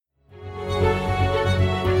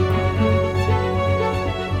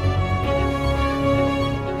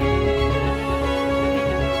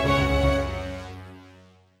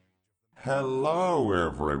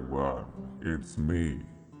It's me,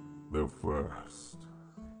 the first.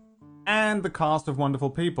 And the cast of wonderful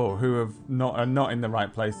people who are not in the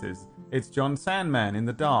right places. It's John Sandman in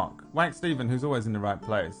the dark, Wax Steven, who's always in the right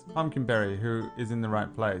place, Pumpkinberry, who is in the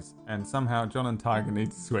right place, and somehow John and Tiger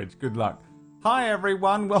need to switch. Good luck. Hi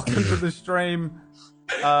everyone, welcome to the stream.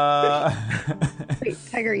 Wait,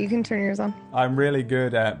 Tiger, you can turn yours on. I'm really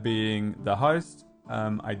good at being the host.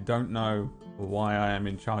 I don't know why I am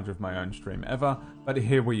in charge of my own stream ever, but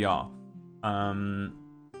here we are.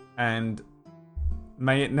 And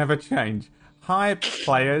may it never change. Hi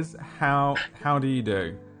players, how do you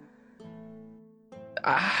do?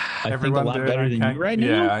 I think a lot better than you right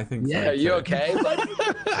now. Yeah, I think so. Yeah, are you okay?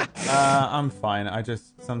 I'm fine.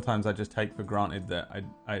 Sometimes I just take for granted that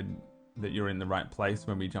that you're in the right place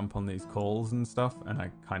when we jump on these calls and stuff, and I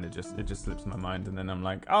kind of it just slips my mind, and then I'm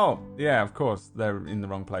like, oh yeah, of course they're in the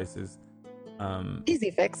wrong places. Easy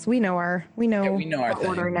fix. We know our order thing. now. We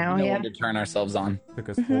know Yeah. when to turn ourselves on. Took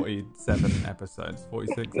us 47 episodes,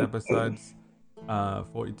 46 episodes,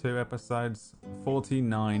 42 episodes,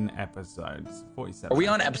 49 episodes, 47. Are we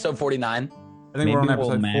on episode 49? I think Maybe we're on we'll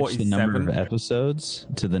episode match 47. the number of episodes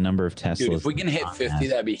to the number of Teslas. Dude, if we can hit 50,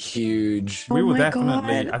 that'd be huge. We Oh will my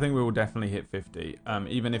definitely. God. I think we will definitely hit 50.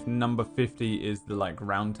 Even if number 50 is the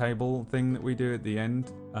round table thing that we do at the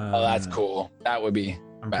end. Oh, that's cool. That would be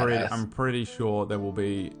badass. I'm pretty sure there will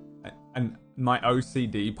be, and my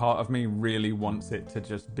OCD part of me really wants it to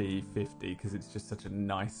just be 50 because it's just such a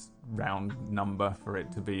nice round number for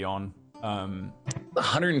it to be on.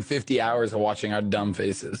 150 hours of watching our dumb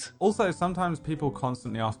faces. Also, sometimes people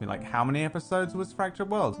constantly ask me, how many episodes was Fractured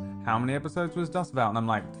Worlds? How many episodes was Dustveil? And I'm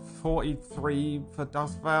like, 43 for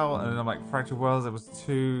Dustveil. And I'm like, Fractured Worlds, there was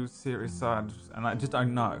 2 series sides. And I just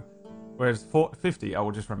don't know. Whereas 50, I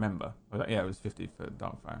will just remember. Yeah, it was 50 for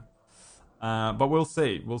Darkfire. But we'll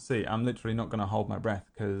see. We'll see. I'm literally not going to hold my breath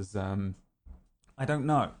because I don't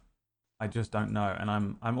know. I just don't know. And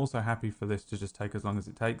I'm also happy for this to just take as long as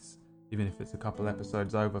it takes. Even if it's a couple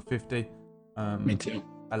episodes over 50. Me too.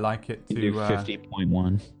 I like it to... do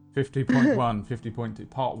 50.1. 50.1, 50.2,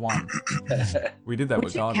 part 1. We did that Would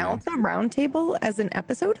with you Guardian. count the round table as an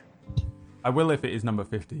episode? I will if it is number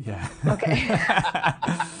 50, yeah. Okay.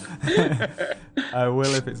 I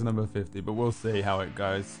will if it's number 50, but we'll see how it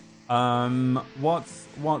goes.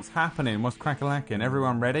 What's happening? What's crack-a-lacking?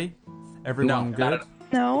 Everyone ready? Everyone good?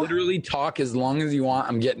 No. Literally talk as long as you want.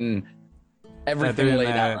 I'm getting everything doing laid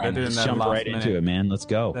their- out they're right doing now. their Jump last right minute. into it, man. Let's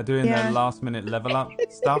go. They're doing Yeah. their last-minute level up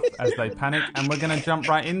stuff as they panic, and we're going to jump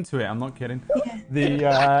right into it. I'm not kidding.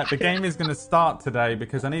 The game is going to start today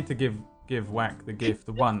because I need to give Whack the gift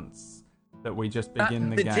once that we just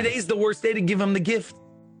begin the game. Today's the worst day to give him the gift.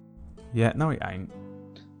 Yeah, no, it ain't.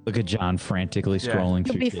 Look at John frantically Yeah. scrolling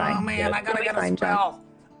You'll through. be shit. fine. I gotta get a Fine, spell.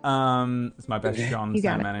 It's my best John You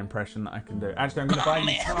got Sandman impression that I can do. Actually, I'm going to buy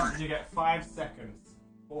you time. You get 5 seconds.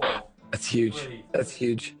 4, That's huge. 3, That's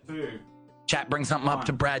huge. 2. Chat, bring something up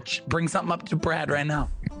to Brad. Bring something up to Brad right now.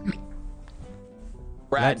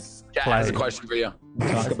 Brad, Let's Chat has a play. question for you. Talk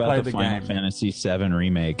Let's play about the the Final game. Fantasy VII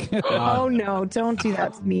remake. Oh no, don't do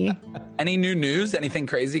that to me. Any new news? Anything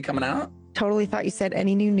crazy coming out? Totally thought you said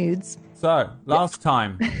any new nudes. So, last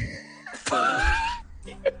time.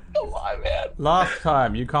 Come on, man. Last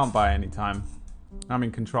time. You can't buy any time. I'm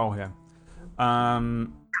in control here.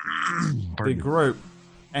 The group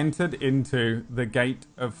entered into the Gate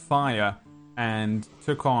of Fire and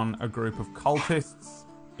took on a group of cultists,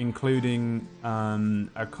 including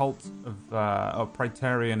a cult of a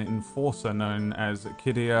Praetorian enforcer known as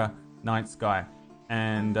Kidia Night Sky.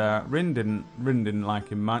 And Rin didn't like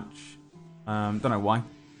him much. Don't know why.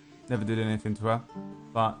 Never did anything to her,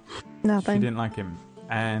 but she Nothing. didn't like him.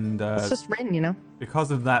 And It's just Rin, you know.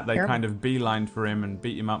 because of that, they Fair. kind of beelined for him and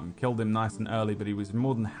beat him up and killed him nice and early. But he was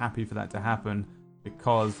more than happy for that to happen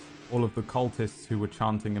because all of the cultists who were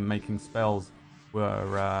chanting and making spells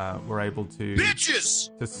were able to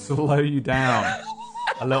slow you down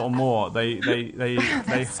a little more. They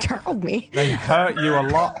That startled me. they hurt you a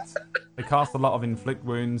lot. They cast a lot of inflict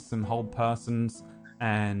wounds, some hold persons,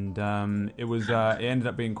 and it ended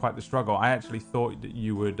up being quite the struggle. I actually thought that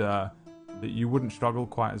you wouldn't struggle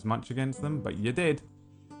quite as much against them, but you did.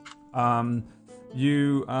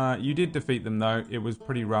 You did defeat them though. It was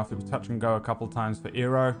pretty rough. It was touch and go a couple times for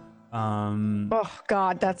Eero. Oh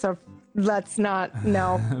God, let's not.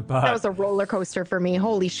 No, But- that was a roller coaster for me.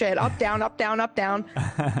 Holy shit! Up, down, up, down, up, down.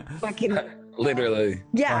 Fucking Literally.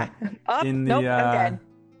 yeah. Up. in the Nope, I'm dead.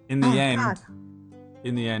 in the Oh, end, God.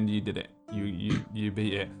 in the end, you did it. You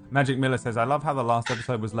beat it. Magic Miller says, "I love how the last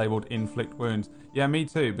episode was labeled inflict wounds." Yeah, me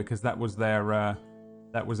too, because that was their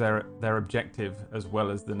That was their objective, as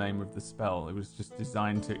well as the name of the spell. It was just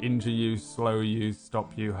designed to injure you, slow you,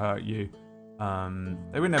 stop you, hurt you.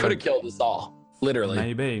 They would never Could have killed us all, literally.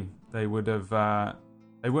 Maybe they would have.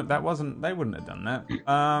 They wouldn't. That wasn't. They wouldn't have done that.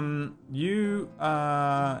 You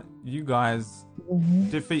guys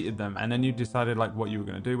defeated them, and then you decided like what you were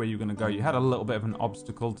going to do, where you were going to go. You had a little bit of an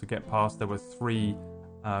obstacle to get past. There were 3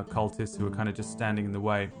 cultists who were kind of just standing in the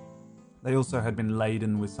way. They also had been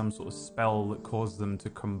laden with some sort of spell that caused them to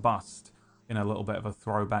combust, in a little bit of a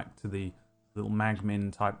throwback to the little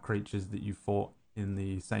magmin type creatures that you fought in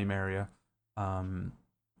the same area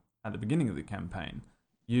at the beginning of the campaign.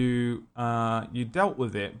 You dealt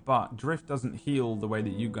with it, but Drift doesn't heal the way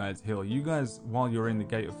that you guys heal. You guys, while you're in the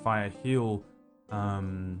Gate of Fire, heal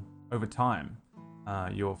over time.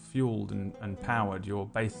 You're fueled and powered. You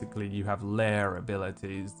have lair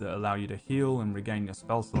abilities that allow you to heal and regain your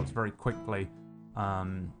spell slots very quickly.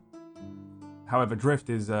 However, Drift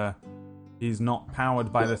he's not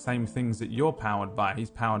powered by the same things that you're powered by. He's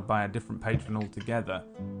powered by a different patron altogether.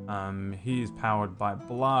 He is powered by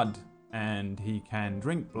blood, and he can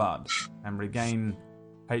drink blood and regain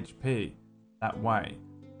HP that way.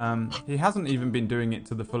 He hasn't even been doing it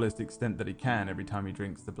to the fullest extent that he can every time he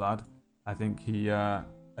drinks the blood. I think he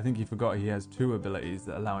forgot he has 2 abilities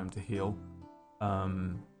that allow him to heal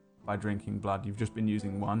by drinking blood. You've just been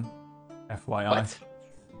using one, FYI. What?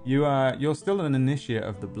 You're still an initiate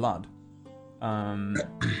of the blood.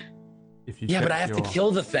 If you but I have to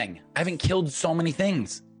kill the thing. I haven't killed so many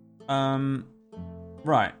things.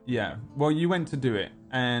 Right. Yeah. Well, you went to do it,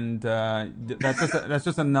 and that's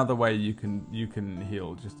just another way you can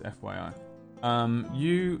heal. Just FYI.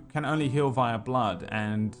 You can only heal via blood,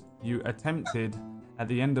 and you attempted at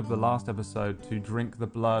the end of the last episode to drink the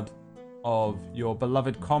blood of your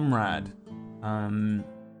beloved comrade. My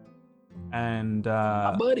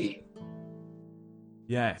buddy.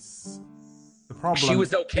 Yes. The problem. She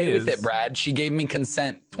was okay with it, Brad. She gave me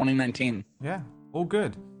consent. 2019. Yeah. All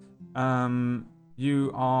good.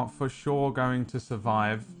 You are for sure going to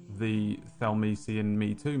survive the Thelmesian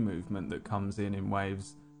Me Too movement that comes in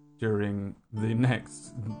waves during the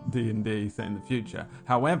next D&D set in the future.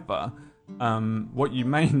 However, what you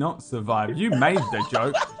may not survive, you made the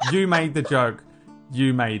joke. You made the joke.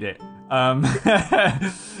 You made it. No,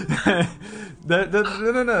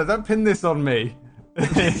 don't pin this on me.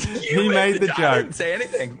 He made the joke. I didn't say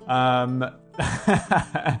anything.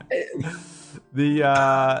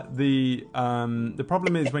 The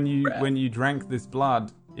problem is when you drank this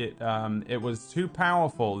blood, it was too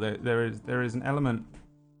powerful. There is an element,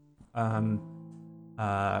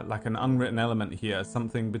 like an unwritten element here,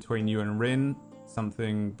 something between you and Rin,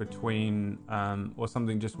 something between or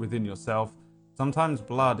something just within yourself. Sometimes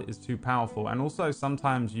blood is too powerful, and also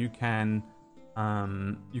sometimes you can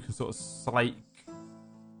sort of slake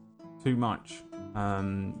too much,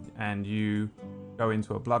 and you go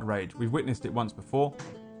into a blood rage. We've witnessed it once before,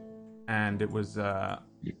 and it was one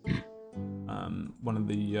of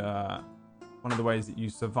the ways that you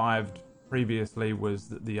survived previously was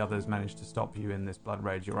that the others managed to stop you in this blood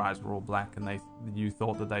rage. Your eyes were all black, and you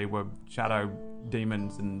thought that they were shadow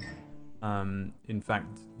demons, and in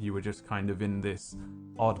fact you were just kind of in this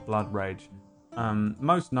odd blood rage.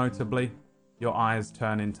 Most notably, your eyes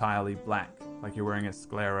turn entirely black, like you're wearing a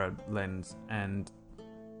sclera lens, and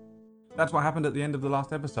that's what happened at the end of the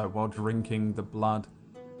last episode while drinking the blood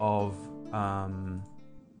of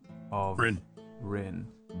Rin.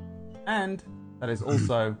 And that is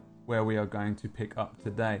also where we are going to pick up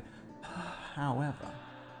today. However,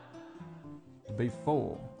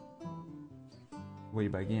 before we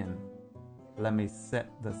begin, let me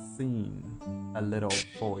set the scene a little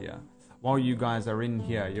for you. While you guys are in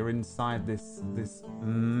here, you're inside this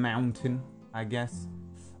mountain, I guess.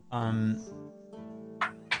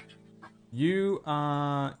 You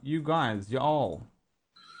guys, you all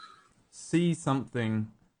see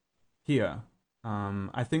something here.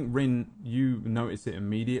 I think Rin, you notice it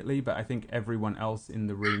immediately, but I think everyone else in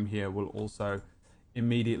the room here will also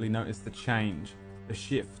immediately notice the change, the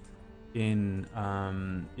shift in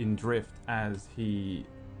Drift as he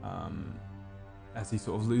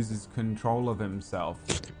sort of loses control of himself.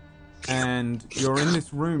 And you're in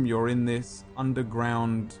this room, you're in this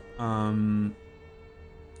underground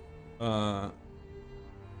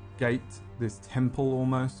gate, this temple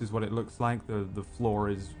almost is what it looks like. The floor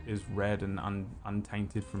is red and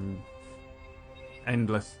untainted from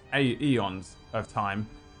endless eons of time.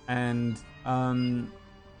 And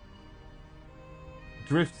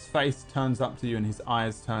Drift's face turns up to you and his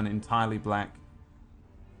eyes turn entirely black.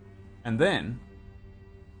 And then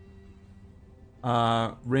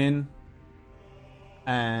Rin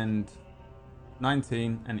and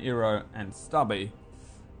 19, and Iro and Stubby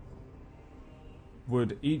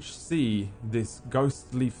would each see this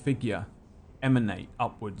ghostly figure emanate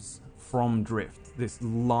upwards from Drift. This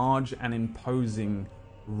large and imposing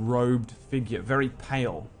robed figure, very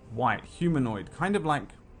pale, white, humanoid, kind of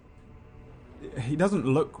like... He doesn't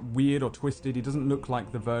look weird or twisted. He doesn't look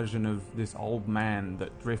like the version of this old man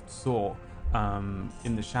that Drift saw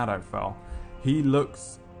in the Shadowfell. He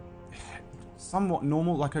looks somewhat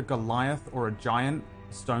normal, like a Goliath or a giant,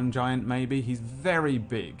 stone giant maybe. He's very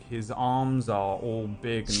big. His arms are all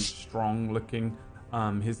big and strong looking.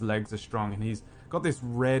 His legs are strong, and he's got this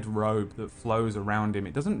red robe that flows around him.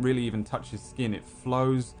 It doesn't really even touch his skin. It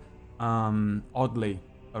flows oddly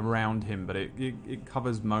around him, but it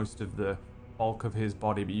covers most of the bulk of his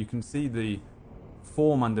body. But you can see the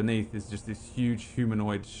form underneath is just this huge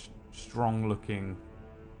humanoid, strong looking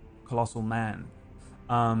colossal man.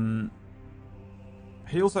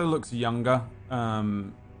 He also looks younger.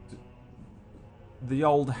 The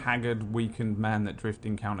old, haggard, weakened man that Drift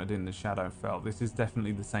encountered in the Shadowfell. This is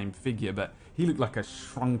definitely the same figure, but he looked like a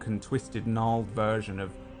shrunken, twisted, gnarled version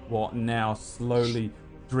of what now slowly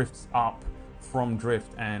drifts up from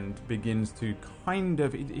Drift and begins to kind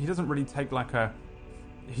of... He doesn't really take like a...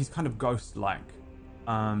 He's kind of ghost-like,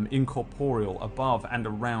 incorporeal above and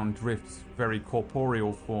around Drift's very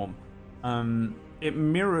corporeal form. It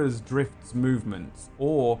mirrors Drift's movements,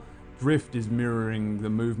 or Drift is mirroring the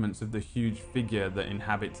movements of the huge figure that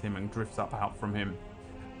inhabits him and drifts up out from him.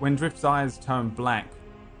 When Drift's eyes turn black,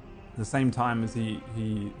 the same time as the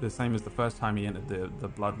same as the first time he entered the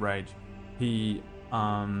Blood Rage, he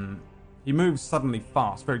moves suddenly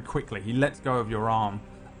fast, very quickly. He lets go of your arm,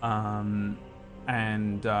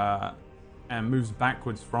 and moves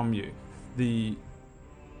backwards from you.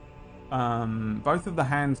 Both of the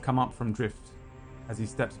hands come up from Drift as he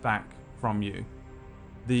steps back from you.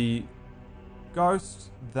 The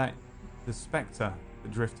ghost the spectre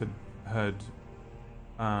that Drift had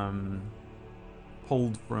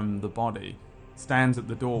pulled from the body stands at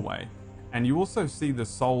the doorway, and you also see the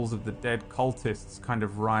souls of the dead cultists kind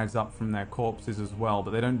of rise up from their corpses as well,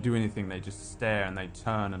 but they don't do anything. They just stare and they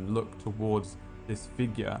turn and look towards this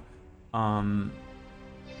figure. I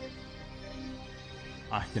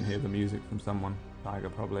can hear the music from someone. Tiger,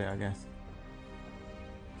 probably, I guess.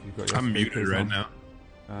 You've got your I'm muted speakers right on. now.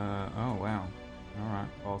 Oh wow. Alright.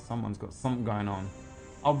 Well, someone's got something going on.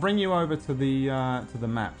 I'll bring you over to the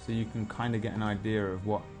map so you can kind of get an idea of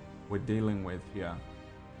what we're dealing with here.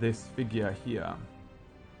 This figure here.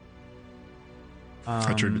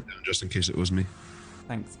 I turned it down just in case it was me.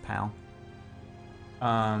 Thanks, pal.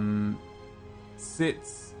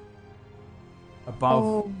 Sits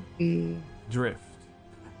above Drift,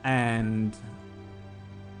 and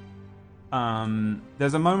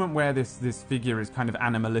there's a moment where this figure is kind of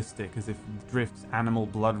animalistic, as if Drift's animal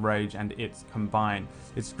blood rage and its combine.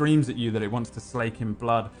 It screams at you that it wants to slake in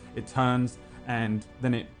blood. It turns, and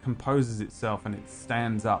then it composes itself and it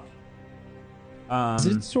stands up. Is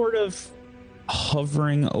it sort of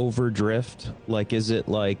hovering over Drift? Like, is it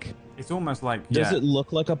like... It's almost like... Does it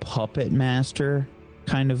look like a puppet master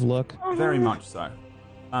kind of look? Very much so.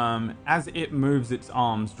 As it moves its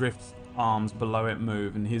arms, Drift's arms below it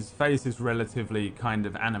move, and his face is relatively kind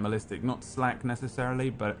of animalistic. Not slack necessarily,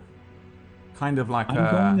 but kind of like I'm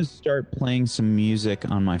going to start playing some music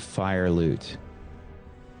on my fire lute.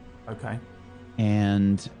 Okay.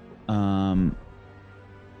 And I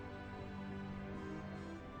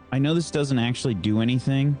know this doesn't actually do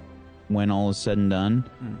anything when all is said and done,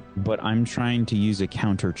 but I'm trying to use a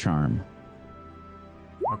counter charm.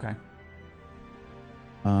 Okay.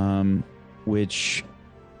 Which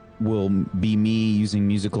will be me using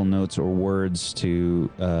musical notes or words to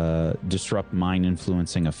disrupt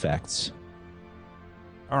mind-influencing effects.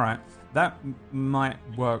 All right. That might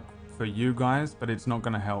work for you guys, but it's not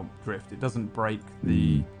going to help Drift. It doesn't break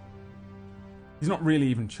the... He's not really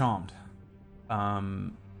even charmed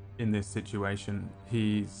in this situation.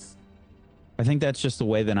 I think that's just the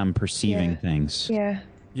way that I'm perceiving things. Yeah.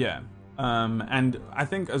 Yeah. And I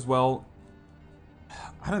think as well,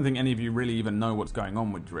 I don't think any of you really even know what's going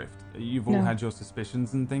on with Drift. You've all had your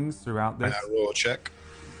suspicions and things throughout this. I roll a check.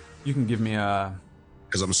 You can give me a...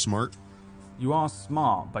 Because I'm smart. You are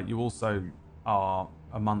smart, but you also are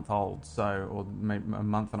a month old, or maybe a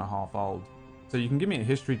month and a half old. So you can give me a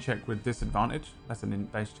history check with disadvantage. That's an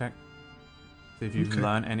int-based check. See if you've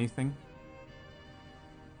learned anything.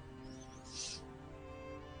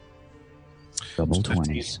 Double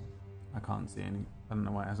 20s. I can't see any. I don't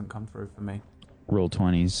know why it hasn't come through for me. Roll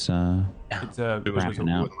 20s. It's a It wouldn't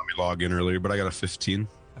out. let me log in earlier, but I got a 15.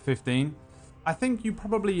 A 15. I think you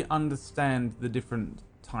probably understand the different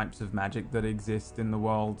types of magic that exist in the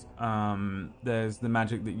world. There's the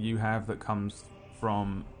magic that you have that comes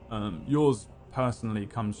from yours personally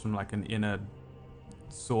comes from like an inner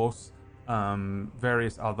source.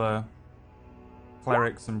 Various other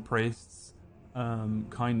clerics and priests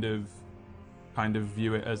kind of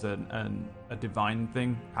view it as a divine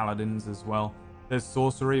thing. Paladins as well. There's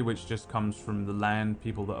sorcery, which just comes from the land.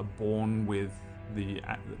 People that are born with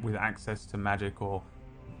access to magic or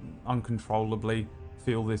uncontrollably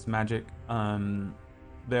feel this magic.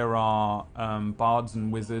 There are bards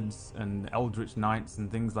and wizards and eldritch knights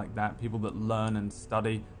and things like that. People that learn and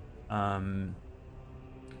study. And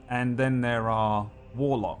then there are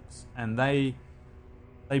warlocks, and they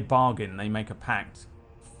bargain. They make a pact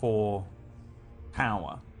for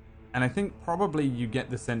power. And I think probably you get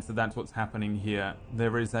the sense that that's what's happening here.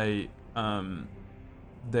 There is a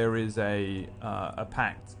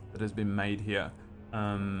pact that has been made here,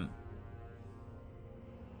 and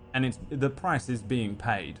it's the price is being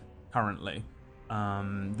paid currently.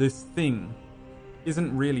 This thing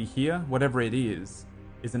isn't really here. Whatever it is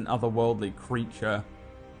an otherworldly creature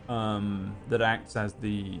that acts as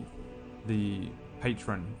the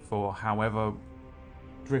patron for however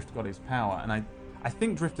Drift got his power. And I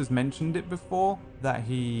think Drift has mentioned it before that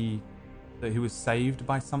he was saved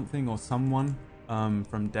by something or someone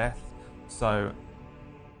from death. So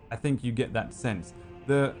I think you get that sense.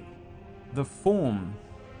 The form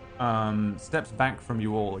steps back from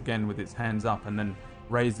you all again with its hands up and then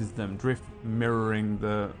raises them. Drift mirroring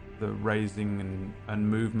the raising and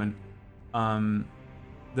movement.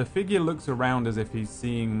 The figure looks around as if he's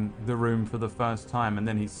seeing the room for the first time, and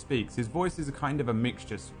then he speaks. His voice is a kind of a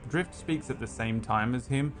mixture. Drift speaks at the same time as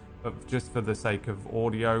him, but just for the sake of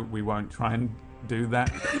audio, we won't try and do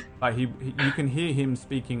that. Like you can hear him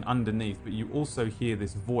speaking underneath, but you also hear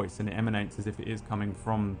this voice, and it emanates as if it is coming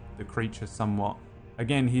from the creature somewhat.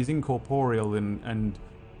 Again, he's incorporeal and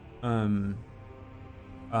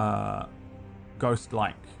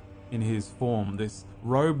ghost-like in his form. This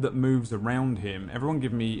robe that moves around him. Everyone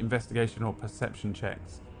give me investigation or perception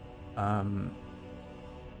checks on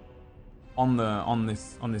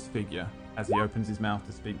this figure as he opens his mouth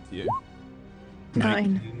to speak to you.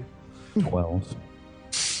 9. 12.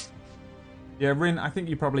 Yeah, Rin, I think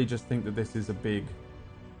you probably just think that this is a big,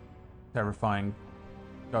 terrifying,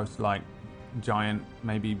 ghost-like giant,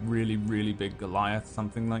 maybe really, really big Goliath,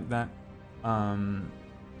 something like that.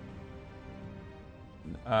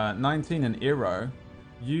 19 and Eero,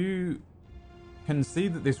 you can see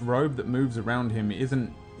that this robe that moves around him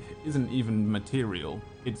isn't even material.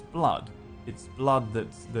 It's blood. It's blood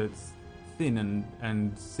that's thin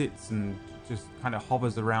and sits and just kind of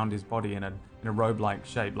hovers around his body in a robe-like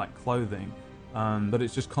shape, like clothing. But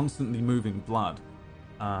it's just constantly moving blood.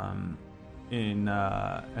 And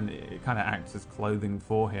it kind of acts as clothing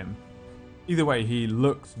for him. Either way, he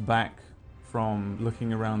looks back from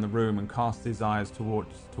looking around the room and casts his eyes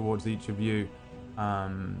towards each of you.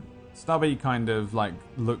 Stubby kind of like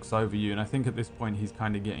looks over you, and I think at this point he's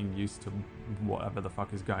kind of getting used to whatever the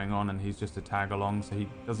fuck is going on, and he's just a tag along, so he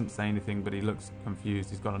doesn't say anything, but he looks confused.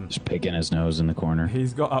 He's got Just picking his nose in the corner.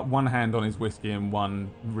 He's got one hand on his whiskey and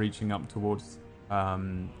one reaching up towards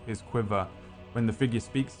his quiver when the figure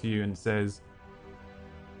speaks to you and says,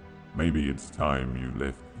 Maybe it's time you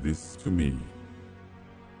left this to me.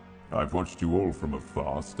 I've watched you all from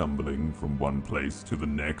afar, stumbling from one place to the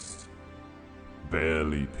next,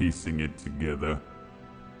 barely piecing it together.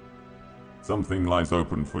 Something lies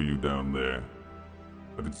open for you down there,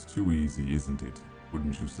 but it's too easy, isn't it?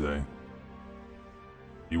 Wouldn't you say?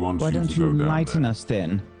 He wants Why you don't to you go down enlighten there. us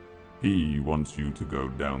then? He wants you to go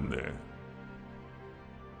down there.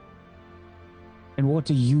 And what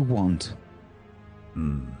do you want?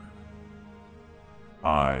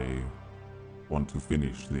 I want to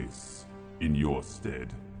finish this in your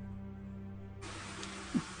stead.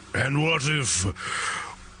 And what if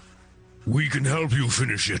we can help you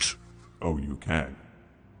finish it? Oh, you can.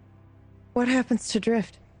 What happens to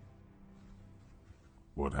Drift?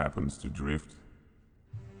 What happens to Drift?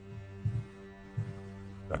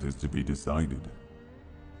 That is to be decided.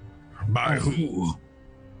 By who?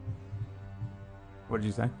 what did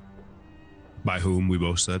you say? By whom, we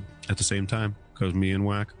both said at the same time, because me and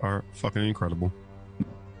Whack are fucking incredible.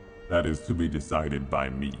 That is to be decided by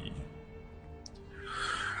me,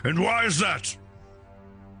 And why is that?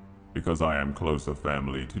 because I am closer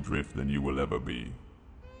family to Drift than you will ever be.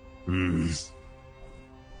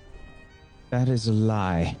 That is a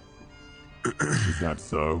lie. Is that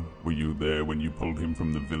so? Were you there when you pulled him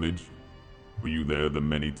from the village? Were you there the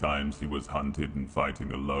many times he was hunted and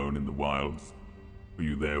fighting alone in the wilds? Were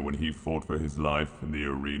you there when he fought for his life in the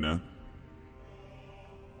arena?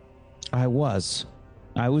 I was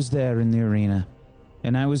there in the arena,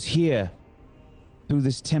 and I was here through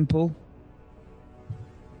this temple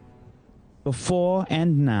before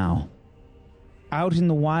and now. Out in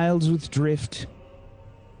the wilds with Drift,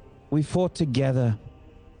 we fought together.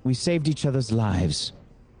 We saved each other's lives.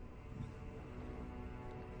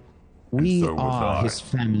 We so was are I. his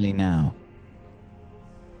family now.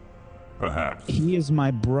 Perhaps. He is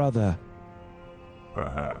my brother.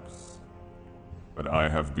 Perhaps. But I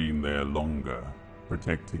have been there longer,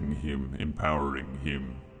 protecting him, empowering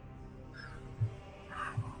him.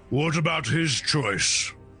 What about his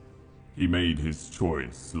choice? He made his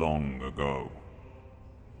choice long ago.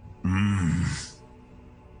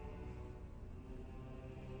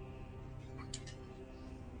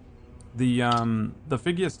 The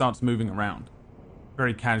figure starts moving around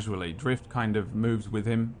very casually. Drift kind of moves with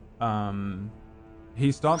him.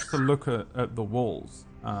 He starts to look at the walls.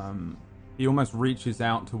 He almost reaches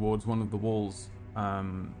out towards one of the walls,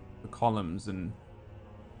 the columns, and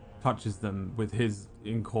touches them with his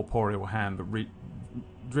incorporeal hand, but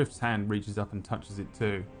Drift's hand reaches up and touches it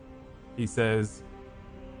too. He says,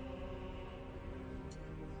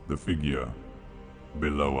 The figure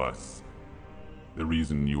below us. The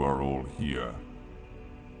reason you are all here.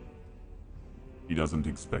 He doesn't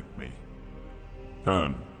expect me.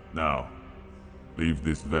 Turn, now. Leave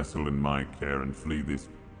this vessel in my care and flee this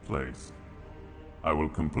place. I will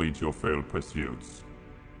complete your failed pursuits.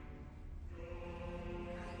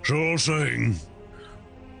 So all saying,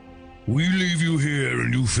 we leave you here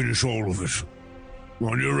and you finish all of it.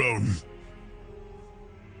 On your own.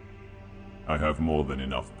 I have more than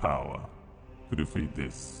enough power to defeat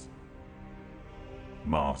this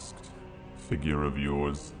masked figure of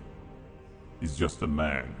yours. He's just a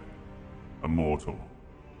man, a mortal.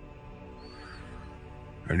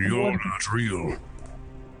 And you're not real.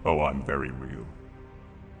 Oh, I'm very real.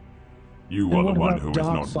 You And are what the one about who is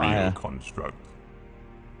not Darkfire? real, construct.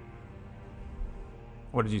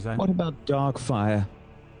 what did you say? What about Darkfire?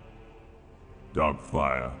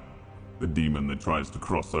 Darkfire, the demon that tries to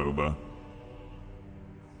cross over.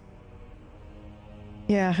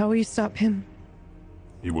 Yeah, how will you stop him?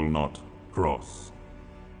 He will not cross.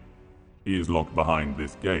 He is locked behind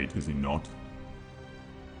this gate, is he not?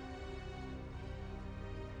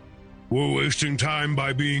 We're wasting time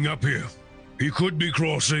by being up here. He could be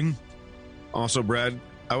crossing. Also, Brad,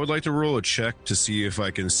 I would like to roll a check to see if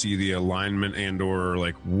I can see the alignment and or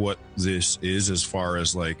like what this is as far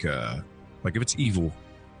as like if it's evil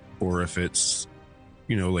or if it's,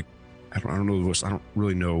 you know, like I don't know I don't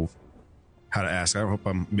really know how to ask. I hope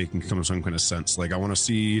I'm making some kind of sense. Like I want to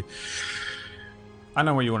see. I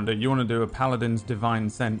know what you want to do. You want to do a paladin's divine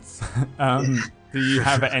sense. Do you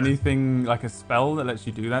have anything like a spell that lets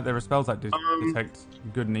you do that? There are spells like detect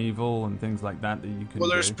good and evil and things like that you can Well,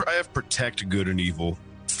 do. I have protect good and evil,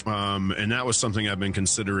 and that was something I've been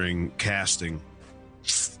considering casting,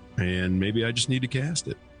 and maybe I just need to cast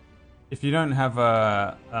it. If you don't have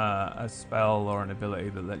a spell or an ability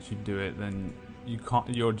that lets you do it, then you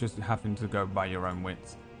can't. You're just having to go by your own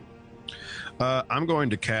wits. I'm going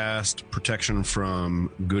to cast protection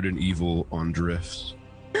from good and evil on Drift.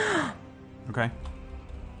 Okay.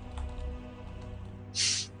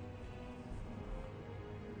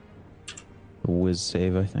 Whiz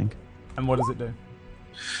save, I think. And what does it do?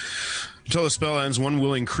 Until the spell ends, one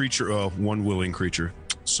willing creature.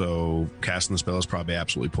 So casting the spell is probably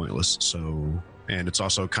absolutely pointless. So, and it's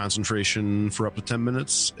also concentration for up to 10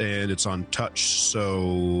 minutes, and it's on touch.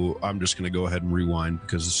 So I'm just going to go ahead and rewind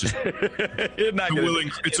because it's just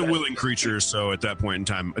it's a willing creature. So at that point in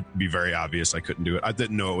time, it'd be very obvious I couldn't do it. I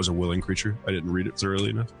didn't know it was a willing creature. I didn't read it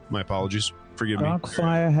thoroughly enough. My apologies. Forgive me.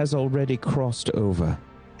 Darkfire has already crossed over.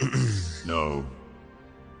 No.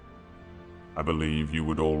 I believe you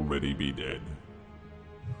would already be dead.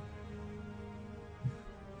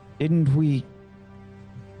 Didn't we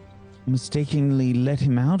mistakenly let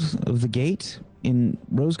him out of the gate in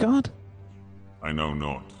Rosegard? I know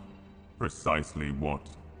not precisely what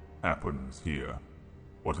happens here,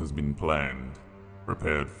 what has been planned,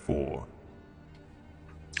 prepared for.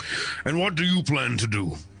 And what do you plan to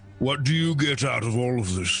do? What do you get out of all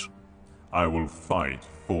of this? I will fight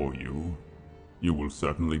for you. You will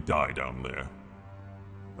certainly die down there.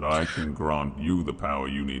 But I can grant you the power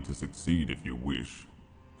you need to succeed if you wish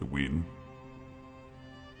to win.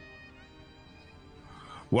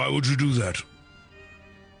 Why would you do that?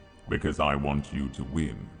 Because I want you to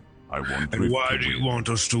win. I want And Drift why to do you win. want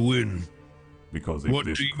us to win? Because if what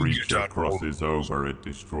this do you get creature out of all crosses over, it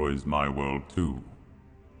destroys my world too.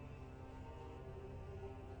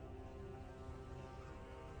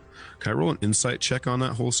 Can I roll an insight check on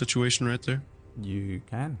that whole situation right there? You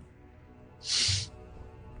can. $10.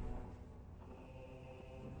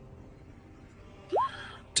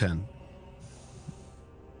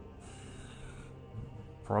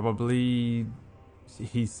 Probably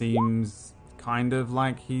he seems kind of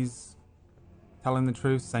like he's telling the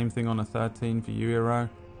truth. Same thing on a 13 for you, Hero.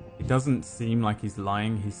 He doesn't seem like he's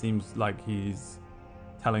lying. He seems like he's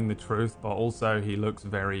telling the truth, but also he looks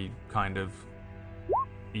very kind of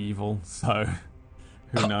evil, so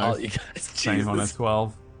who knows? Oh, you guys, Same on a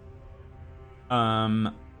 12.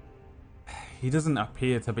 He doesn't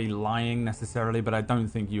appear to be lying necessarily, but I don't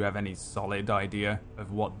think you have any solid idea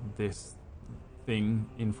of what this thing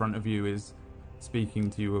in front of you is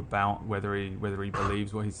speaking to you about, whether he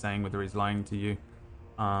believes what he's saying, whether he's lying to you.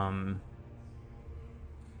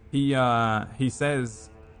 He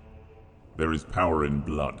says, There is power in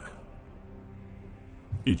blood.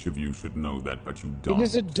 Each of you should know that, but you don't. It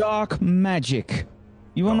is a dark magic.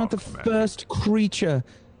 You are not the Dark magic. first creature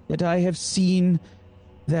that I have seen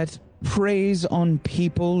that preys on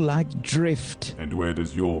people like Drift. And where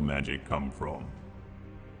does your magic come from?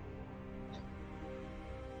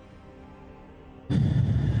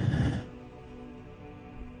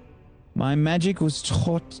 My magic was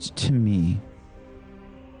taught to me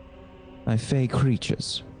by fey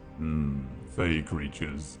creatures Fey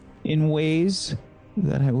creatures. in ways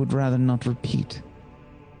that I would rather not repeat.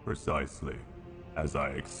 Precisely. As I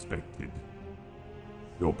expected.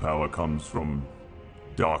 Your power comes from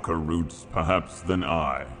darker roots, perhaps, than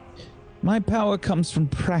I. My power comes from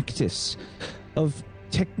practice of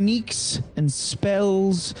techniques and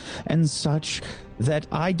spells and such that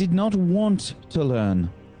I did not want to learn,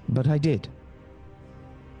 but I did.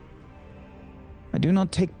 I do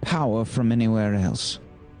not take power from anywhere else,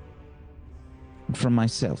 but from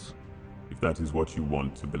myself. If that is what you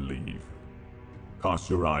want to believe, cast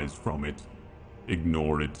your eyes from it.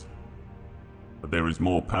 Ignore it. But there is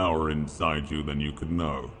more power inside you than you could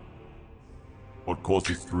know. What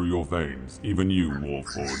courses through your veins, even you,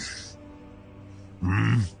 Warforged.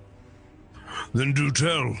 Then do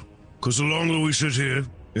tell, because the longer we sit here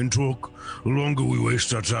and talk, the longer we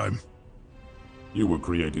waste our time. You were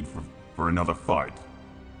created for another fight.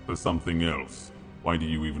 For something else. Why do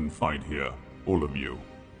you even fight here? All of you.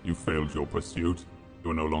 You failed your pursuit.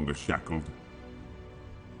 You are no longer shackled.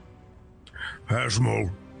 Hasmol,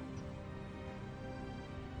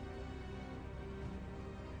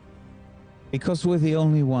 Because we're the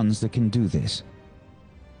only ones that can do this.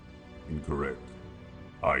 Incorrect.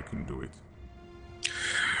 I can do it.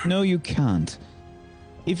 No, you can't.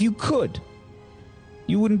 If you could,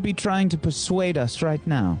 you wouldn't be trying to persuade us right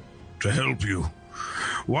now. to help you.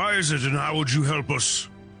 Why is it and how would you help us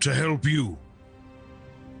to help you?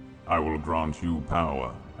 I will grant you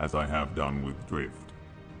power, as I have done with Drift.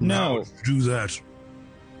 No. Do that.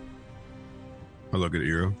 I look at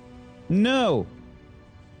Eero. No.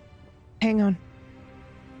 Hang on.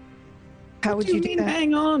 How would What you do mean, that?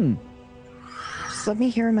 hang on. Just let me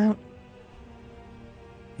hear him out.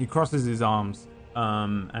 He crosses his arms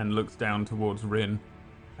and looks down towards Rin,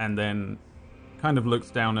 and then kind of looks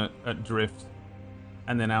down at Drift,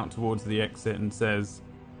 and then out towards the exit and says,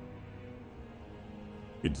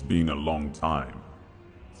 It's been a long time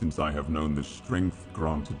since I have known the strength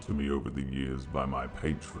granted to me over the years by my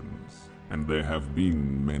patrons, and there have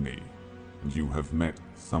been many, and you have met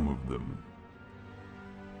some of them.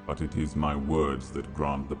 But it is my words that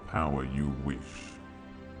grant the power you wish.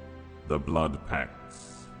 The blood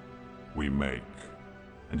pacts we make,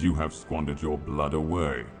 and you have squandered your blood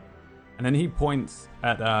away. and then he points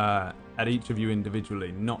at each of you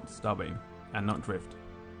individually, not Stubby and not Drift.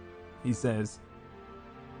 He says,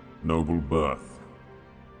 Noble birth.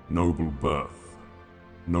 Noble birth.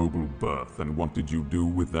 Noble birth. And what did you do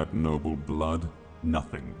with that noble blood?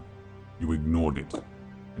 Nothing. You ignored it.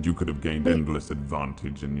 And you could have gained endless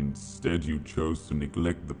advantage, and instead you chose to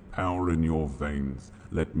neglect the power in your veins.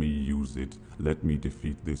 Let me use it. Let me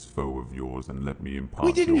defeat this foe of yours, and let me impart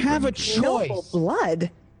We didn't your have a vengeance. Noble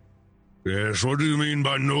blood. Yes, what do you mean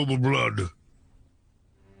by noble blood?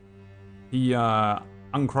 he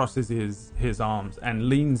uncrosses his arms and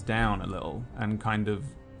leans down a little and kind of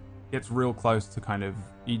gets real close to kind of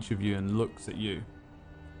each of you and looks at you.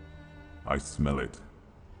 I smell it.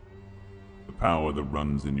 The power that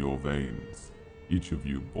runs in your veins. Each of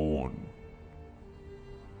you born,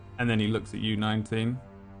 And then he looks at you, 19.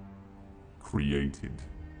 created.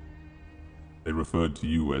 They referred to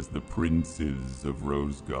you as the princes of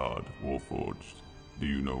Rosegard, Warforged. Do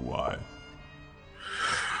you know why?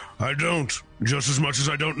 I don't, just as much as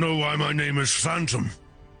I don't know why my name is Phantom.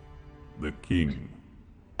 The king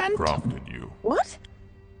crafted you. What?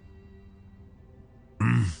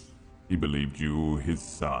 He believed you his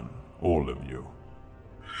son, All of you.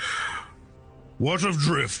 What of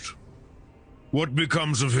Drift? What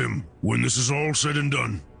becomes of him when this is all said and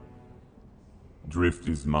done? Drift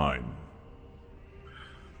is mine.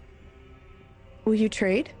 Will you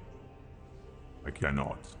trade? I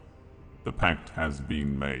cannot. The pact has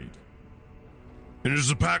been made. And is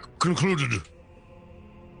the pact concluded?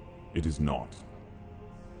 It is not.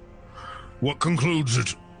 What concludes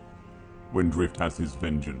it? When Drift has his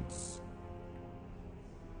vengeance.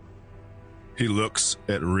 He looks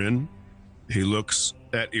at Rin. He looks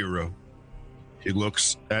at Iro. He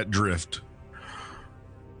looks at Drift.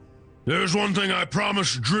 There's one thing I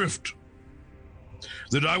promised Drift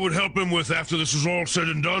that I would help him with after this is all said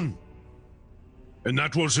and done. And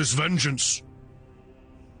that was his vengeance.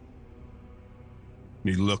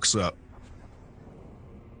 He looks up.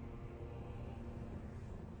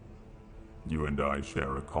 You and I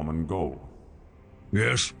share a common goal.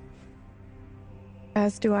 Yes?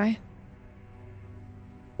 As do I.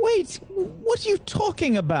 Wait, what are you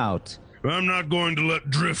talking about? I'm not going to let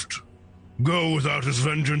Drift go without his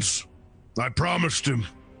vengeance. I promised him,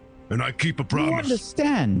 and I keep a You promise.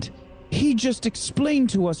 understand? He just explained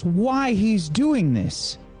to us why he's doing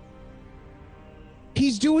this.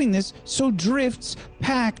 He's doing this so Drift's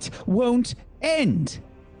pact won't end.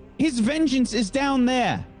 His vengeance is down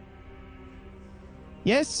there.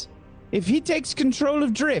 Yes? If he takes control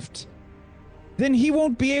of Drift, then he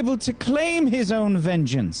won't be able to claim his own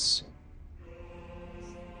vengeance.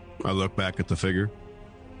 I look back at the figure.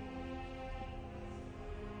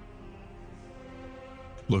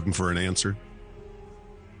 Looking for an answer.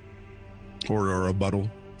 Or a rebuttal.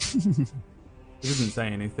 He doesn't say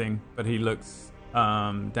anything, but he looks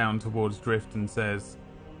down towards Drift and says,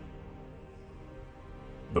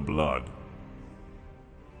 The blood.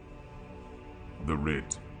 The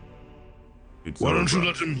writ. It's Why don't you over.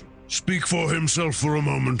 let him speak for himself for a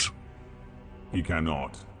moment? He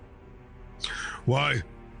cannot. Why?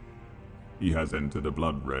 He has entered a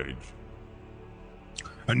blood rage.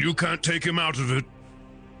 And you can't take him out of it?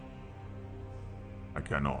 I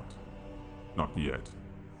cannot. Not yet.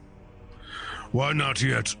 Why not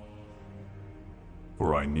yet?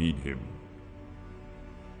 For I need him.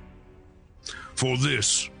 For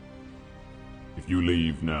this. If you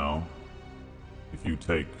leave now, if you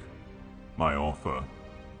take my offer,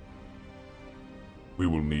 we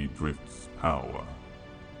will need Drift's power.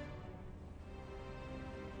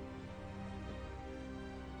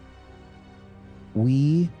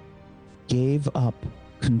 We gave up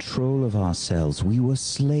control of ourselves. We were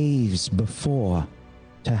slaves before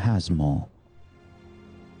to Hasmor.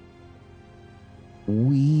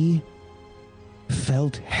 We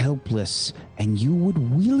felt helpless, and you would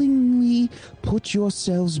willingly put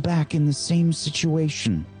yourselves back in the same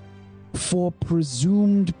situation for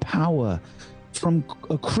presumed power from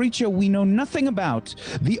a creature we know nothing about.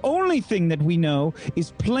 The only thing that we know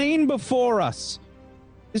is plain before us.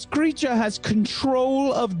 This creature has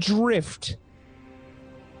control of Drift.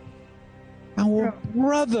 Our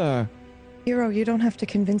brother. Hero, you don't have to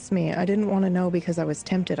convince me. I didn't want to know because I was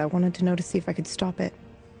tempted. I wanted to know to see if I could stop it.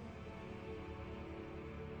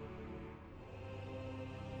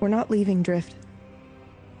 We're not leaving Drift.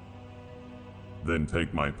 Then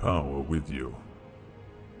take my power with you.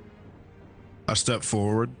 I step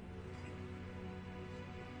forward.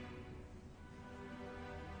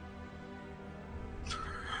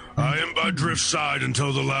 I am by Drift's side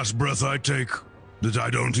until the last breath I take, that I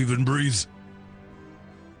don't even breathe.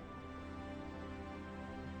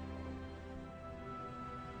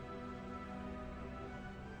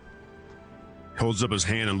 Holds up his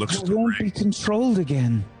hand and looks I at the won't ring. be controlled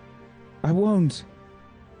again. I won't.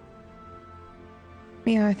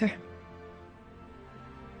 Me either.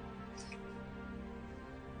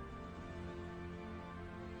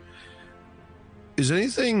 Is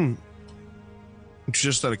anything,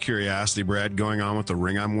 just out of curiosity, Brad, going on with the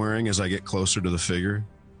ring I'm wearing as I get closer to the figure?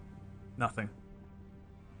 nothing.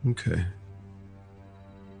 Okay.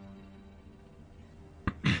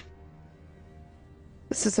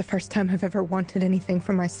 This is the first time I've ever wanted anything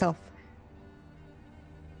for myself.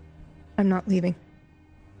 I'm not leaving.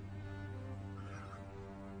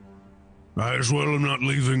 I as well am not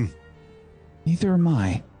leaving, Neither am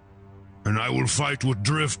I. and I will fight with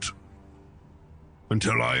Drift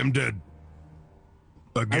until I am dead.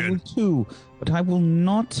 I will Again. too, but I will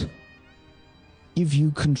not give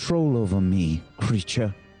you control over me,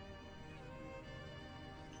 creature.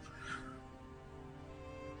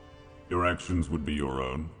 Your actions would be your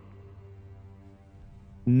own.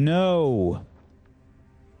 No.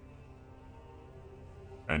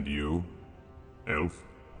 And you, Elf?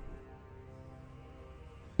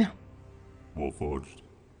 No. Warforged?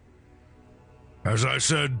 As I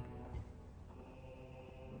said,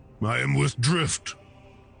 I am with Drift.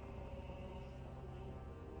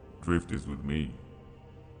 Drift is with me.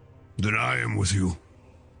 Then I am with you.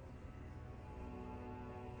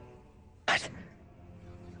 What?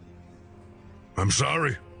 I'm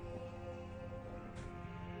sorry.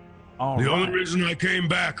 All The right. only reason I came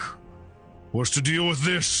back was to deal with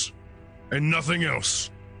this and nothing else.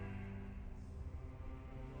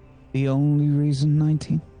 The only reason,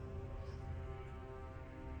 19?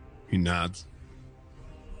 He nods.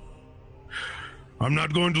 I'm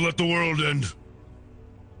not going to let the world end.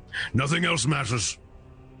 Nothing else matters.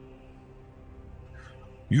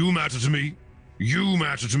 You matter to me. You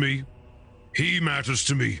matter to me. He matters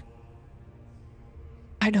to me.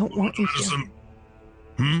 I don't want you Matters to.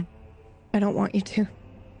 to- I don't want you to.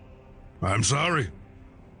 I'm sorry.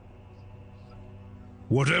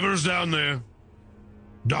 Whatever's down there,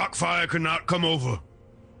 Darkfire cannot come over.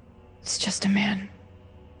 It's just a man.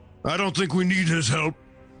 I don't think we need his help,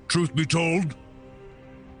 truth be told.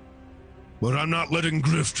 But I'm not letting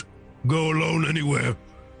Drift go alone anywhere,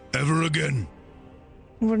 ever again.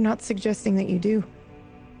 We're not suggesting that you do.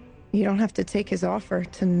 You don't have to take his offer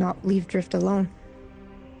to not leave Drift alone.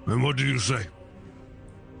 And what do you say?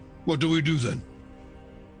 What do we do then?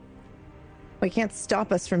 Well, he can't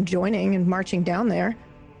stop us from joining and marching down there.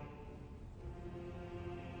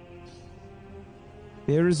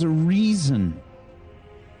 There is a reason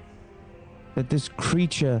that this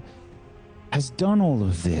creature has done all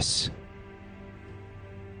of this.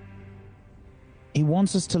 He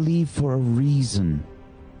wants us to leave for a reason.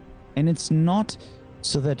 And it's not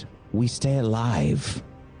so that we stay alive.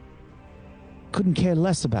 Couldn't care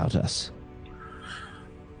less about us.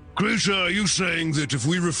 Creature, are you saying that if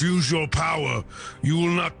we refuse your power, you will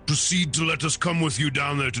not proceed to let us come with you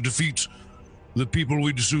down there to defeat the people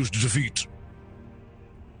we choose to defeat?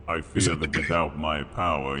 I Is fear that the that case? without my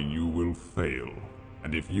power, you will fail.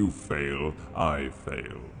 And if you fail, I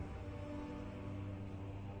fail.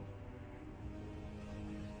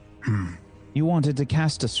 You wanted to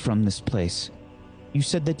cast us from this place. You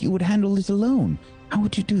said that you would handle it alone. How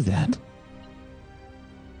would you do that?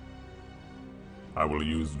 I will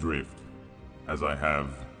use Drift, as I have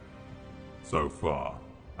so far.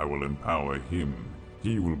 I will empower him.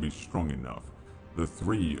 He will be strong enough. The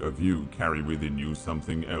three of you carry within you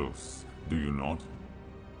something else, do you not?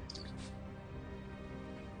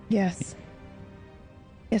 Yes.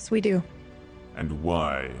 Yes, we do. And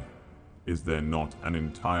why is there not an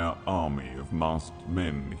entire army of masked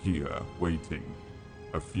men here waiting?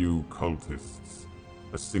 A few cultists,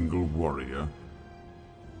 a single warrior.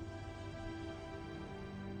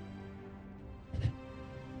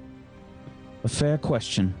 A fair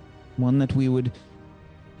question. One that we would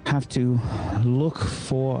have to look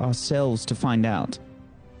for ourselves to find out.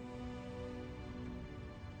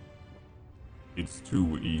 It's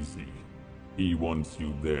too easy. He wants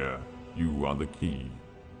you there. You are the key.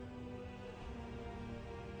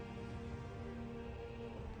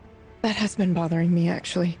 That has been bothering me,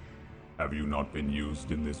 actually. Have you not been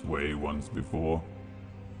used in this way once before?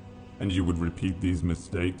 And you would repeat these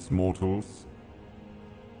mistakes, mortals?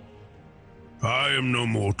 I am no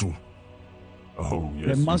mortal. Oh, yes,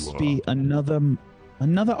 There you must are. be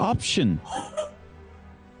another option.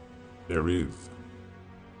 There is.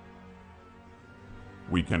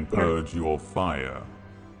 We can purge your fire.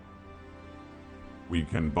 We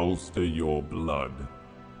can bolster your blood.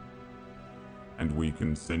 And we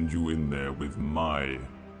can send you in there with my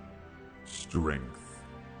strength.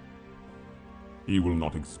 He will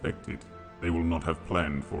not expect it. They will not have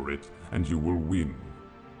planned for it, and you will win.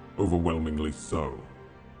 Overwhelmingly so.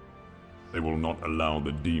 They will not allow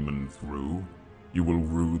the demon through. You will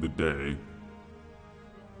rue the day.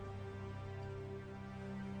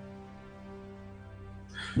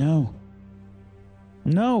 No.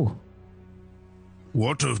 No.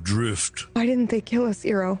 What of Drift? Why didn't they kill us,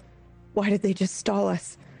 Eero? Why did they just stall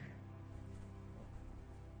us?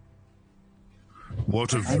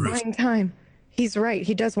 What of They're Drift? buying time. He's right.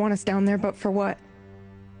 He does want us down there, but for what?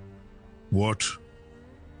 What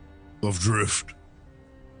of Drift?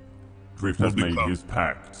 Drift Will has made become- his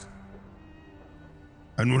pact.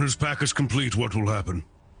 And when his pack is complete, what will happen?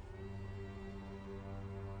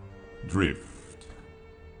 Drift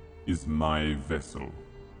is my vessel.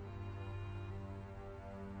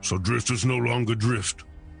 So Drift is no longer Drift.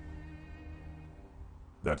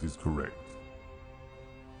 That is correct.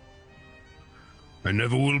 And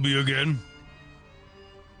never will be again?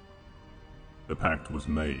 The pact was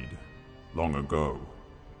made long ago.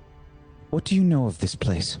 What do you know of this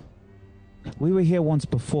place? We were here once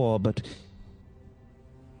before, but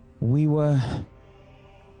we were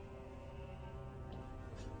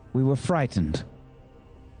We were frightened.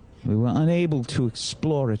 We were unable to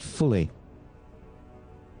explore it fully.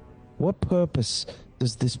 What purpose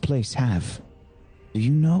does this place have? Do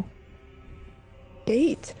you know?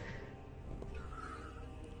 Gate.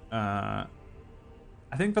 I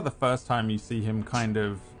think for the first time you see him kind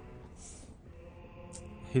of...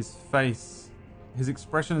 His face... His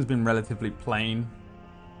expression has been relatively plain.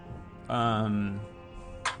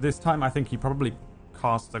 This time I think he probably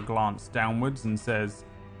casts a glance downwards and says...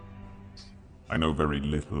 I know very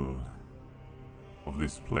little of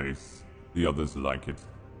this place. The others like it.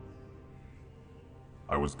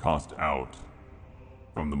 I was cast out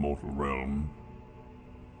from the mortal realm.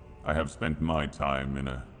 I have spent my time in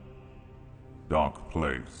a dark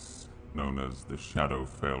place known as the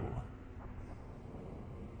Shadowfell.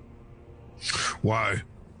 Why?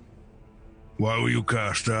 Why were you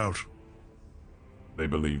cast out? They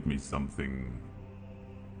believed me something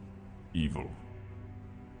evil.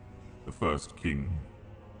 The first king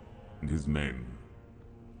and his men.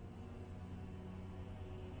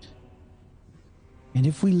 And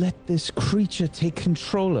if we let this creature take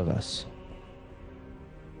control of us,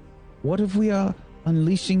 what if we are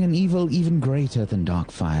unleashing an evil even greater than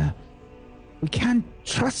Darkfire? We can't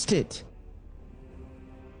trust it.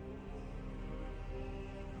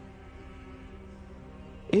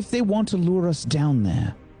 If they want to lure us down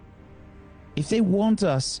there, if they want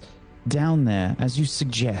us down there, as you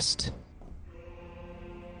suggest,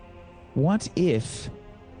 what if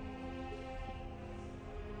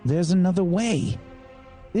there's another way?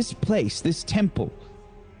 This place, this temple,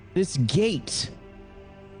 this gate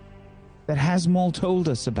that Hasmol told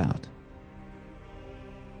us about.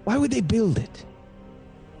 Why would they build it?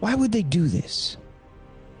 Why would they do this?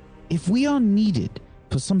 If we are needed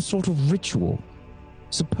for some sort of ritual,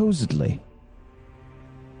 supposedly,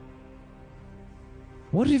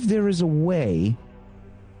 what if there is a way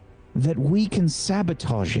that we can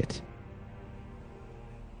sabotage it?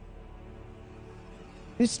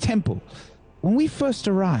 This temple, when we first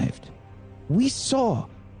arrived, we saw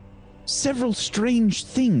several strange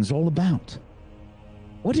things all about.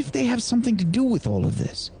 What if they have something to do with all of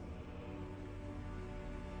this?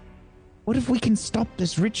 What if we can stop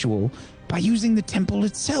this ritual by using the temple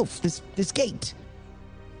itself, this gate?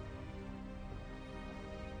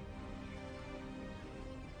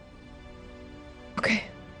 Okay.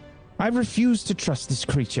 I refuse to trust this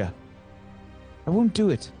creature. I won't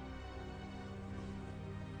do it.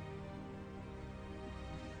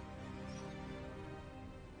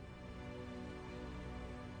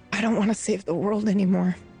 I don't want to save the world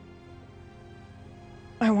anymore.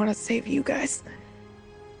 I want to save you guys.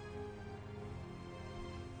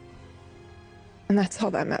 And that's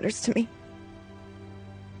all that matters to me.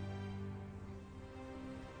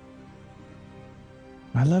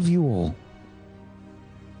 I love you all.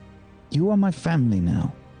 You are my family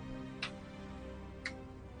now.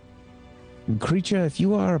 And creature, if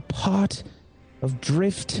you are a part of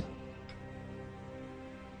Drift,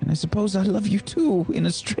 and I suppose I love you too, in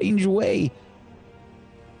a strange way,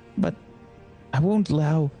 but I won't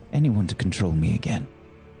allow anyone to control me again.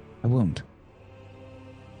 I won't.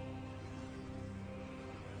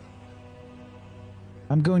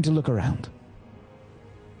 I'm going to look around.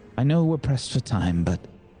 I know we're pressed for time, but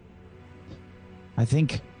I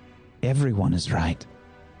think everyone is right.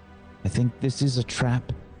 I think this is a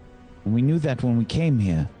trap. And we knew that when we came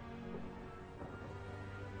here.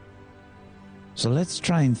 So let's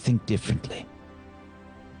try and think differently.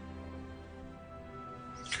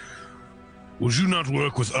 Would you not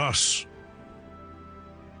work with us?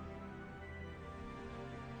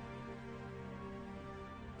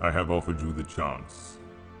 I have offered you the chance.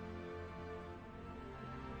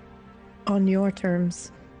 On your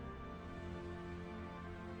terms.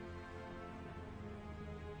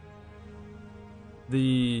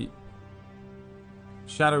 The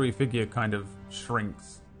shadowy figure kind of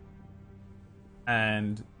shrinks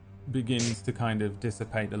and begins to kind of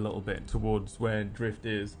dissipate a little bit towards where Drift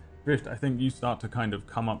is. Drift, I think you start to kind of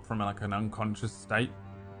come up from like an unconscious state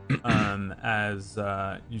as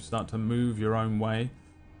you start to move your own way.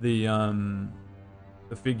 The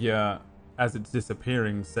figure, as it's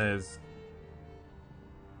disappearing, says,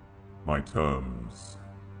 My terms,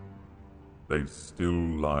 they still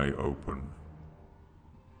lie open.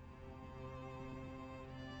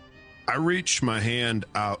 I reach my hand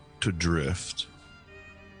out to Drift.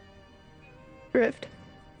 Drift.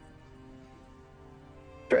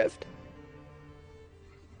 Drift.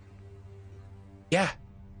 Yeah.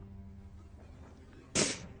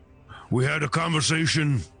 We had a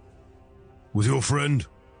conversation with your friend.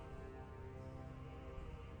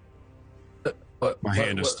 My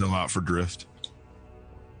hand is still out for Drift.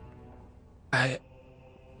 I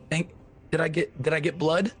think. Did I get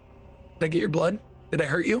blood? Did I get your blood? Did I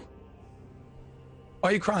hurt you? Why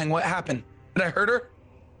are you crying? What happened? Did I hurt her?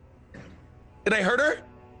 Did I hurt her?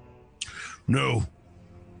 No.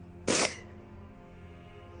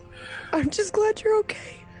 I'm just glad you're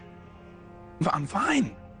okay. I'm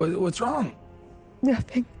fine. What's wrong?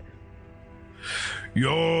 Nothing.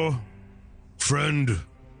 Your friend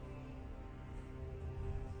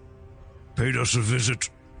paid us a visit.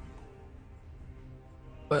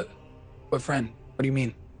 What friend? What do you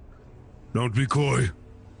mean? Don't be coy.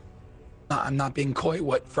 I'm not being coy.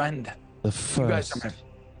 What friend? The You guys first. are my...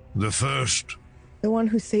 The first. The one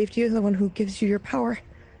who saved you, the one who gives you your power.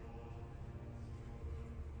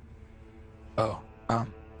 Oh,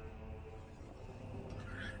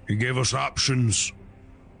 He gave us options.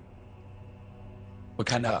 what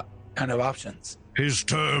kind of options? His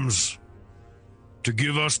terms. To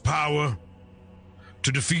give us power.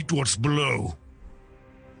 To defeat what's below.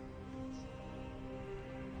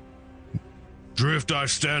 Drift, I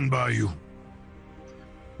stand by you.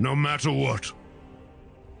 No matter what.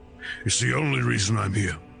 It's the only reason I'm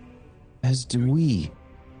here. As do we.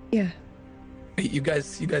 Yeah. Wait, you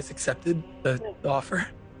guys accepted the offer?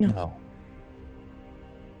 No.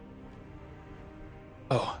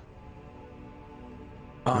 Oh.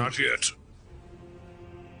 Not yet.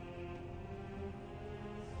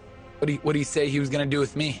 What do you say he was gonna do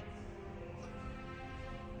with me?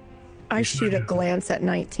 I shoot a glance at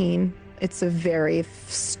 19. It's a very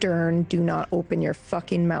stern, do not open your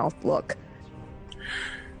fucking mouth look.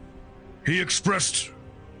 He expressed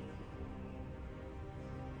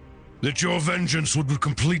that your vengeance would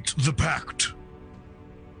complete the pact.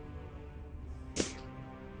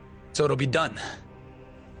 So it'll be done.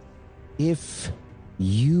 If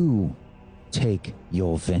you take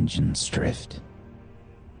your vengeance, Drift.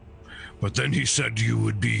 But then he said you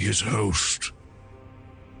would be his host.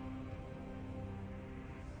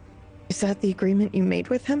 Is that the agreement you made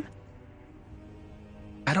with him?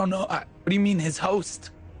 I don't know. What do you mean his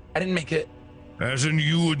host? I didn't make it. As in,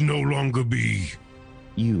 you would no longer be.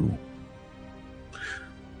 You.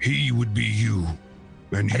 He would be you.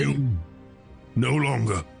 And you no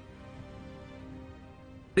longer.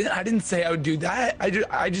 I didn't say I would do that.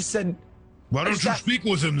 I just said. Why don't you speak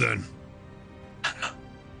with him then?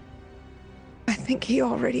 I think he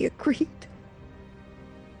already agreed.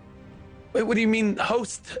 Wait, what do you mean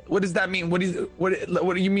host? What does that mean? What do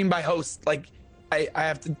you mean by host? Like, I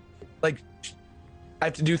have to, like, I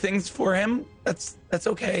have to do things for him? That's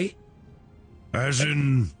okay. As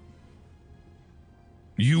in,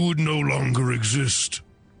 you would no longer exist.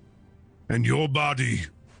 And your body,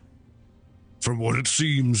 from what it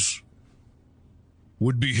seems,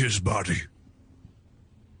 would be his body.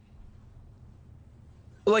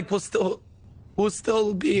 Like, we'll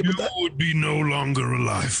still be able You to. would be no longer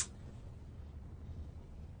alive.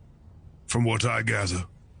 From what I gather.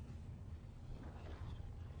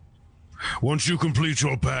 Once you complete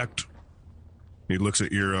your pact, he looks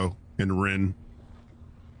at Eero and Rin.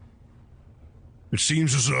 It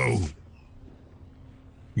seems as though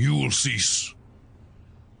you will cease,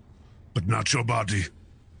 but not your body.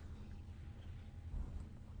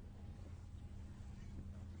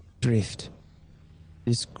 Drift.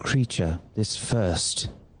 This creature, this first.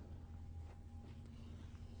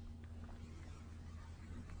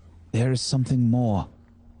 There is something more.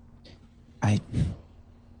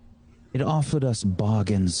 It offered us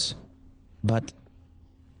bargains, but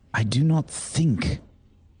I do not think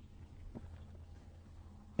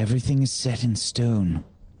everything is set in stone.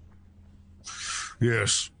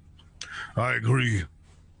 Yes, I agree.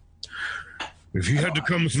 If he had to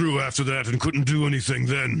come through after that and couldn't do anything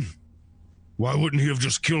then, why wouldn't he have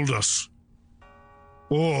just killed us?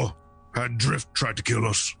 Or had Drift tried to kill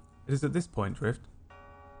us? It is at this point, Drift,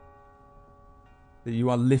 that you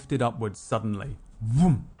are lifted upwards suddenly.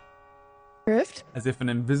 Vroom, Drift? as if an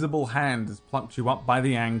invisible hand has plucked you up by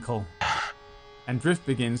the ankle. And Drift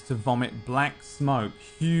begins to vomit black smoke,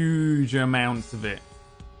 huge amounts of it.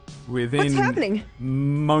 Within What's happening?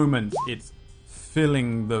 moments, it's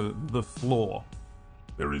filling the floor.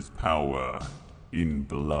 There is power in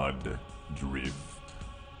blood, Drift.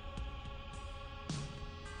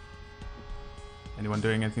 Anyone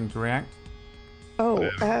doing anything to react? Oh,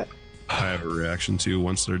 I have a reaction too.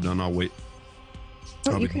 Once they're done, I'll wait.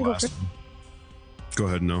 oh, I'll you be can the go last first. one. Go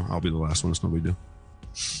ahead, no. I'll be the last one. It's no big deal.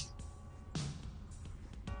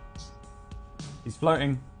 He's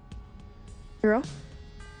floating. Hero?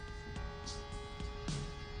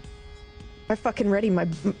 I fucking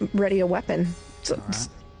ready a weapon. So, Alright.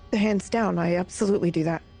 the hands down, I absolutely do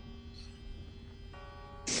that.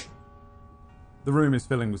 The room is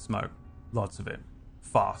filling with smoke. Lots of it.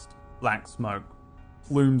 Fast. Black smoke.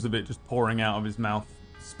 Plumes of it just pouring out of his mouth,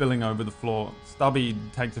 spilling over the floor. Stubby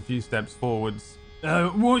takes a few steps forwards.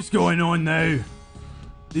 What's going on now?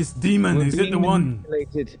 This demon, is it the one?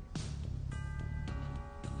 Manipulated.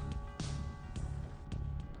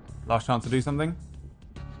 Last chance to do something?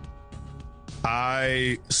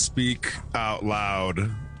 I speak out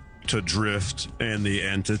loud to Drift and the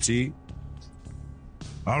entity.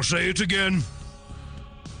 I'll say it again.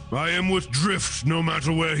 I am with Drift no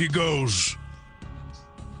matter where he goes.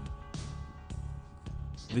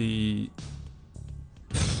 The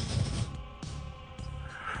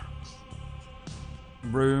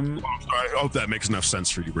room. I hope that makes enough sense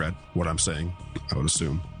for you, Brad, what I'm saying, I would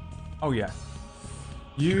assume. Oh yeah.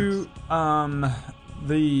 You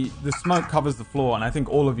the smoke covers the floor, and I think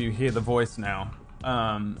all of you hear the voice now,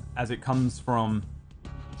 as it comes from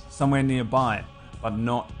somewhere nearby, but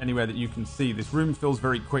not anywhere that you can see. This room fills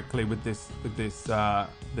very quickly with this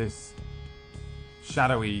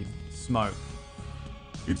shadowy smoke.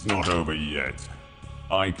 It's not over yet.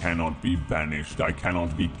 I cannot be banished. I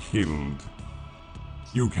cannot be killed.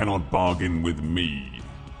 You cannot bargain with me.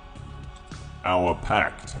 Our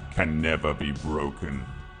pact can never be broken.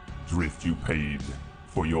 Drift, you paid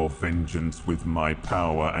for your vengeance with my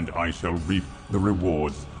power, and I shall reap the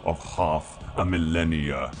rewards of half a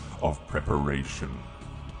millennia of preparation.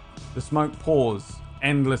 The smoke pours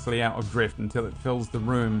endlessly out of Drift until it fills the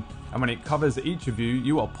room, and when it covers each of you,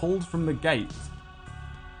 you are pulled from the gate,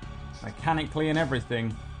 mechanically and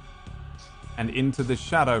everything, and into the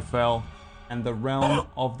Shadowfell and the realm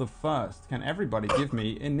of the First. Can everybody give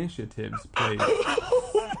me initiatives, please?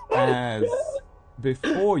 As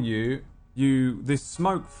before you, this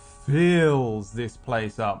smoke fills this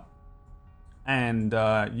place up, and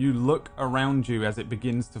you look around you as it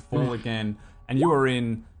begins to fall again, and you are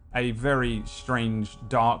in a very strange,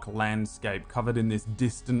 dark landscape covered in this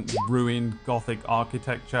distant, ruined Gothic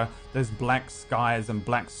architecture. There's black skies and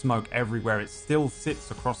black smoke everywhere. It still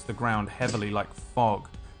sits across the ground heavily like fog.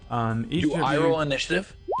 Do I roll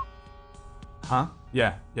initiative? Huh?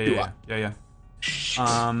 Yeah.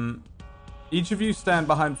 Each of you stand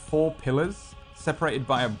behind 4 pillars separated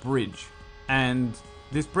by a bridge, and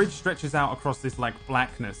this bridge stretches out across this like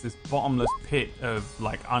blackness, this bottomless pit of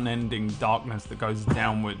like unending darkness that goes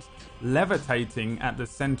downwards. Levitating at the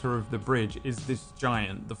center of the bridge is this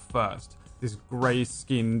giant, the First, this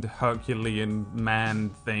grey-skinned Herculean man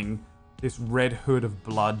thing, this red hood of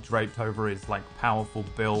blood draped over his like powerful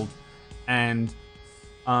build, and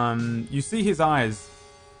you see his eyes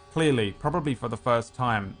clearly, probably for the first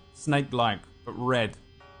time, snake-like but red.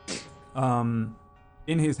 In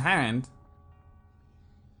his hand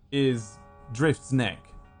is Drift's neck,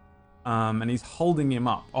 and he's holding him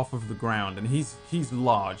up off of the ground, and he's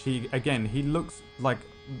large. He looks like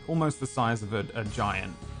almost the size of a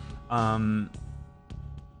giant.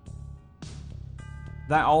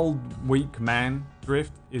 That old weak man,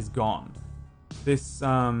 Drift, is gone. This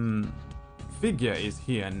figure is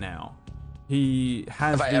here now. He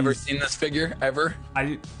has. Have I ever seen this figure ever?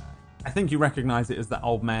 I think you recognize it as that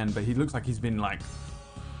old man, but he looks like he's been like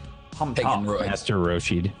pumped up. Master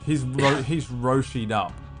Roshi'd. He's Roshi'd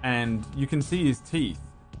up, and you can see his teeth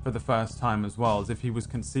for the first time as well, as if he was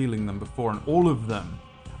concealing them before, and all of them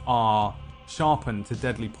are sharpened to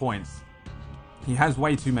deadly points. He has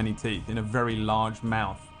way too many teeth in a very large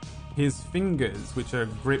mouth. His fingers, which are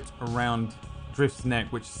gripped around Drift's neck,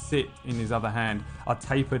 which sit in his other hand, are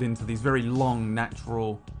tapered into these very long,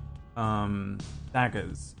 natural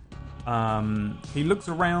daggers. He looks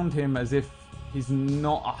around him as if he's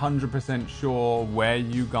not 100% sure where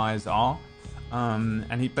you guys are,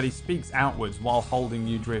 but he speaks outwards while holding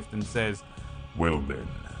you, Drift, and says, Well then,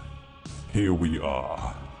 here we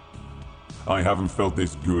are. I haven't felt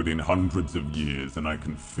this good in hundreds of years, and I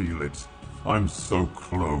can feel it. I'm so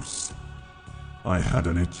close. I had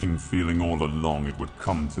an itching feeling all along it would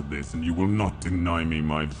come to this, and you will not deny me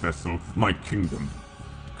my vessel, my kingdom.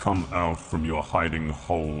 Come out from your hiding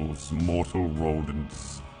holes, mortal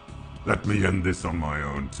rodents. Let me end this on my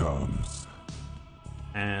own terms.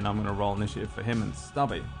 And I'm going to roll initiative for him and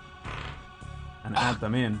Stubby and add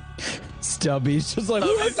them in. Stubby's just like,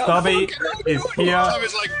 Stubby is here.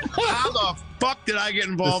 Stubby's like, how the fuck did I get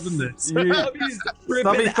involved in this?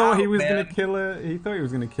 Stubby thought he was going to kill a. He thought he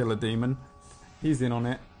was going to kill a demon. He's in on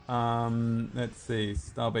it. Let's see,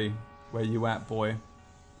 Stubby, where you at, boy?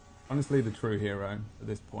 Honestly, the true hero at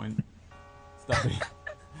this point, Stubby.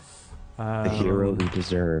 the hero we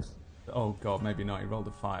deserve. Oh god, maybe not. He rolled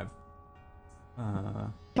a 5.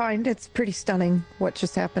 Fine, it's pretty stunning what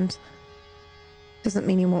just happened. Doesn't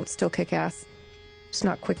mean he won't still kick ass. Just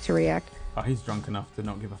not quick to react. Oh, he's drunk enough to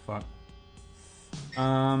not give a fuck.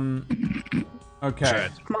 Okay.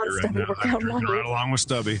 Chad, Come on, right Stubby, now. we're I'm counting on drinking you. right along with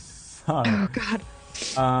Stubby. Oh,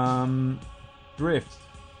 God. Drift,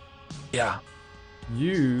 Yeah.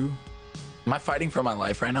 you... Am I fighting for my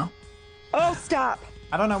life right now? Oh, stop.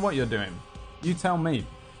 I don't know what you're doing. You tell me.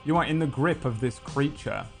 You are in the grip of this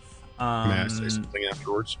creature. May I say something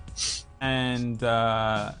afterwards? And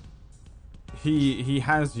he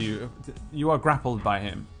has you. You are grappled by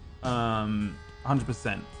him.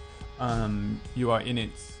 100%. You are in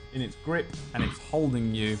its grip, and it's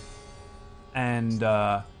holding you. And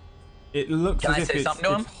it looks Can as I if say it's something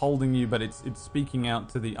to him? holding you, but it's speaking out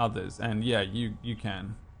to the others. And yeah, you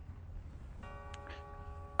can.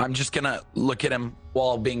 I'm just gonna look at him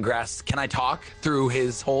while being grasped. Can I talk through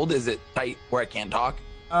his hold? Is it tight where I can't talk?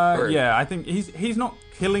 Or- Yeah, I think he's not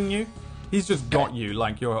killing you. He's just got you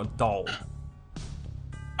like you're a doll.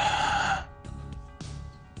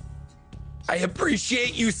 I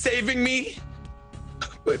appreciate you saving me,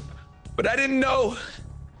 but I didn't know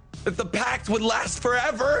that the pact would last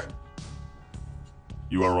forever.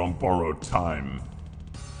 You are on borrowed time.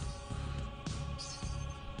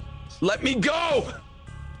 Let me go.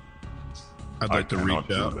 I'd like to cannot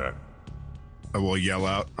reach do out. that. I will yell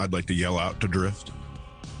out. I'd like to yell out to Drift.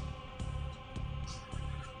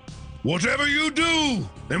 Whatever you do,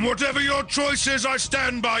 and whatever your choice is, I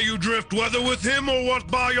stand by you, Drift, whether with him or what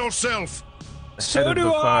by yourself. Head of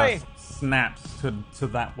the first snaps to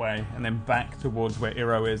that way, and then back towards where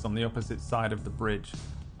Iro is on the opposite side of the bridge.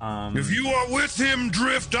 If you are with him,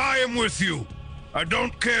 Drift, I am with you. I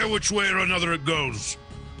don't care which way or another it goes.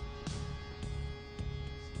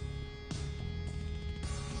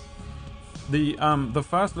 The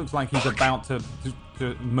first looks like he's about to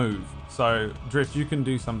move. So Drift, you can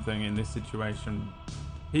do something in this situation.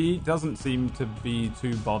 He doesn't seem to be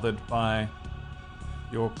too bothered by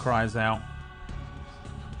your cries out.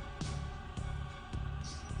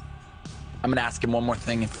 I'm gonna ask him one more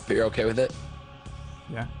thing if you're okay with it.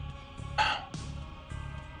 Yeah.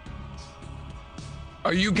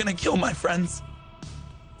 Are you gonna kill my friends?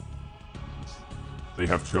 They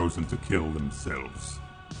have chosen to kill themselves.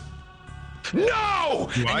 No!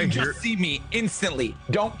 Do I And you hear- just see me instantly.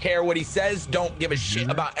 Don't care what he says. Don't give a shit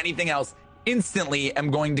about anything else. Instantly, I'm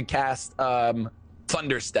going to cast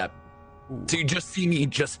Thunder Step. So you just see me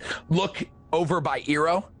just look over by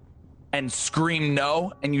Iro and scream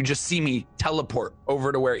no, and you just see me teleport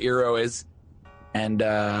over to where Iro is, and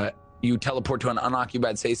you teleport to an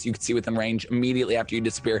unoccupied space you can see within range. Immediately after you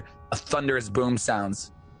disappear, a thunderous boom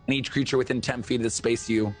sounds, and each creature within 10 feet of the space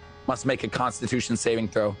you must make a Constitution saving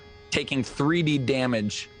throw, taking 3d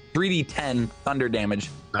damage, 3d10 thunder damage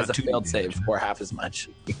Not as a 2D failed damage. save, or half as much.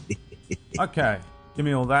 Okay. Give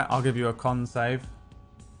me all that. I'll give you a con save,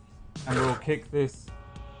 and we'll kick this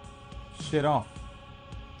shit off.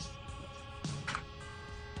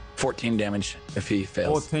 14 damage if he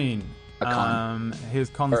fails. 14. A con. His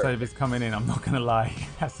con Or- save is coming in. I'm not gonna lie.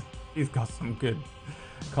 He's got some good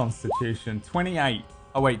constitution. 28.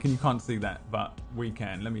 Oh wait, you can't see that, but we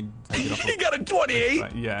can. Let me take it off. He got a 28.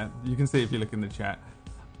 But yeah, you can see if you look in the chat.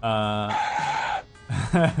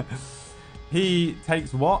 He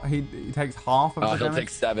takes what? He takes half of the He'll damage. take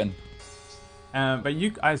 7. But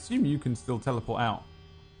I assume you can still teleport out.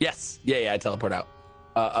 Yes. Yeah, I teleport out.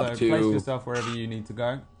 Up So place to, yourself wherever you need to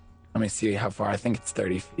go. let me see how far. I think it's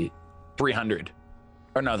 30 feet. 300.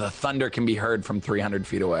 Or no, the thunder can be heard from 300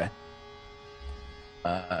 feet away.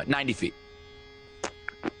 90 feet.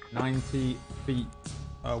 90 feet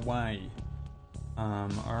away. All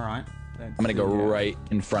right. I'm going to go right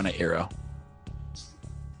in front of Iro.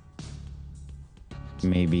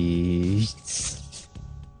 Maybe.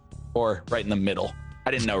 Or right in the middle.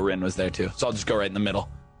 I didn't know Rin was there too. So I'll just go right in the middle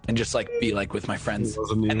and just like be like with my friends.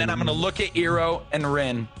 And then I'm going to look at Iro and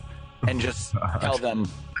Rin and just tell them,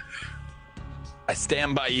 I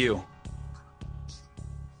stand by you.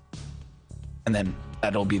 And then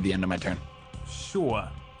that'll be the end of my turn. Sure.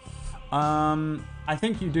 I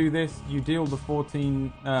think you do this. You deal the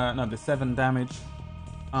 7 damage,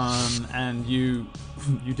 and you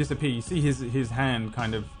disappear. You see his hand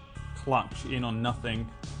kind of clutch in on nothing,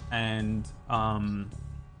 and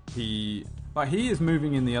he is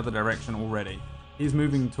moving in the other direction already. He's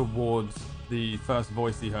moving towards the first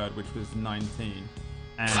voice he heard, which was 19,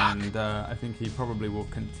 and I think he probably will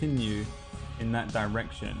continue in that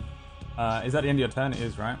direction. Is that the end of your turn? It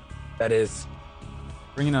is, right? That is.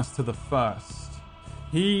 Bringing us to the first.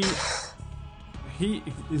 He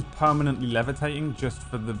is permanently levitating, just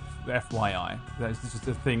for the FYI. That's just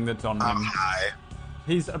a thing that's on him. Hi.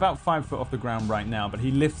 He's about 5 foot off the ground right now, but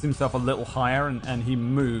he lifts himself a little higher and he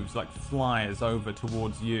moves, like flies over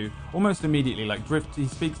towards you almost immediately. Like Drift, he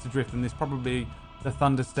speaks to Drift, and this probably the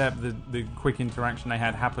thunder step, the quick interaction they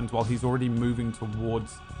had happens while he's already moving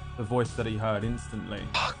towards the voice that he heard instantly.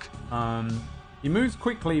 Fuck. He moves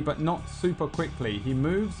quickly, but not super quickly. He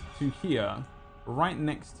moves to here, right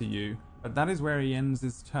next to you, but that is where he ends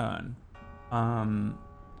his turn.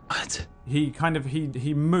 What? He kind of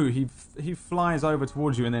he flies over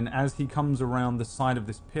towards you, and then as he comes around the side of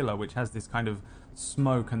this pillar, which has this kind of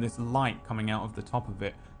smoke and this light coming out of the top of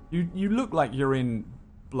it, you look like you're in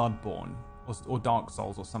Bloodborne or Dark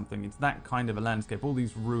Souls or something. It's that kind of a landscape. All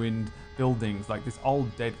these ruined buildings, like this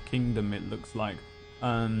old dead kingdom. It looks like,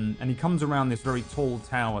 and he comes around this very tall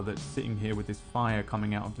tower that's sitting here with this fire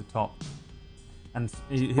coming out of the top. And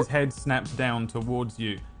his head snaps down towards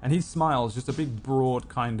you, and he smiles, just a big, broad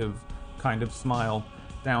kind of smile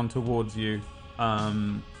down towards you,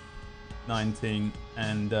 19.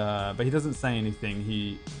 And but he doesn't say anything.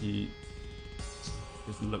 He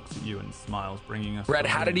just looks at you and smiles, bringing us. Red,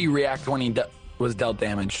 how did he react when he was dealt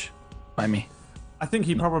damage by me? I think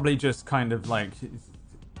he probably just kind of like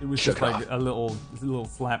it was Shook just like off. a little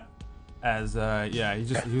slap, as he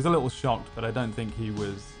was a little shocked, but I don't think he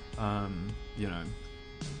was.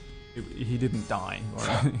 He didn't die or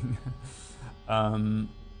anything.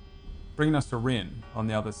 Bringing us to Rin on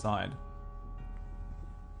the other side.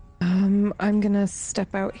 I'm gonna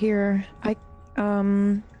step out here.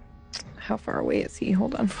 How far away is he?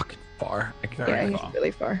 Hold on. Fucking far. Yeah, he's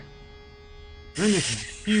really far. You're in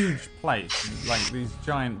this huge place, like this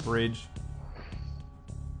giant bridge.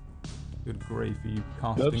 Good grief, are you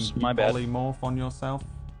casting Oops, my bad. polymorph on yourself?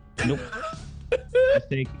 Nope.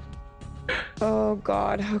 Mistake. Oh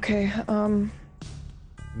God. Okay.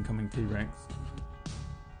 Incoming T-Rex.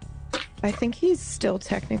 I think he's still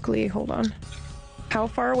technically. Hold on. How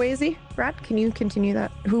far away is he, Brad? Can you continue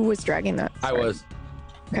that? Who was dragging that? I Sorry. was.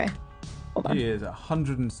 Okay. Hold on. He is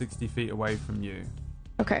 160 feet away from you.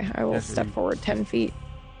 Okay, I will Yes, step you- forward 10 feet.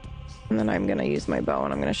 And then I'm gonna use my bow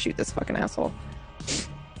and I'm gonna shoot this fucking asshole.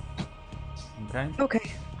 Okay.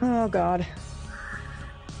 Okay. Oh God.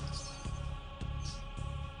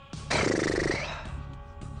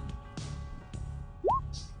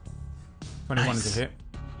 Twenty-one is a hit.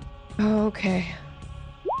 Okay.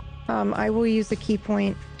 I will use a key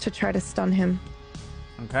point to try to stun him.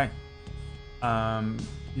 Okay.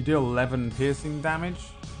 You deal 11 piercing damage,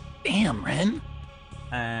 Damn, Ren.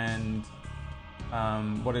 and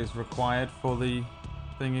what is required for the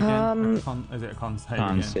thing again? Is it a con save?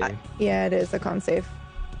 Con again? save. Yeah, it is a con save.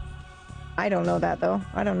 I don't know that though.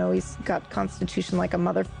 I don't know. He's got constitution like a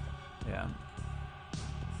mother. Yeah.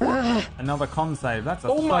 Ugh. Another con save. That's a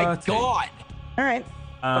Oh 30. my god. All right.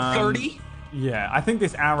 A 30? Yeah, I think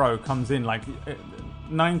this arrow comes in like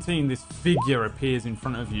 19. This figure appears in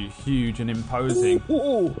front of you, huge and imposing.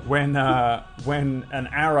 When an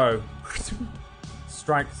arrow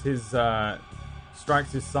strikes his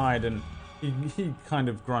side, and he kind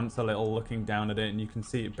of grunts a little, looking down at it, and you can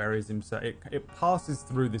see it buries himself. It passes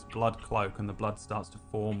through this blood cloak, and the blood starts to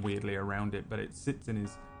form weirdly around it, but it sits in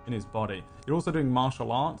his body. You're also doing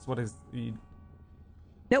martial arts. What is the?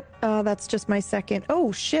 Nope. That's just my second.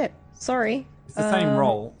 Oh shit. Sorry. It's the same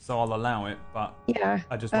roll, so I'll allow it. But Yeah.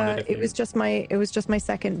 I just wondered if it was just my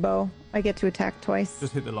second bow. I get to attack twice.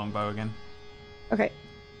 just hit the longbow again Okay.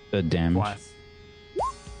 The damage. twice.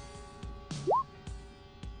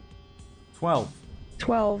 12.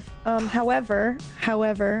 12. However,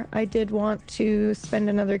 I did want to spend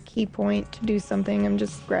another key point to do something. I'm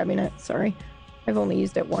just grabbing it. Sorry. I've only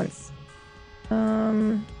used it once.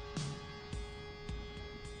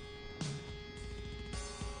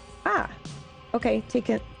 Okay.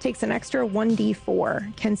 Takes an extra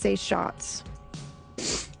 1d4 Kensei shots.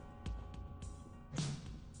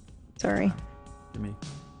 Sorry. Give me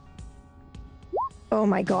Oh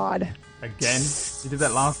my god. again. You did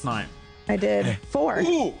that last night. I did 4.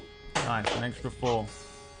 Nice, an extra 4.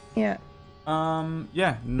 Yeah.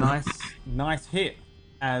 Yeah, nice hit.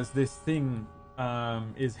 As this thing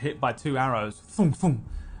is hit by 2 arrows. Thum,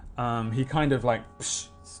 thum. He kind of like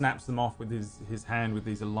snaps them off with his hand with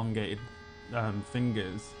these elongated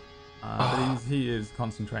fingers. But he is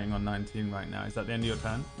concentrating on 19 right now. Is that the end of your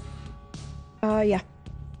turn? Yeah.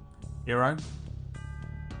 Hero?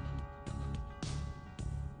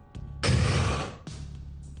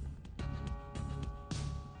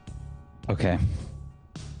 Okay.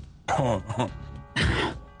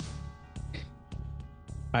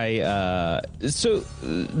 So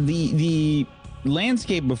the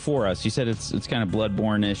landscape before us, you said it's kind of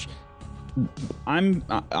Bloodborne-ish.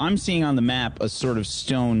 I'm seeing on the map a sort of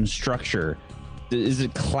stone structure. Is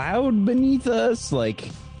it cloud beneath us? Like,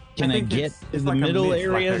 can I think get it's to the like a middle mist,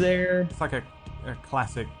 area like a- there? It's like a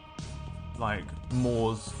classic, like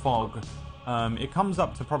Moor's fog It comes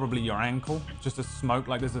up to probably your ankle, just a smoke,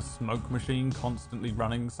 like there's a smoke machine constantly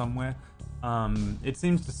running somewhere. It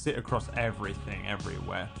seems to sit across everything,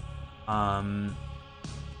 everywhere. And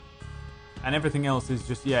everything else is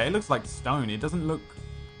just, it looks like stone. It doesn't look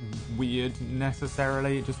weird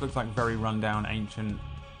necessarily. It just looks like very rundown, ancient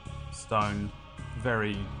stone.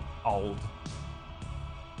 Very old.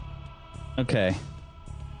 Okay.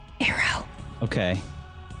 Arrow. Okay.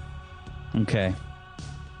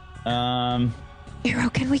 Arrow,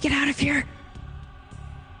 can we get out of here?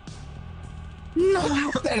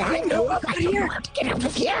 No, that I know of. I don't have to get out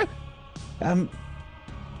of here.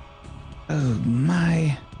 Oh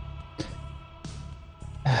my.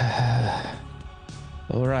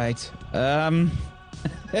 All right.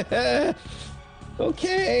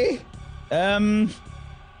 Okay.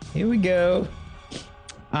 Here we go.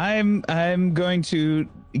 I'm going to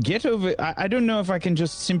get over. I don't know if I can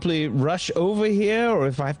just simply rush over here or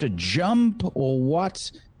if I have to jump or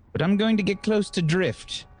what, but I'm going to get close to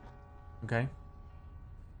Drift. Okay.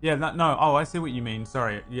 Yeah, no. Oh, I see what you mean.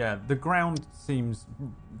 Sorry. Yeah, the ground seems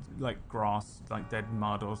like grass, like dead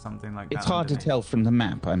mud or something like that. It's hard to tell from the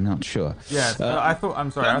map. I'm not sure. Yeah, I thought. I'm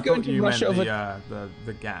sorry. I thought you meant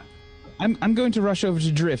the gap. I'm going to rush over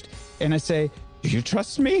to Drift, and I say, "Do you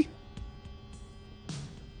trust me?"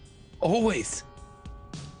 Always.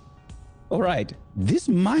 All right. This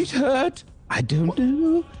might hurt. I don't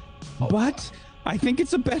know, but I think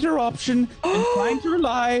it's a better option than trying to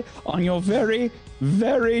rely on your very,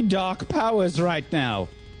 very dark powers right now.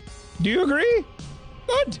 Do you agree?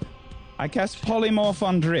 Good. I cast Polymorph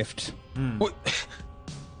on Drift. What?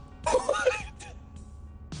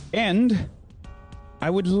 And I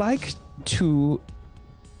would like to...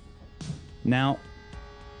 Now,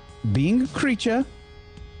 being a creature,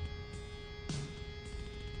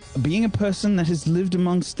 being a person that has lived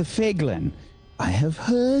amongst the Faglen, I have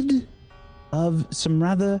heard of some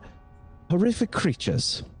rather horrific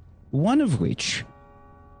creatures. One of which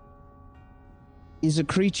is a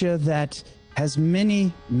creature that has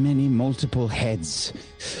many, many multiple heads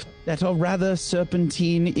that are rather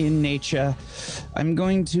serpentine in nature. I'm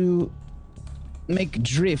going to make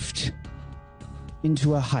Drift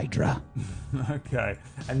into a Hydra. Okay,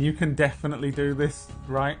 and you can definitely do this,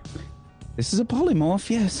 right? This is a polymorph,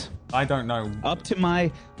 yes. I don't know. Up to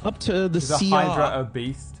the Is a CR. Hydra a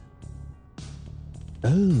beast?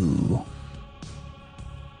 Oh.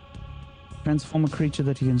 Transform a creature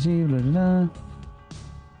that you can see. Blah, blah, blah.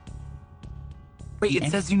 Wait,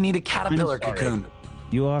 it says you need a caterpillar I'm sorry. cocoon.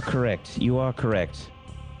 You are correct. You are correct.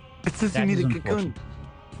 It says That you need is a cocoon.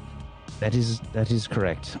 unfortunate. That is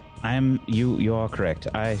correct. You are correct.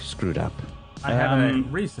 I screwed up. I had a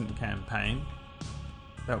recent campaign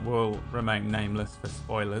that will remain nameless for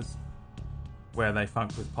spoilers, where they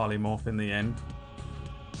fucked with Polymorph in the end.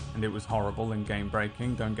 And it was horrible and game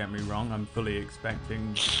breaking, don't get me wrong. I'm fully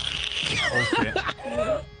expecting bullshit.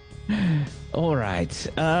 All right.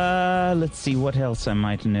 Let's see what else I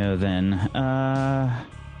might know then.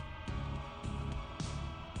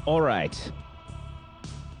 All right.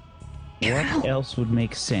 What else would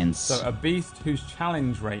make sense? So a beast whose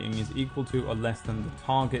challenge rating is equal to or less than the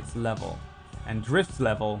target's level. And Drift's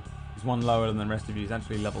level is one lower than the rest of you. It's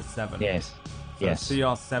actually level 7. Yes. So Yes.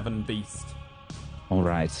 CR7 beast. All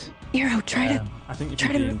right. Arrow, try to I think if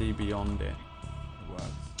Try you to- D&D beyond it, it works.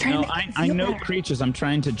 try No, to make I feel know better. creatures. I'm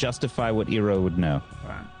trying to justify what Eero would know.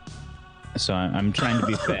 Right. So I'm trying to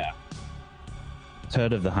be fair.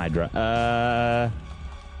 Heard of the Hydra.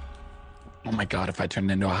 Oh my god, if I turned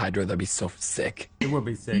into a Hydra, that'd be so sick. It would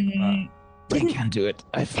be sick, but I can't do it.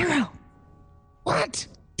 Arrow, What?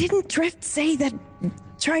 didn't Drift say that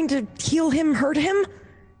trying to heal him hurt him?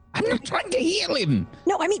 I'm not trying to heal him.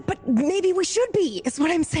 No, I mean, but maybe we should be, is what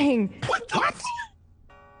I'm saying. What?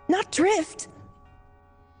 Not Drift.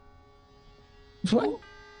 What?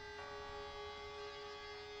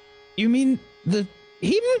 You mean him?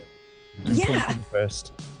 Yeah.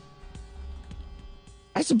 First.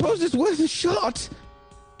 I suppose it's worth a shot.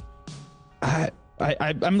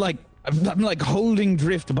 I'm like holding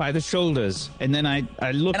Drift by the shoulders, and then I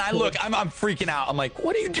look. And I look, I'm freaking out. I'm like,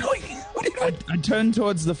 what are you doing? What are you doing? I turn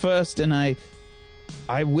towards the first, and I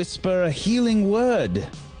whisper a healing word.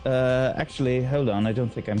 Actually, hold on. I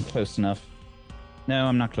don't think I'm close enough. No,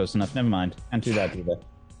 I'm not close enough. Never mind. Can't do that either.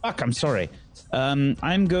 Fuck, I'm sorry.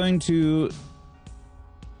 I'm going to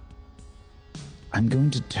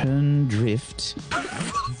turn Drift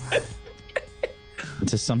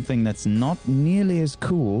into something that's not nearly as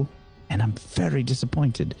cool, and I'm very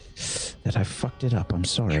disappointed that I fucked it up. I'm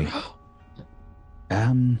sorry.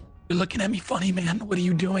 You're looking at me funny, man. What are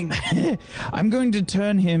you doing? I'm going to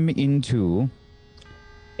turn him into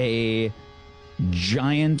a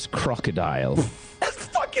giant crocodile. That's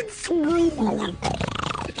fucking sweet. All right.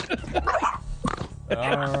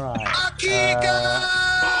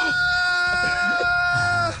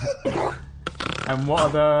 And what are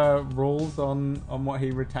the rules on what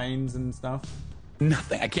he retains and stuff?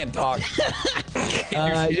 Nothing. I can't talk.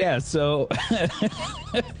 Yeah, so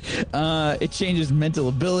it changes mental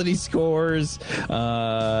ability scores.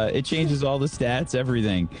 It changes all the stats,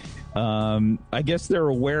 everything. I guess they're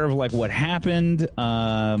aware of like what happened,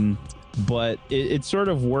 but it sort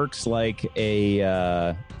of works like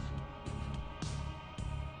a.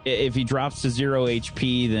 If he drops to 0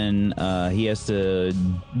 HP, then he has to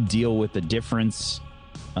deal with the difference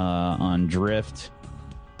on drift.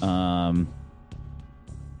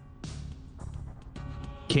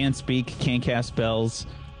 Can't speak, can't cast spells.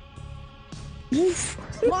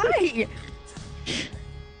 Why?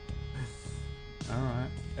 All right,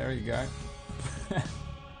 there you go.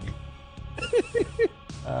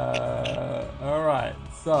 All right,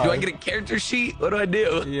 so Do I get a character sheet? What do I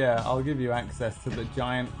do? yeah, I'll give you access to the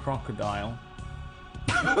giant crocodile.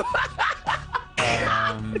 So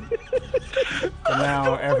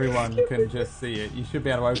now everyone can just see it. You should be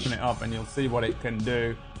able to open it up, and you'll see what it can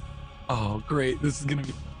do. Oh, great. This is going to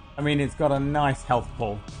be... I mean, it's got a nice health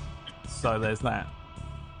pool, so there's that.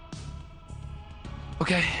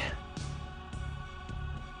 Okay.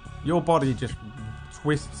 Your body just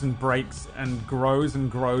twists and breaks and grows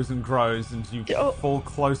and grows and grows, and you fall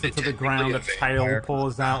closer to the ground. A tail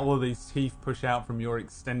pours out, all of these teeth push out from your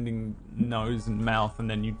extending nose and mouth, and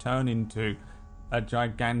then you turn into a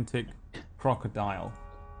gigantic crocodile.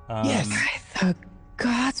 Yes. The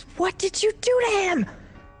gods, what did you do to him?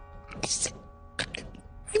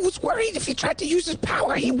 I was worried if he tried to use his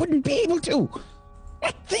power, he wouldn't be able to.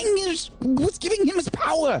 That thing was giving him his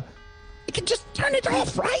power. He could just turn it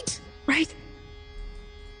off, right? Right.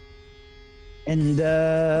 And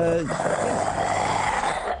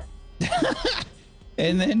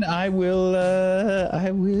and then I will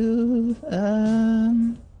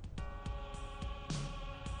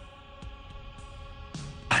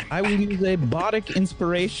use a Bodic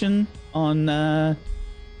Inspiration on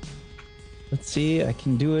let's see, I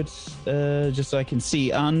can do it just so I can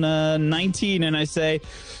see on 19, and I say,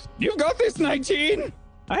 "You've got this, 19.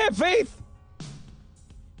 I have faith."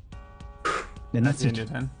 And that's the end it. of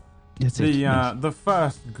your turn. That's it. The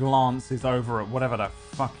first glance is over at whatever the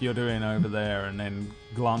fuck you're doing over there, and then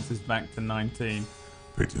glances back to 19.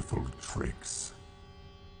 Pitiful tricks.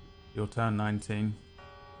 Your turn, 19.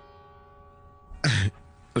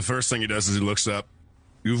 The first thing he does is he looks up.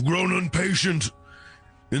 You've grown impatient.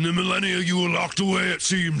 In the millennia, you were locked away, it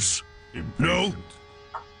seems. Impatient.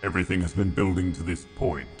 Everything has been building to this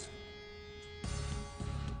point.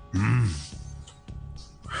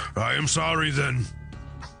 I am sorry, then.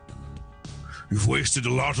 You've wasted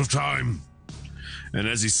a lot of time. And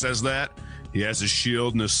as he says that, he has his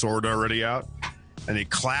shield and his sword already out, and he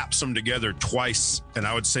claps them together twice, and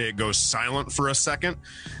I would say it goes silent for a second,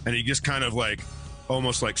 and he just kind of like,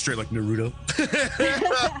 almost like straight like Naruto,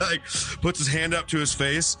 like puts his hand up to his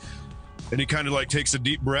face, and he kind of like takes a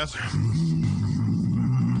deep breath.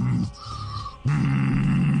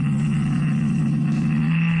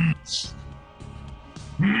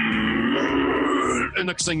 And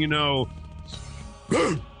next thing you know,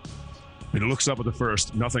 and he looks up at the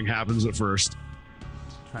first. Nothing happens at first.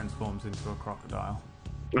 Transforms into a crocodile.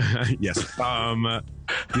 Yes.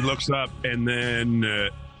 He looks up, and then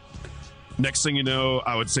next thing you know,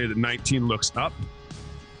 I would say that 19 looks up,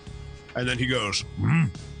 and then he goes, and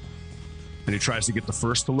he tries to get the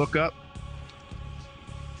first to look up.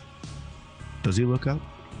 Does he look up?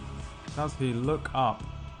 Does he look up?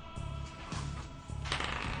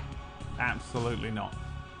 Absolutely not.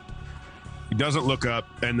 He doesn't look up,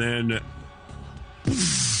 and then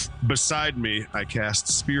beside me, I cast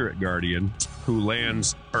Spirit Guardian, who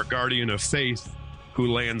lands, or Guardian of Faith,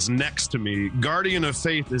 who lands next to me. Guardian of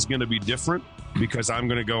Faith is going to be different because I'm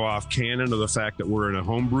going to go off canon of the fact that we're in a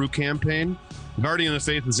homebrew campaign. Guardian of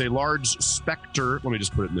Faith is a large specter. Let me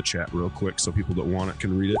just put it in the chat real quick so people that want it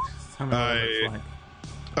can read it. Tell me what it looks like.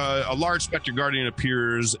 A large specter guardian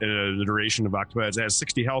appears in the duration of Octopads. It has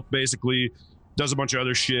 60 health, basically. Does a bunch of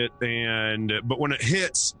other shit, but when it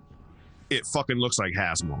hits, it fucking looks like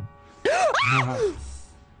Hazmal. All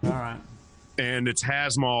right. And it's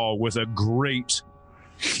Hazmal with a great,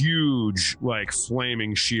 huge, like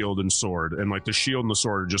flaming shield and sword, and like the shield and the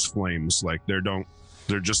sword are just flames. Like they're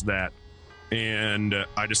just that. And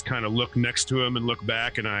I just kind of look next to him and look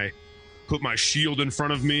back, and I put my shield in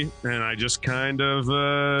front of me, and I just kind of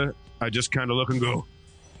look and go,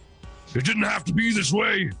 It didn't have to be this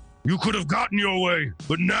way. You could have gotten your way,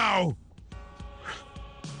 but now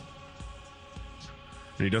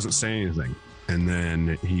he doesn't say anything. And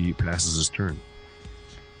then he passes his turn.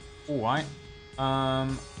 All right.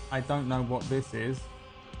 I don't know what this is,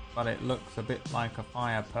 but it looks a bit like a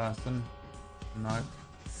fire person. No,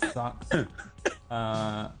 sucks.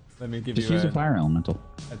 Let me give Just you use a fire elemental.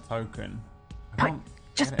 a token.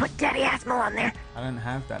 Just put Daddy Asmo on there. I don't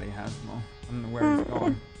have Daddy Hasmol. I don't know where he's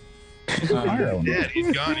gone. Fire elemental. Yeah,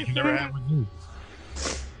 he's gone. He can never have with you.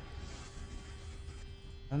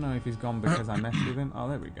 I don't know if he's gone because I messed with him. Oh,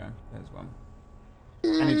 there we go. There's one.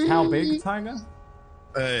 And it's how big, Tiger?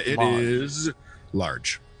 It Large. is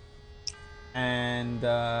large. And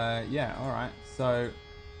yeah, all right. So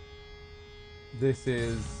this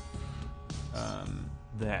is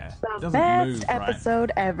there. It The doesn't best move, right?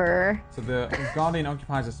 episode ever. So the Guardian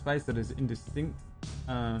occupies a space that is indistinct.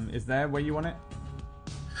 Is there where you want it?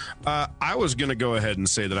 I was going to go ahead and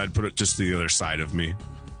say that I'd put it just to the other side of me.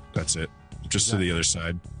 That's it. Just to the other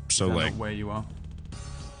side. So, Is that like, not where you are?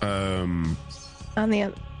 On the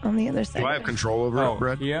other side. do I have control over Oh, it,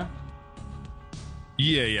 Brett? here?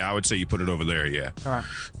 Yeah, I would say you put it over there, yeah. All right.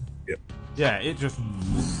 Yep. Yeah, it just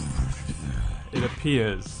it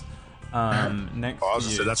appears next I was to gonna you,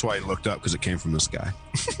 say, that's why I looked up, because it came from this guy.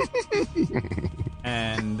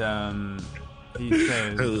 and he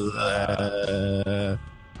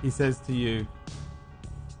says to you,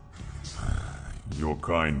 Your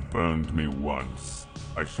kind burned me once.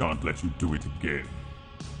 I shan't let you do it again.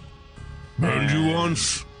 And you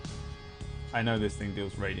once. I know this thing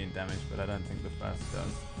deals radiant damage, but I don't think the first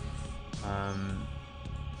does.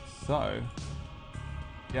 So,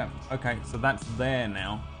 yeah, okay, so that's there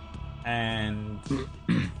now. And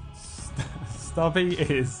Stubby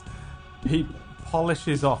he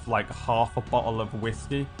polishes off like half a bottle of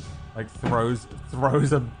whiskey, like throws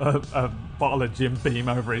a bottle of Jim Beam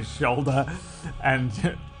over his shoulder,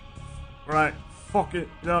 and right, fuck it,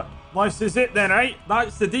 this is it then, eh?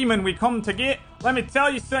 That's the demon we come to get. Let me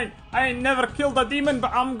tell you something, I ain't never killed a demon,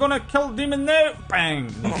 but I'm gonna kill a demon now. Bang!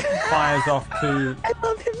 And he fires off I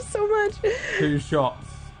love him so much. 2 shots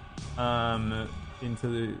into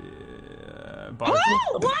the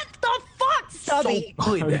What the fuck, Stubby?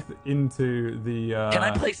 So good. into the Can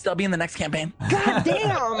I play Stubby in the next campaign? God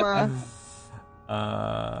damn.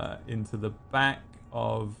 into the back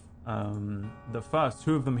of the first.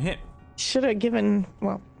 2 of them hit. Should have given,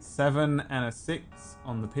 well, 7 and a 6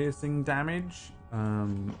 on the piercing damage,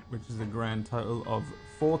 which is a grand total of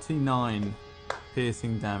 49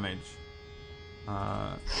 piercing damage.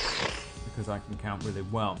 Because I can count really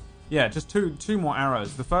well. Yeah, just two more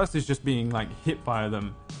arrows. The first is just being like hit by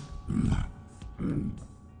them.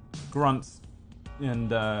 Grunts,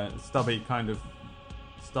 and Stubby kind of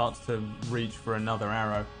starts to reach for another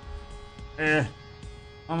arrow.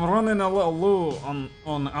 I'm running a little low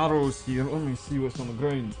on arrows here. Let me see what's on the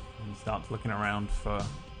ground. And he starts looking around for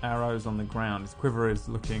arrows on the ground. His quiver is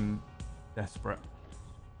looking desperate.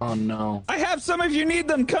 Oh no. I have some if you need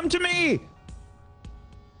them. Come to me.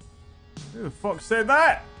 Who the fuck said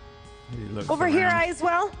that? He looks over here, around.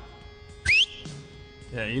 Icewell.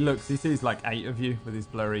 Yeah, he sees like 8 of you with his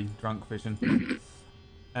blurry drunk vision.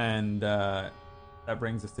 And that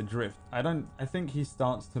brings us to Drift. I think he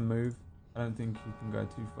starts to move. I don't think he can go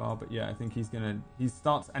too far, but yeah, I think he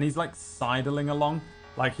starts, and he's like sidling along.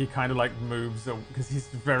 Like he kind of like moves because he's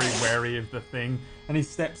very wary of the thing, and he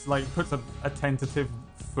steps puts a tentative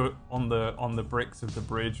foot on the bricks of the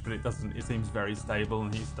bridge, but it seems very stable,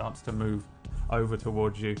 and he starts to move over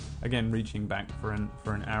towards you, again reaching back for an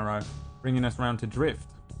arrow, bringing us round to Drift,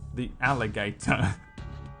 the alligator.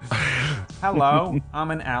 Hello,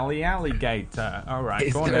 I'm an alligator. All right,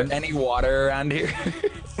 Is go on there then. any water around here?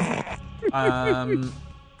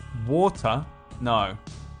 Water? No.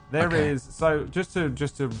 There is. Okay. So just to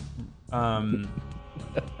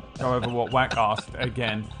go over what Whack asked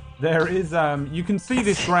again. There is you can see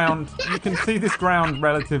this ground. You can see this ground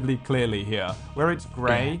relatively clearly here, where it's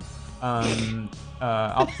grey.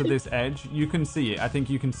 Up to this edge, you can see it. I think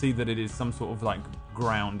you can see that it is some sort of like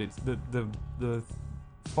ground. It's the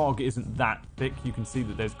fog isn't that thick. You can see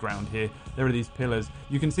that there's ground here. There are these pillars.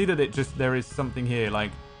 You can see that there is something here.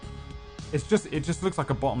 Like it just looks like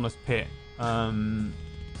a bottomless pit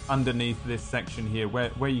underneath this section here,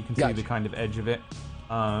 where you can see Gotcha. the kind of edge of it.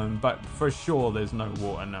 But for sure, there's no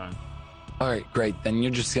water. No. All right, great. Then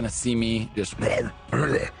you're just gonna see me just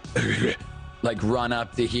like run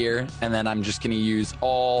up to here, and then I'm just gonna use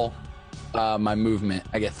all my movement.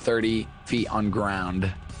 I get 30 feet on ground,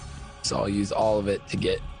 so I'll use all of it to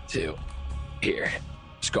get to here.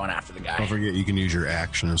 Just going after the Don't guy. forget you can use your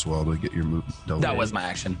action as well to get your move. That was my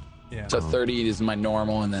action. Yeah. So 30 is my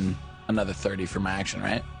normal, and then another 30 for my action,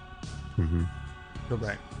 right? Mm-hmm.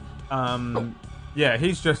 Correct. Yeah,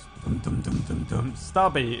 he's just dum dum dum dum dum.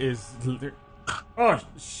 Stubby is. Oh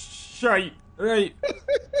shit! Right.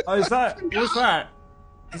 Oh, is that? What's that?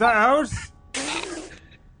 Is that ours?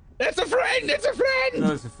 That's a friend. That's a friend. No,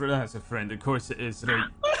 that's a friend. Of course it is. Right.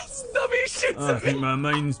 Stubby shit's Oh, I think my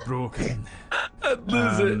mind's broken.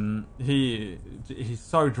 He's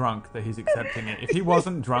so drunk that he's accepting it. If he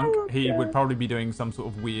wasn't drunk, he would probably be doing some sort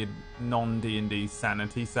of weird non-D&D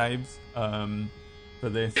sanity saves for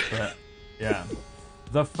this. But yeah,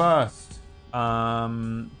 the first.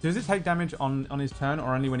 Does it take damage on his turn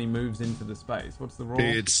or only when he moves into the space? What's the rule?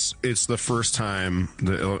 It's the first time.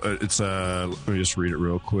 Let me just read it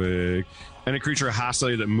real quick. Any creature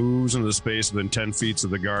hostile that moves into the space within 10 feet of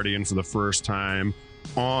the guardian for the first time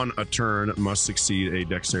on a turn must succeed a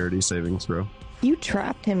dexterity saving throw. You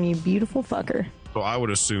trapped him, you beautiful fucker. So I would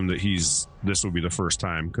assume that this will be the first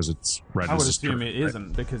time because it's right. I would assume it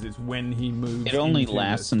isn't because it's when he moves. It only into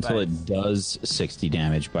lasts the until space. it does 60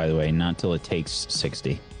 damage, by the way, not till it takes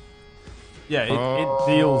 60. Yeah, it I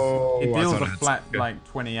deals thought a it had- flat okay. like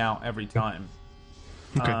 20 out every time.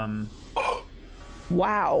 Okay.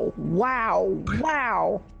 Wow.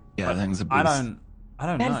 Yeah, that thing's a beast. I don't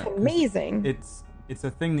That's know. amazing. It's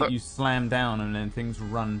a thing that you slam down and then things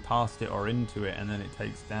run past it or into it and then it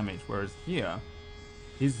takes damage. Whereas here,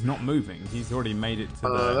 he's not moving. He's already made it to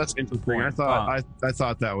the. That's interesting. point. I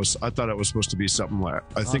thought it was supposed to be something like.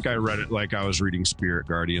 I think I read it like I was reading Spirit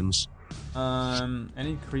Guardians.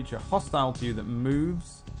 Any creature hostile to you that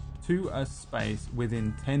moves to a space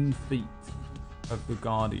within 10 feet of the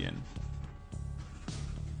Guardian.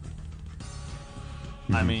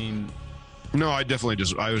 I mean, No, I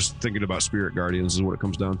was thinking about Spirit Guardians is what it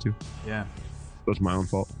comes down to. yeah. That's my own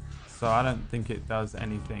fault. So I don't think it does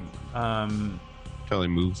anything. Until he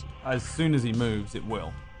moves. As soon as he moves, it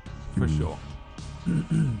will, for sure.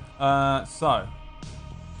 So,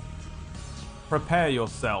 prepare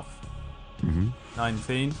yourself,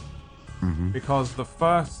 19, because the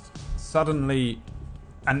first suddenly,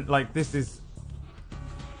 and like this is,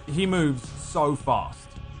 he moves so fast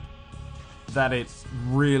that it's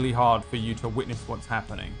really hard for you to witness what's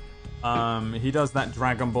happening. He does that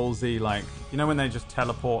Dragon Ball Z, like, you know when they just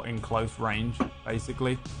teleport in close range,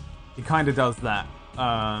 basically? He kind of does that.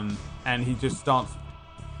 And he just starts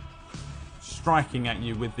striking at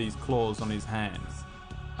you with these claws on his hands.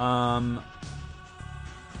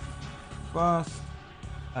 First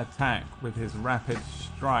attack with his rapid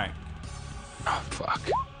strike Oh, fuck.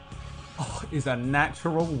 is a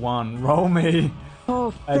natural 1. Roll me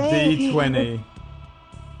Oh, a d20.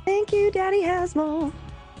 Thank you, Daddy Hasmo.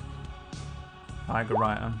 Tiger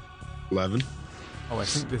Writer. 11. Oh, I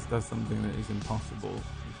think this does something that is impossible.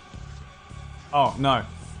 Oh no,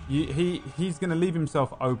 he's going to leave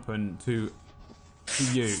himself open to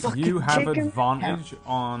you. Fucking You have chicken. advantage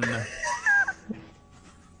on.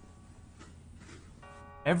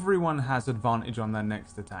 Everyone has advantage on their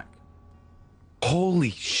next attack.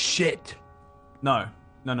 Holy shit. No.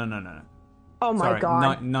 Oh my Sorry,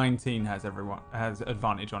 god. 19 has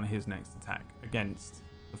advantage on his next attack against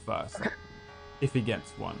the first, if he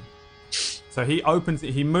gets one. So he opens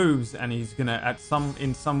it, he moves, and he's gonna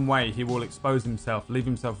in some way he will expose himself, leave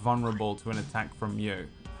himself vulnerable to an attack from you.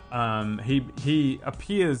 He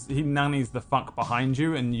appears, he nannies the fuck behind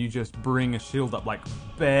you, and you just bring a shield up like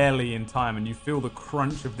barely in time, and you feel the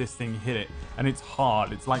crunch of this thing hit it, and it's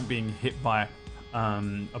hard. It's like being hit by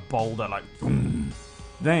a boulder, like. Boom.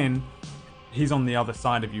 Then he's on the other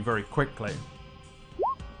side of you very quickly.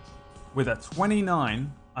 With a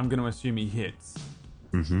 29, I'm going to assume he hits.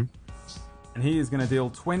 Mm-hmm. And he is going to deal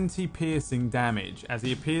 20 piercing damage as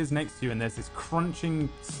he appears next to you, and there's this crunching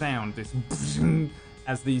sound, this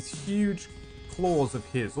as these huge claws of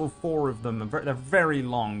his, all 4 of them, they're very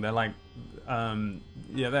long. They're like,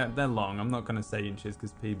 they're long. I'm not going to say inches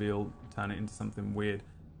because PB will turn it into something weird.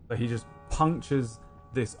 But he just punctures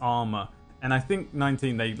this armor. And I think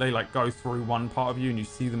 19, they like go through one part of you and you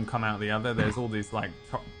see them come out the other. There's all this like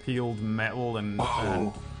peeled metal and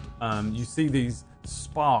you see these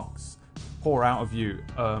sparks pour out of you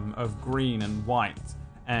of green and white.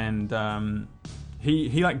 And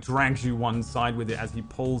he like drags you one side with it as he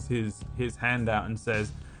pulls his hand out and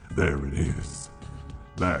says, There it is.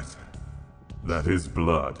 That is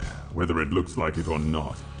blood. Whether it looks like it or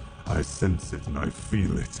not, I sense it and I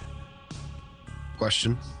feel it.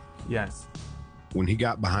 Question. yes. When he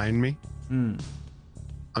got behind me, I'm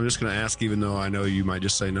just going to ask, even though I know you might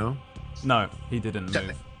just say no. No, he didn't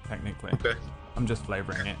move, technically. Okay. I'm just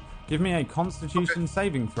flavoring it. Give me a Constitution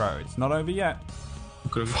saving throw. It's not over yet.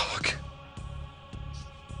 Okay. Fuck.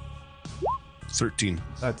 13.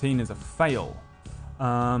 13 is a fail.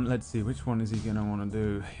 Let's see, which one is he gonna want to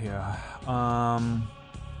do here?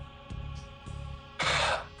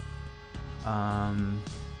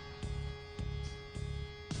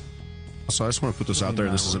 So I just want to put this out there,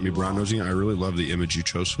 and this isn't me brown nosing. I really love the image you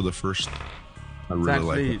chose for the first. I really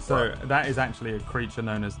like it. So that is actually a creature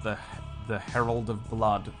known as the Herald of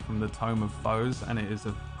Blood from the Tome of Foes, and it is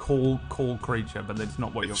a cool creature, but it's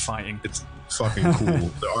not what you're fighting. It's fucking cool.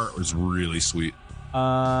 The art was really sweet. He's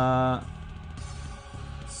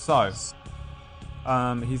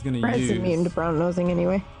gonna Brad's use. immune to brown nosing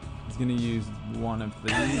anyway. He's gonna use one of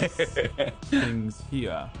these things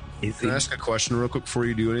here. Can I ask a question real quick before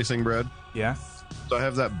you do anything, Brad? Yes. So I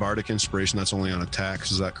have that bardic inspiration that's only on attacks.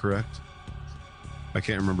 Is that correct? I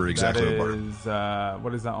can't remember exactly That what bardic. is,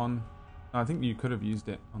 what is that on? I think you could have used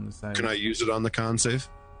it on the save. Can I use it on the con save?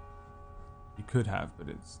 You could have, but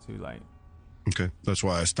it's too late. Okay, that's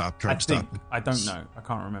why I stopped. Tried to stop. I don't know. I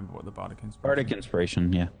can't remember what the Bardic Inspiration. Bardic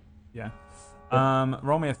Inspiration, yeah. Yeah.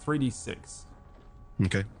 Roll me a 3d6.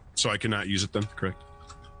 Okay, so I cannot use it then, correct?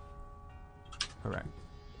 Correct.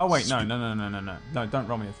 Oh wait, no. No, don't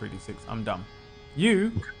roll me a 3d6. I'm dumb.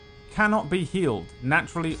 You cannot be healed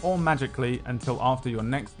naturally or magically until after your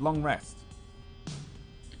next long rest.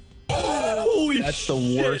 That's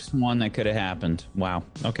the worst one that could have happened. Wow.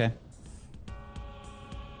 Okay.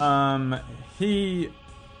 He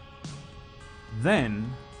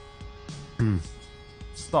then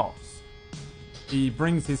stops. He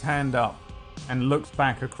brings his hand up and looks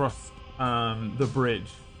back across the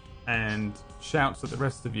bridge and shouts at the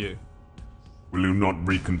rest of you. Will you not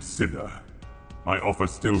reconsider? My offer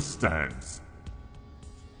still stands.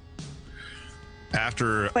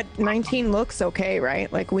 After But 19 looks okay,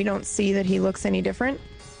 right? Like, we don't see that he looks any different.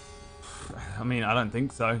 I mean, I don't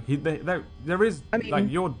think so. There is, I mean,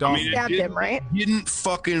 like, your dog. Stabbed him, right? didn't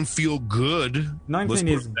fucking feel good. 19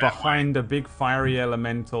 is behind a big fiery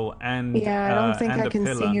elemental and Yeah, I don't think and I a can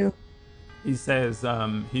pillar. see you. He says,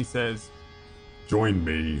 Join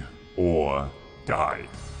me or die.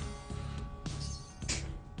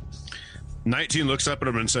 19 looks up at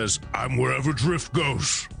him and says, I'm wherever Drift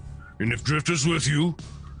goes. And if Drift is with you,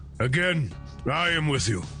 again, I am with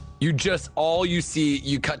you. You just, all you see,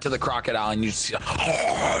 you cut to the crocodile and you see.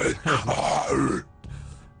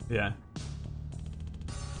 yeah.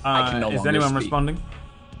 I can no is longer anyone speak. responding?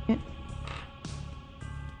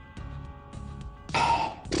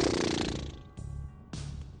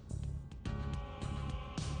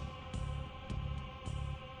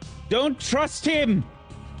 Don't trust him!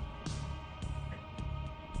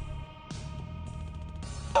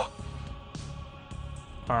 All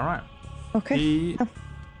right. Okay. He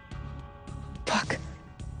Fuck.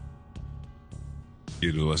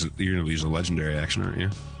 You're gonna use a legendary action, aren't you?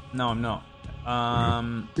 No, I'm not.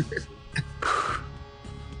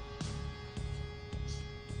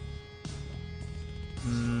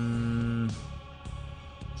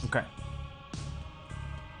 Okay.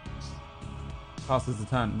 Passes the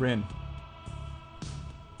turn. Rin.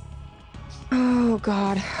 Oh,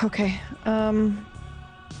 God. Okay.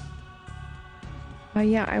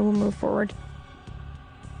 Yeah, I will move forward.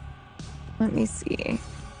 Let me see.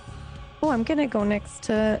 Oh, I'm gonna go next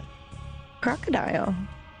to Crocodile.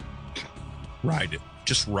 Ride it.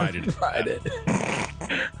 Just ride it. Ride it.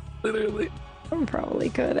 Literally. I probably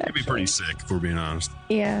could, It'd actually. be pretty sick, if we're being honest.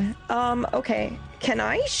 Yeah. Okay. Can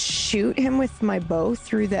I shoot him with my bow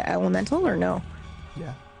through the elemental or no?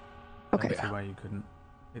 Yeah. Okay. That's the way you couldn't.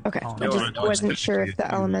 It Okay. can't. I No, just no, it's wasn't sure if the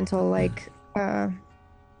basically- elemental, like, I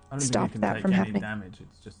don't think stop you can that take from any happening. damage.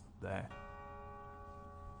 It's just there.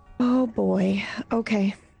 oh boy.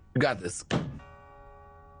 Okay. You got this.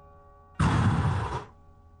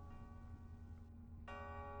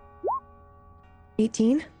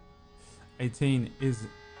 $18. 18 is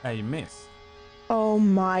a miss. Oh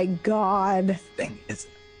my God. Thing is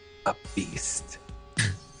a beast.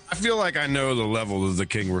 I feel like I know the level of the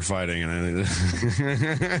king we're fighting, and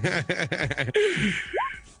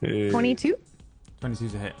 22. 22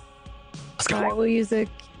 is a hit. Let's go. I will use a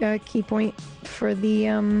key point for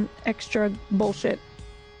the extra bullshit.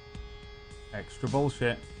 Extra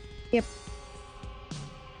bullshit. Yep.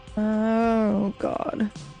 Oh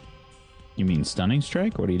God. You mean stunning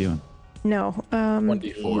strike? What are you doing? No.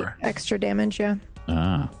 1d4. The extra damage. Yeah,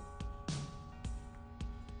 Ah.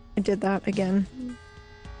 I did that again.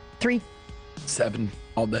 3. 7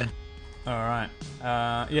 all day. All right.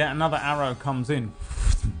 Yeah, another arrow comes in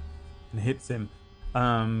and hits him.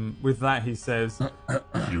 With that, he says,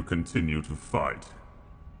 You continue to fight.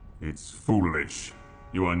 It's foolish.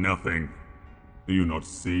 You are nothing. Do you not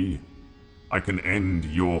see? I can end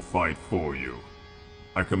your fight for you.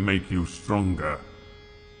 I can make you stronger.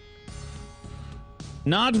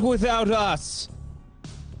 Not without us.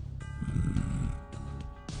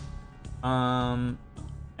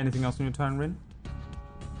 Anything else on your turn, Rin?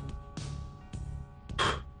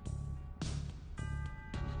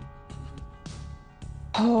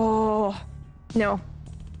 Oh, no.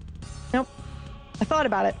 Nope. I thought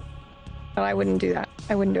about it, but I wouldn't do that.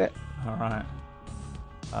 I wouldn't do it. All right.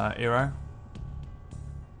 Eero?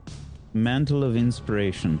 Mantle of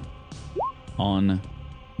Inspiration on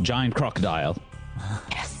Giant Crocodile.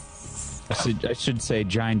 Yes. I should say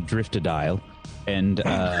Giant Driftodile. And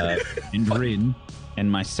Rin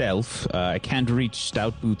and myself. I can't reach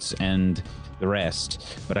Stout Boots and the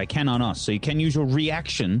rest, but I can on us. So you can use your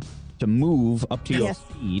reaction to move up to your Yes.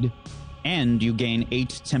 speed, and you gain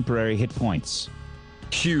 8 temporary hit points.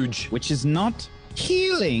 Huge. Which is not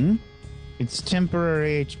healing, it's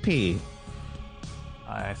temporary HP.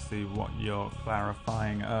 I see what you're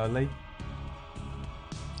clarifying early.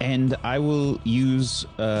 And I will use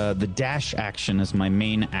the dash action as my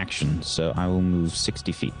main action, so I will move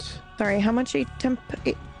 60 feet. Sorry, how much? 8 temp?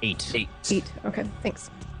 8. 8. 8. Okay, thanks.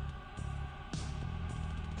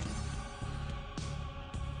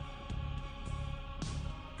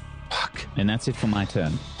 Fuck. And that's it for my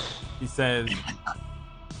turn. He says,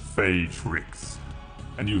 Fey tricks.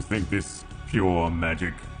 And you think this pure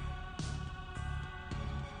magic?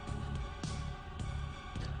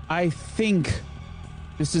 I think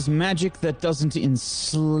this is magic that doesn't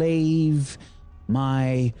enslave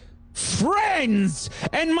my friends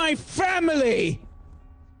and my family.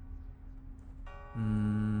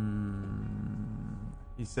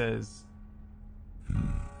 he says,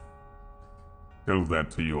 Tell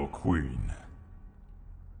that to your queen.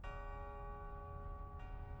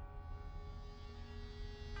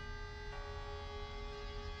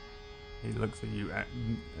 he looks at you.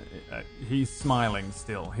 He's smiling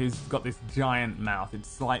still. He's got this giant mouth. It's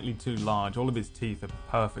slightly too large. All of his teeth are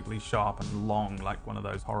perfectly sharp and long, like one of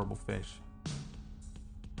those horrible fish.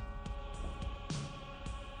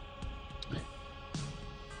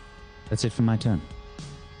 That's it for my turn.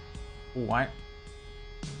 All right.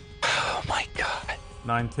 Oh my god.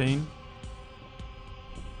 19.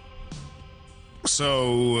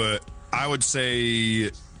 So I would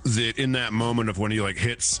say that in that moment of when he like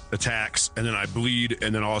hits, attacks, and then I bleed,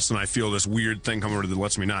 and then all of a sudden I feel this weird thing come over that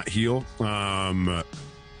lets me not heal.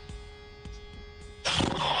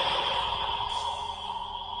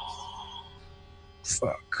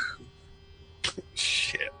 Fuck.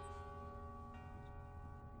 Shit.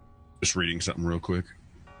 Just reading something real quick.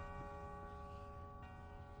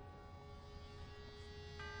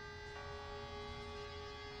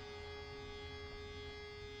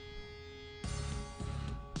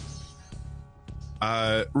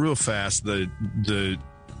 Real fast, the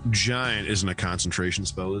giant isn't a concentration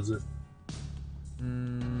spell, is it?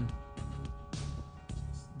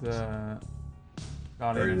 The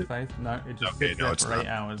Guardian of Faith? No, it just Okay, sits no, there it's for not. 8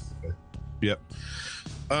 hours. Yep.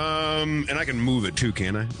 And I can move it too,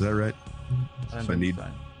 can I? Is that right? I don't If I think need- so.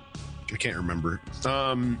 I can't remember.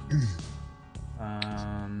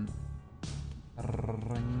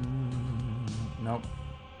 Nope.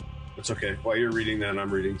 It's okay. While you're reading that, I'm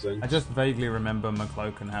reading things. I just vaguely remember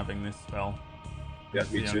McCloakin having this spell. Yeah,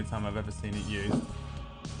 It's me the too. only time I've ever seen it used.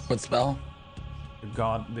 What spell? The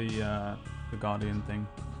Guardian thing.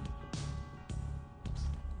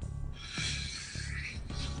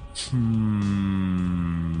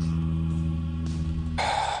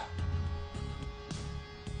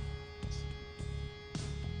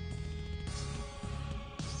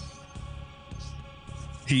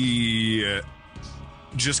 He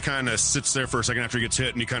just kind of sits there for a second after he gets hit,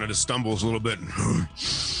 and he kind of just stumbles a little bit.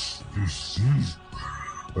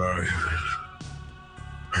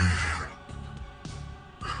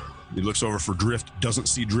 He looks over for Drift, doesn't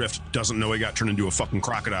see Drift, doesn't know he got turned into a fucking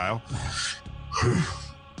crocodile.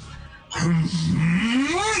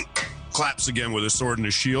 Claps again with his sword and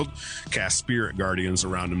his shield, casts Spirit Guardians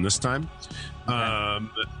around him this time.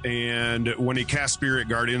 And when he casts Spirit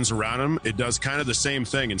Guardians around him, it does kind of the same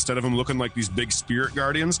thing. Instead of him looking like these big Spirit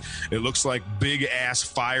Guardians, it looks like big ass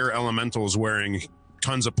fire elementals wearing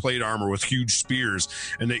tons of plate armor with huge spears,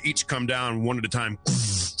 and they each come down one at a time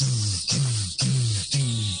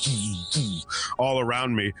all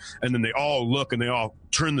around me, and then they all look and they all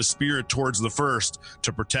turn the spear towards the first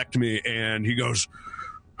to protect me, and he goes,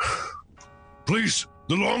 Please,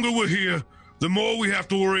 the longer we're here, the more we have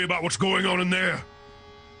to worry about what's going on in there.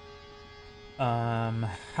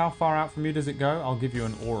 How far out from you does it go? I'll give you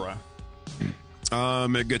an aura.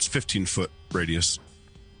 it gets 15-foot radius.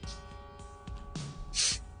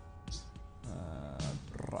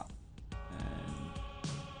 And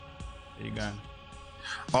there you go.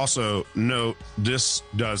 Also, note this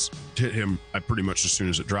does hit him pretty much as soon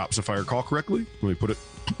as it drops, if I recall correctly. Let me put it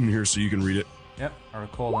in here so you can read it. Yep, I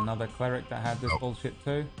recall another cleric that had this bullshit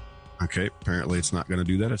too. Okay, apparently it's not going to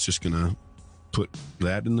do that. It's just going to put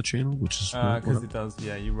that in the channel, which is because it does.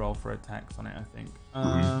 Yeah, you roll for attacks on it, I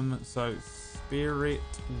think. So Spirit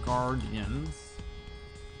Guardians.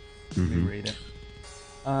 Let me read it.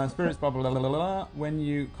 Spirits, blah, blah, blah, blah, blah. When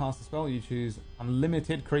you cast a spell, you choose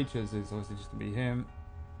unlimited creatures. It's obviously just going to be him.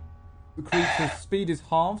 The creature's speed is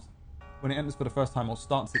halved when it enters for the first time or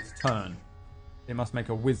starts its turn. It must make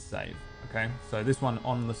a whiz save. Okay, so this one,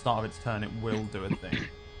 on the start of its turn, it will do a thing.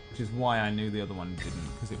 Which is why I knew the other one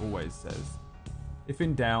didn't, because it always says, if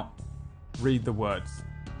in doubt, read the words.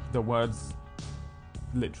 The words,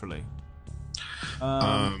 literally.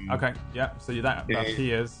 Okay, yeah, so that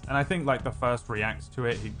appears. And I think, like, the first reacts to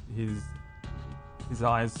it, his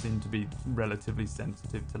eyes seem to be relatively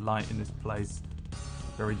sensitive to light in this place.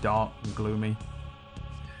 Very dark and gloomy.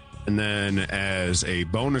 And then as a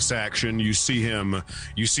bonus action, you see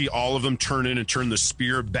all of them turn in and turn the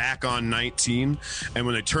spear back on 19. And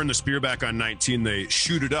when they turn the spear back on 19, they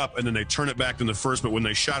shoot it up and then they turn it back in the first. But when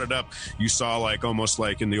they shot it up, you saw like almost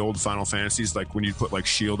like in the old Final Fantasies, like when you put like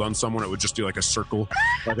shield on someone, it would just do like a circle,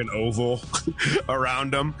 like an oval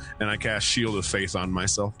around them. And I cast Shield of Faith on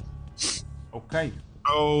myself. Okay.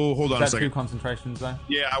 Oh, hold on a second. 2 concentrations there?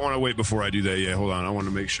 Yeah, I want to wait before I do that. Yeah, hold on. I want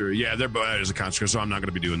to make sure. Yeah, they're both as a concentration, so I'm not going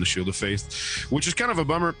to be doing the Shield of Faith, which is kind of a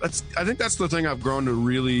bummer. I think that's the thing I've grown to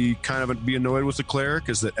really kind of be annoyed with the cleric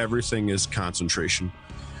is that everything is concentration.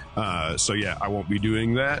 So yeah, I won't be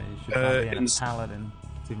doing that. Yeah, you should be a paladin.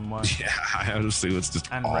 It's even worse. Yeah, honestly, it's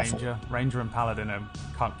just and awful. Ranger and paladin are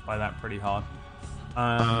cucked by that pretty hard.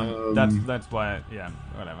 That's why. Yeah,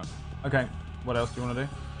 whatever. Okay, what else do you want to do?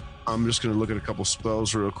 I'm just going to look at a couple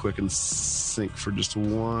spells real quick and think for just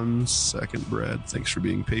 1 second, Brad. Thanks for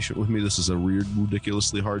being patient with me. This is a weird,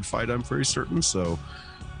 ridiculously hard fight, I'm very certain, so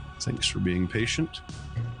thanks for being patient.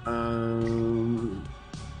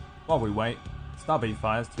 While we wait, Stubby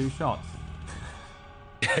fires 2 shots.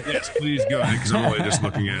 Yes, please go ahead, because I'm only just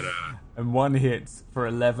looking at and 1 hits for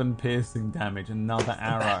 11 piercing damage, another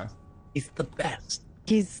arrow. He's the best.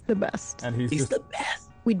 He's the best. And he's just the best.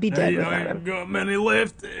 We'd be dead I without ain't him. got many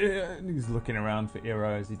left. And he's looking around for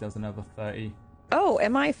arrows. He does another 30. Oh,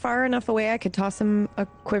 am I far enough away I could toss him a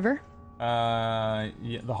quiver? Yeah,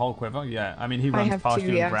 the whole quiver, yeah. I mean, he runs have past 2, you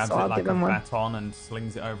and yeah, grabs so it I'll like give a him one. baton and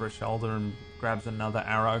slings it over his shoulder and grabs another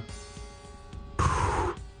arrow.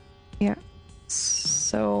 Yeah.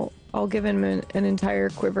 So I'll give him an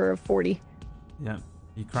entire quiver of 40. Yeah.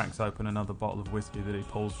 He cracks open another bottle of whiskey that he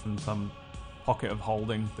pulls from some pocket of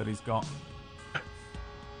holding that he's got.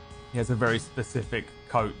 He has a very specific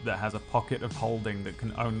coat that has a pocket of holding that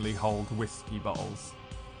can only hold whiskey bottles.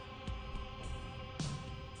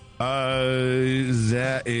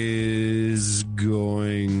 that is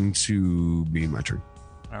going to be my turn.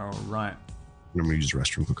 All right. I'm going to use the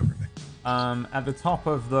restroom quick over there. At the top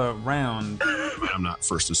of the round, I'm not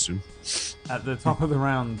first as soon. at the top of the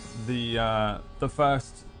round, the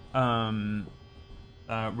first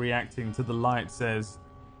reacting to the light says,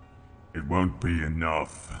 It won't be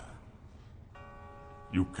enough.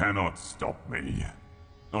 You cannot stop me.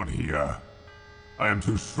 Not here. I am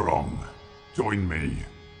too strong. Join me.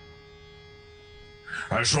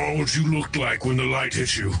 I saw what you looked like when the light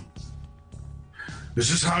hit you. Is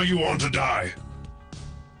this how you want to die?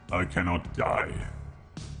 I cannot die.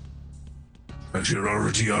 As you're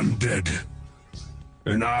already undead.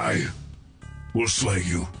 And I will slay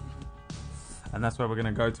you. and that's where we're going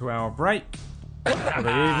to go to our break for the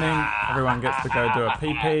evening. Everyone gets to go do a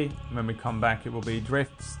pee-pee, and when we come back, it will be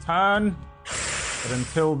Drift's turn. But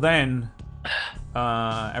until then,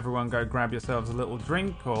 everyone go grab yourselves a little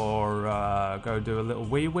drink, or go do a little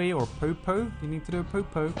wee-wee or poo-poo. You need to do a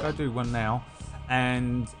poo-poo. Go do one now.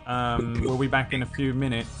 And we'll be back in a few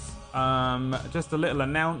minutes. Just a little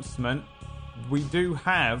announcement. We do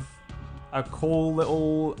have a cool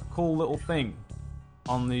little thing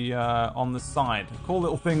on the side. A cool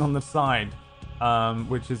little thing on the side,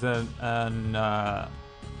 which is an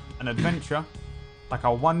adventure, like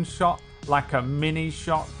a one-shot, like a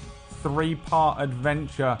mini-shot, 3-part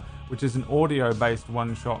adventure, which is an audio-based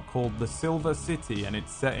one-shot called The Silver City, and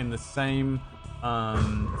it's set in the same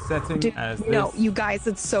setting Dude, as this. no, you guys,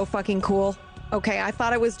 it's so fucking cool. Okay, I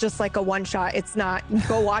thought it was just like a one-shot. It's not.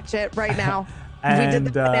 Go watch it right now. We did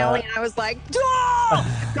the finale, and I was like,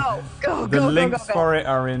 oh! go. The links for it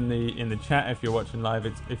are in the chat if you're watching live.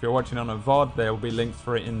 If you're watching on a VOD, there will be links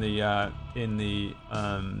for it in the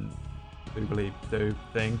doobly-doo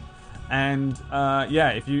thing. And yeah,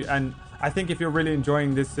 if you and I think if you're really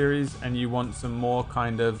enjoying this series and you want some more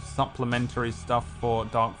kind of supplementary stuff for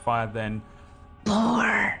Darkfire, then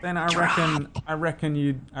I reckon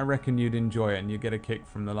you'd enjoy it, and you get a kick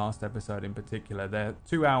from the last episode in particular. They're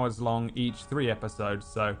 2 hours long each, 3 episodes,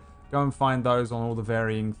 so go and find those on all the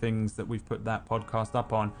varying things that we've put that podcast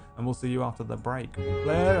up on, and we'll see you after the break.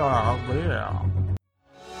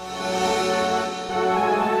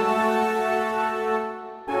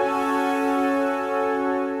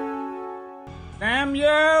 Damn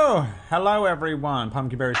you! Hello, everyone.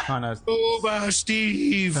 Pumpkinberry's trying to Over,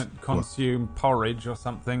 Steve. consume porridge or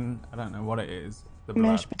something. I don't know what it is. The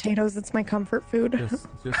Mashed potatoes, it's my comfort food. just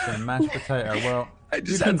a mashed potato. Well, I you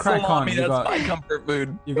just can had crack on. salami. That's my comfort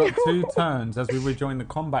food. You've got 2 turns as we rejoin the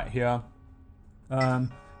combat here.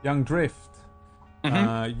 Young Drift,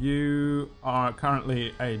 you are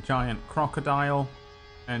currently a giant crocodile,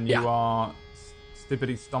 and you are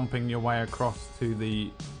stippity stomping your way across to the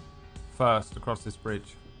across this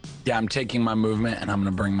bridge. Yeah, I'm taking my movement and I'm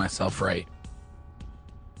gonna bring myself right.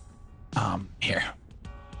 Here.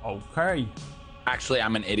 Okay. Actually,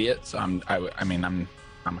 I'm an idiot, so I'm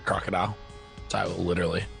a crocodile, so I will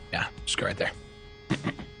literally, just go right there.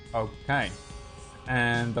 Okay.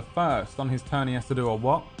 And the first on his turn, he has to do a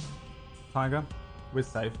what? Tiger, with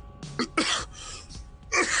save.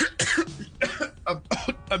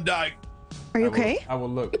 I'm dying. Are you okay? I will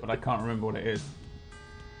look, but I can't remember what it is.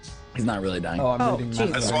 He's not really dying. Oh, I'm Oh, reading jeez.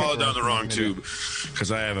 that. I swallowed down the wrong tube because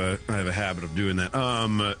I have a habit of doing that.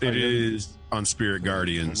 It is on Spirit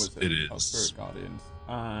Guardians. It is. Oh, Spirit Guardians.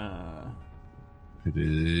 It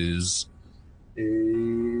is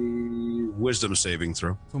a wisdom saving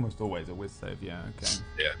throw. It's almost always a whiz save, yeah, okay.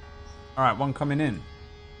 Yeah. Alright, one coming in.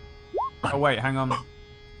 Oh, wait, hang on.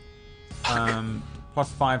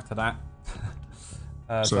 +5 to that.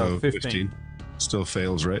 So 15. Still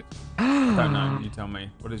fails, right? I don't know, you tell me.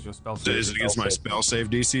 What is your spell save? Is it against my spell save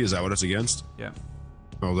DC? Is that what it's against? Yeah.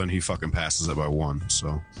 Well, then he fucking passes it by 1,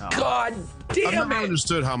 so. God I've damn never it!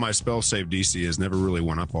 understood how my spell save DC has never really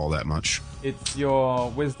went up all that much. It's your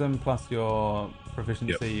wisdom plus your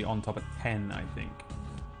proficiency on top of 10, I think.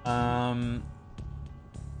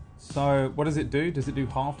 So what does it do? Does it do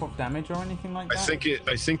half of damage or anything like that?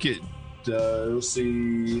 I think it does.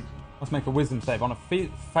 See. Let's make a wisdom save. On a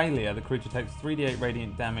failure, the creature takes 3d8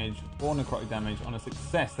 radiant damage or necrotic damage. On a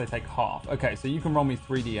success, they take half. Okay, so you can roll me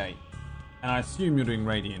 3d8. And I assume you're doing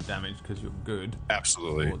radiant damage because you're good.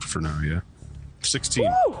 Absolutely, for now, yeah.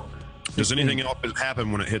 16. Woo! Does anything else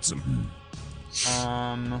happen when it hits him?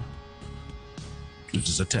 This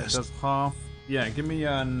is a test. Does half... Yeah, give me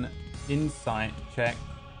an insight check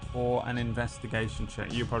or an investigation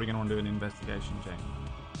check. You're probably going to want to do an investigation check.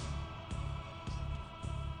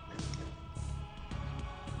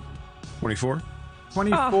 24?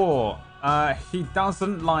 24. He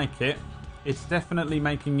doesn't like it. It's definitely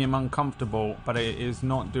making him uncomfortable, but it is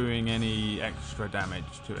not doing any extra damage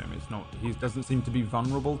to him. It's not. He doesn't seem to be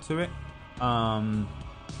vulnerable to it. But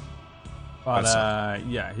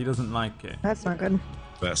yeah, he doesn't like it. That's not good.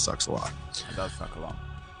 That sucks a lot. It does suck a lot.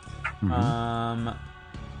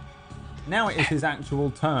 Now it is his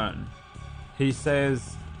actual turn. He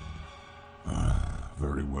says,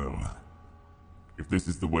 Very well. If this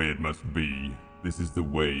is the way it must be, this is the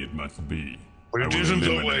way it must be. But I it will isn't the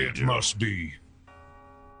way eliminate it you. must be.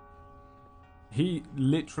 he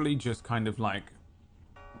literally just kind of like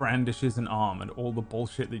brandishes an arm at all the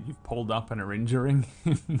bullshit that you've pulled up and are injuring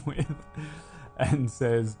him with, and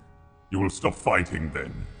says, You will stop fighting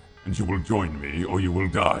then, and you will join me, or you will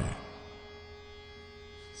die.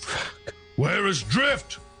 Where is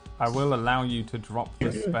Drift? I will allow you to drop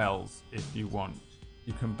the spells if you want.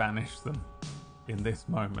 You can banish them in this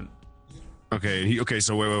moment. Okay,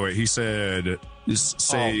 so wait. He said,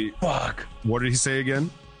 say, Fuck. what did he say again?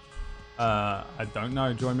 I don't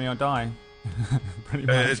know. Join me or die. Pretty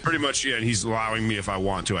much. It's pretty much, yeah, and he's allowing me if I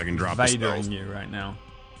want to, I can drop the spells. Vadering you right now.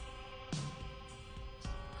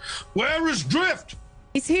 Where is Drift?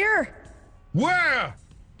 He's here. Where?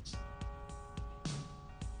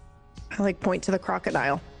 I like point to the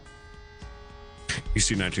crocodile. You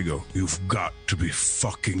see Nancy go, You've got to be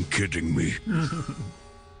fucking kidding me.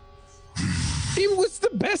 It was the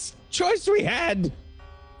best choice we had.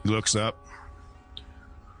 he looks up.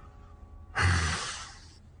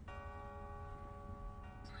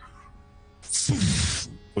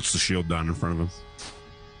 Puts the shield down in front of him.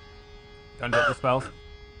 Don't drop the spells.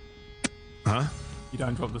 Huh? You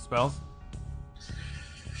don't drop the spells.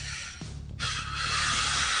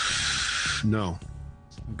 No.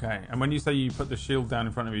 Okay. And when you say you put the shield down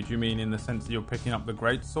in front of you, do you mean in the sense that you're picking up the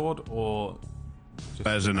great sword, or just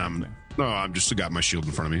As in, I'm just got my shield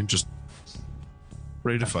in front of me. Just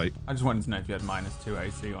Ready to fight. I just wanted to know if you had -2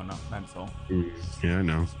 AC or not. That's all. Yeah, I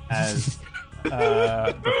know. As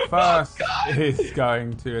the first is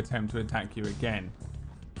going to attempt to attack you again.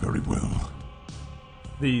 Very well.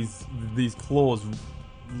 These claws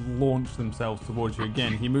launch themselves towards you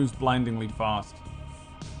again. He moves blindingly fast,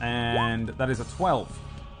 and that is a 12.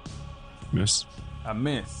 Miss. A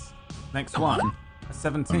miss. Next one, a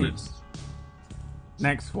 17.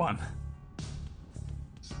 Next one,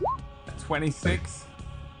 a 26.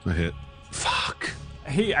 A hit. Fuck.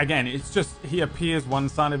 He again. It's just he appears one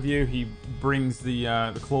side of you. He brings the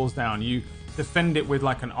claws down. You defend it with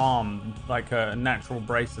like an arm, like a natural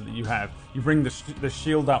bracer that you have. You bring the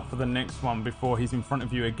shield up for the next one before he's in front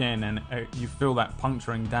of you again, and you feel that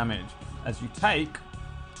puncturing damage as you take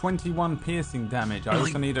 21 piercing damage. I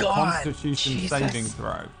also need a Constitution saving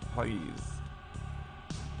throw, please.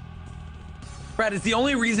 Brad, is the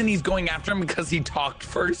only reason he's going after him because he talked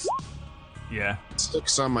first? Yeah.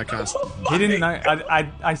 6 on my constitution. He didn't know.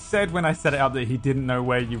 I said when I set it up that he didn't know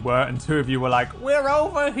where you were, and two of you were like, "We're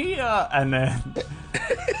over here," and then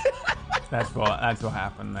that's what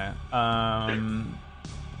happened there.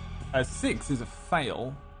 A 6 is a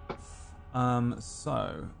fail.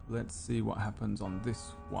 So let's see what happens on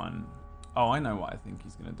this one. Oh, I know what I think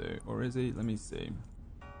he's gonna do, or is he? Let me see.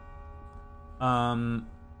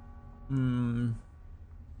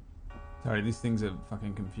 Sorry, these things are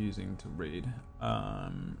fucking confusing to read.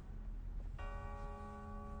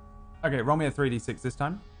 Okay, roll me a 3d6 this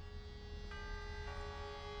time.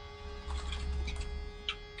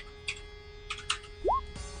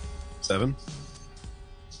 Seven.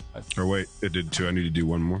 Or wait, it did 2. I need to do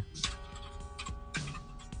one more.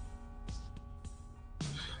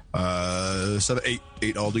 7, 8.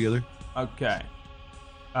 8 altogether. Okay.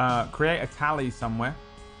 Create a tally somewhere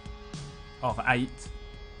of 8.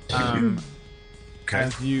 Okay.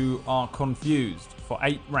 As you are confused for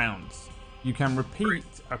 8 rounds. You can repeat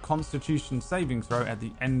a Constitution saving throw at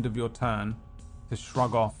the end of your turn to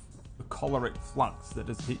shrug off the choleric flux that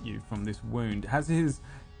has hit you from this wound. As his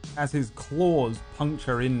claws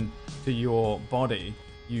puncture into your body,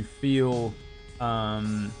 you feel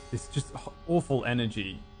this just awful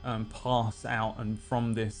energy pass out and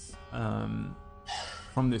from this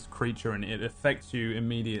creature, and it affects you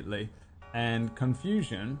immediately. And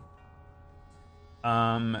confusion,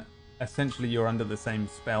 essentially you're under the same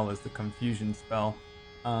spell as the confusion spell.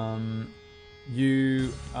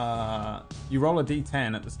 You roll a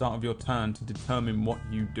d10 at the start of your turn to determine what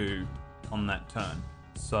you do on that turn.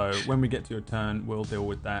 So when we get to your turn, we'll deal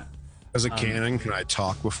with that. As a canon, can I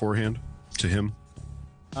talk beforehand to him?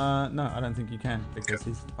 No, I don't think you can, because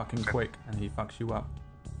he's fucking quick and he fucks you up.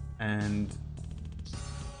 And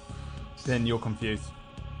then you're confused.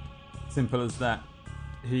 Simple as that.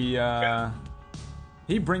 He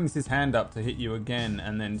brings his hand up to hit you again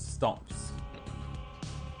and then stops.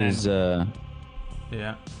 Is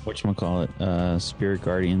Yeah. whatchamacallit, Spirit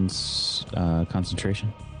Guardians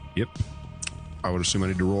concentration? Yep. I would assume I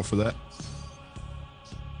need to roll for that.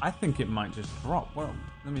 I think it might just drop. Well,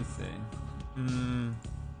 let me see.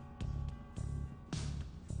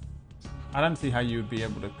 I don't see how you would be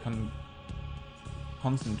able to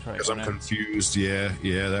concentrate. Because I'm on it. confused. Yeah,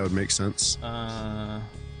 that would make sense. I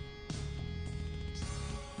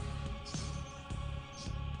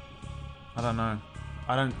don't know.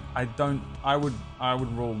 I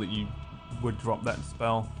would rule that you would drop that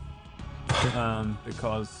spell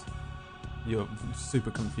because you're super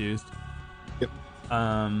confused. Yep.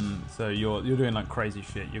 So you're doing like crazy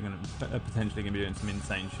shit. You're gonna potentially gonna be doing some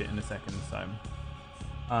insane shit in a second. So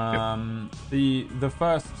the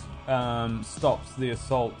first stops the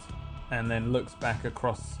assault and then looks back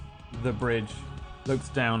across the bridge, looks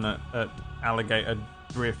down at Alligator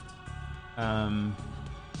Drift, and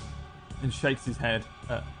shakes his head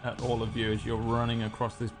at all of you as you're running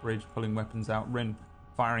across this bridge, pulling weapons out. Rin,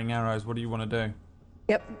 firing arrows. What do you want to do?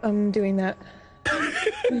 Yep, I'm doing that.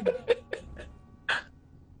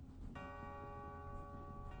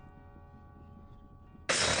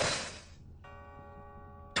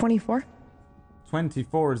 24.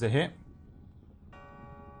 24 is a hit.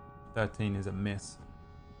 13 is a miss.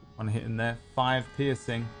 One hit in there. 5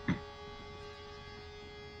 piercing.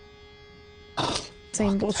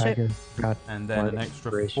 Same bullshit. And then an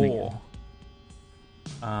extra 4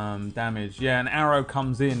 damage. Yeah, an arrow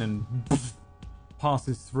comes in and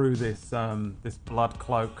passes through this this blood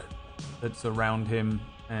cloak that's around him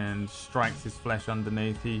and strikes his flesh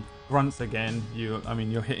underneath. He grunts again.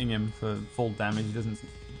 You're hitting him for full damage. He doesn't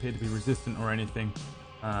appear to be resistant or anything,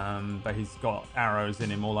 but he's got arrows in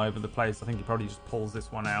him all over the place. I think he probably just pulls this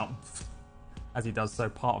one out. As he does so,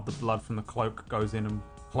 part of the blood from the cloak goes in and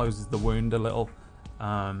closes the wound a little.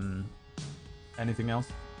 Anything else?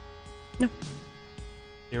 No.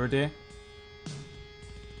 Iridir?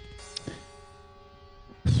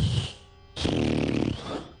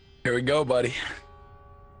 Here we go, buddy.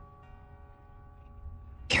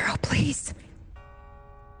 Carol, please.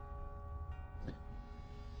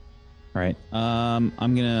 All right. I'm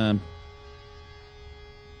gonna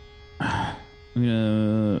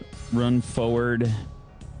run forward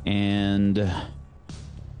and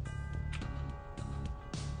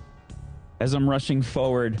as I'm rushing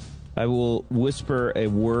forward, I will whisper a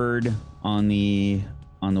word on the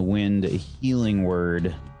wind, a healing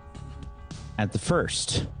word at the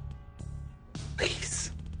first.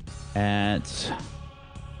 Please.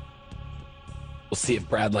 We'll see if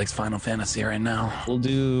Brad likes Final Fantasy right now. We'll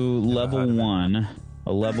do level 1,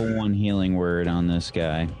 a level 1 healing word on this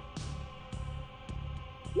guy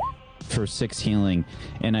for 6 healing,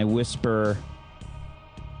 and I whisper,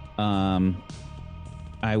 does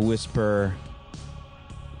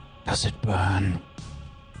it burn?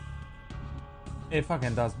 It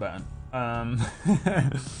fucking does burn. Of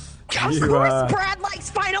course, Brad likes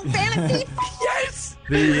Final Fantasy. Yes.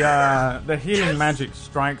 The healing magic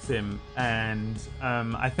strikes him, and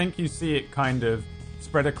I think you see it kind of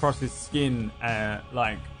spread across his skin.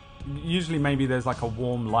 Like usually, maybe there's like a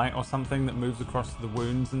warm light or something that moves across the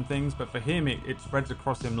wounds and things, but for him, it spreads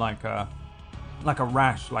across him like a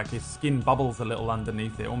rash. Like his skin bubbles a little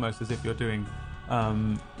underneath it, almost as if you're doing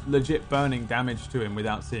legit burning damage to him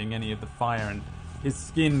without seeing any of the fire, and his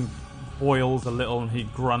skin boils a little and he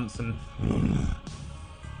grunts and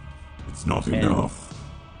It's not enough.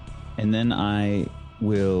 And then I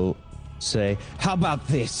will say, how about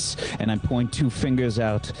this? And I point 2 fingers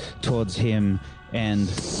out towards him and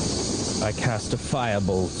I cast a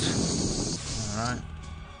firebolt. Alright.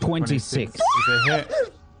 26 is a hit.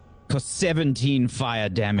 for 17 fire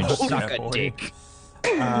damage. Suck a boy. dick.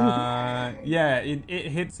 Yeah, it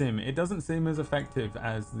hits him. It doesn't seem as effective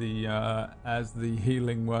as the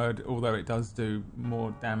healing word, although it does do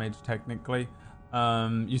more damage technically.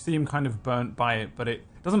 You see him kind of burnt by it, but it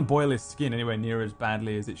doesn't boil his skin anywhere near as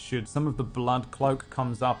badly as it should. Some of the blood cloak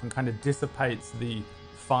comes up and kind of dissipates the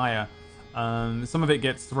fire. Some of it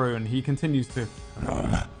gets through, and he continues to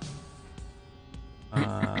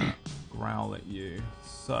growl at you.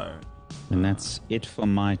 So, And that's it for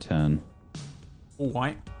my turn. all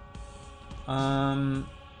right.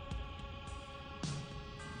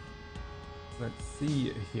 Let's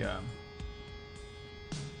see here.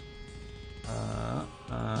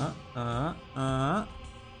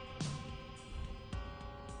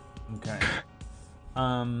 Okay.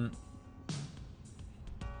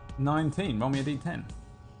 19. Roll me a d10.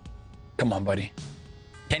 Come on, buddy.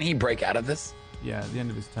 Can he break out of this? Yeah, at the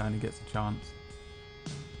end of his turn, he gets a chance.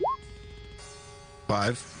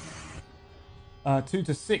 5. 2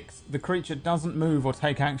 to 6. The creature doesn't move or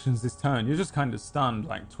take actions this turn. You're just kind of stunned,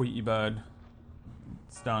 like Tweety Bird.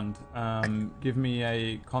 Stunned. Give me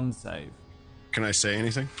a con save. Can I say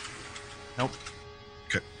anything? Nope.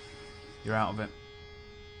 Okay. You're out of it.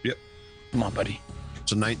 Yep. Come on, buddy.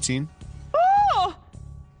 It's a 19. Oh!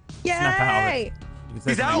 Snap out of it. Yay! You can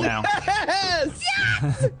say He's something out. now. Yes!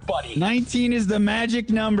 Buddy. 19 is the magic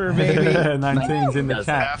number, baby. 19's in the Does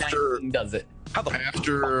chat. it. 19 does it. How the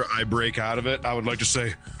After I break out of it, I would like to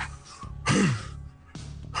say,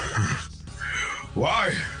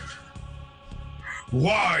 why?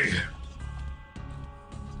 Why?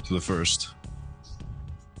 To the first.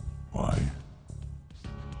 Why?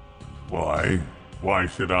 Why? Why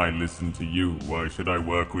should I listen to you? Why should I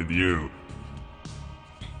work with you?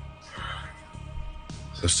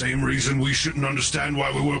 The same reason we shouldn't understand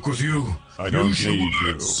why we work with you. I don't Use your need you.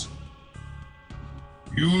 words.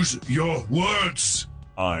 Use your words.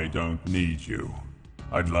 I don't need you.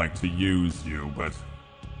 I'd like to use you, but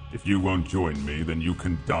if you won't join me, then you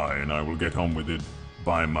can die and I will get on with it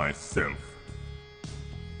by myself.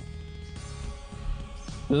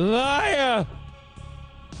 Liar!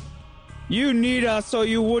 You need us or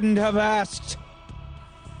you wouldn't have asked.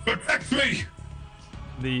 Protect me.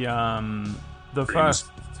 The first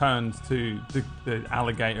turns to the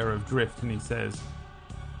alligator of Drift and he says,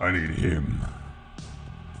 I need him.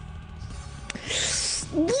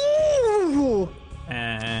 Ooh!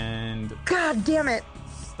 and God damn it.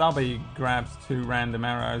 Stubby grabs 2 random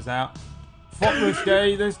arrows out. Fuck this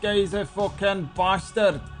guy, this guy's a fucking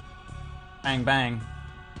bastard. Bang bang.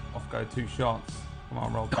 Off go 2 shots. Come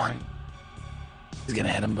on, roll Come on. 20. He's gonna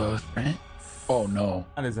hit them both, right? Oh no.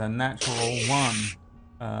 That is a natural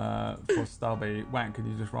 1 for Stubby. Whack, could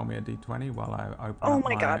you just roll me a d20 while I open Oh up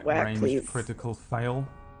my God, Whack, ranged please. critical fail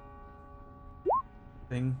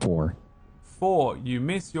thing? 4. 4, you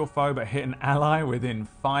miss your foe but hit an ally within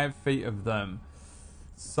 5 feet of them.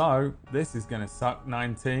 So this is going to suck.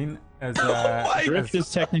 19 as Drift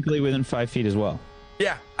is technically within 5 feet as well.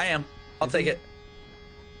 Yeah, I am. I'll take it.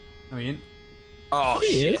 I mean, Oh,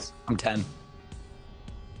 He shit. is. I'm 10.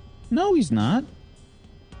 No, he's not.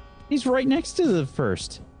 He's right next to the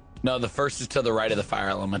first. No, the first is to the right of the fire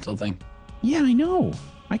elemental thing. Yeah, I know.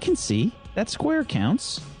 I can see. That square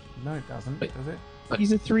counts. no, it doesn't, Wait. does it?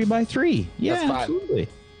 He's a 3x3. Yeah, That's 5. absolutely.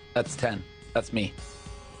 That's 10. That's me.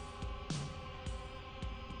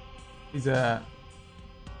 He's a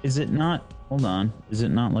Is it not? Hold on. Is it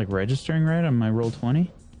not like registering right on my roll 20?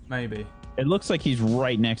 maybe. It looks like he's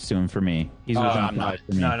right next to him for me. He's within I'm not. 5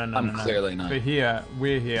 for me. No. I'm clearly not. But here,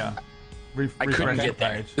 we're here. I couldn't Refresh get the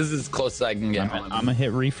there. page. This is as close as I can get. I'm gonna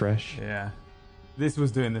hit refresh. Yeah. This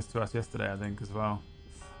was doing this to us yesterday, I think, as well.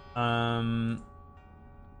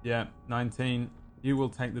 Yeah, 19. You will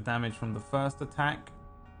take the damage from the first attack,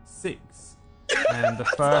 6. And the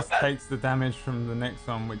first takes the damage from the next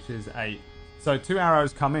one, which is 8. So 2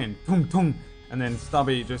 arrows come in, tung, tung, and then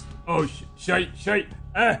Stubby just, shite,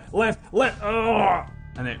 left, oh,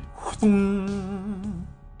 and then,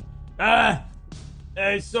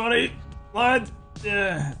 sorry, lad,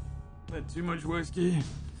 had too much whiskey.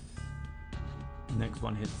 Next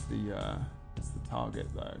one hits the target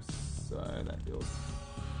though, so that deals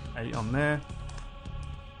 8 on there.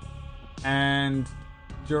 And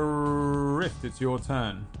Drift, it's your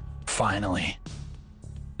turn. Finally.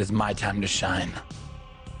 It's my time to shine.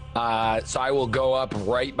 So I will go up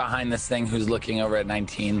right behind this thing who's looking over at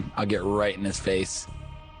 19. I'll get right in his face.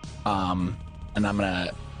 And I'm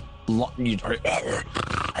gonna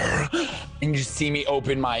and you see me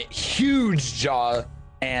open my huge jaw,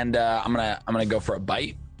 and I'm gonna go for a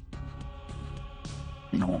bite.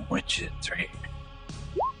 No, which is right.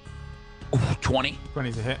 Ooh, 20.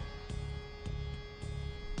 20's a hit.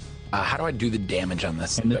 How do I do the damage on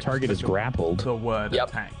this? And the target is grappled. The word Yep.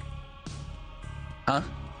 attack. Huh?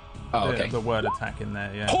 Oh, The- okay. The word attack in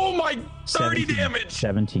there, yeah. Oh my, 30 17. damage.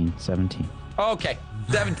 17. Okay,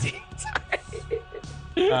 17. Sorry.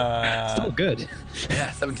 Still good.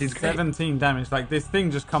 Yeah, 17's great. 17 damage. Like, this thing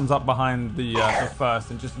just comes up behind the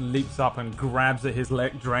first and just leaps up and grabs at his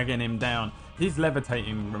leg, dragging him down. He's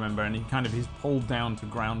levitating, remember, and he's pulled down to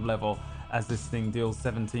ground level as this thing deals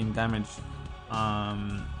 17 damage.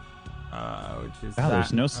 Which is Wow, there's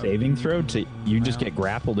that no saving throw. You just get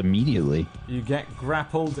grappled immediately. You get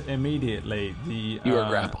grappled immediately. The You are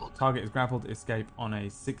grappled. Target is grappled. Escape on a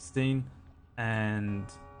 16, and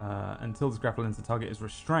until this grapple ends, the target is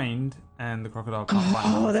restrained, and the crocodile can't bite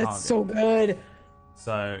on Oh, the that's target. so good.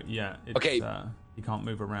 So yeah, it's, Okay. He can't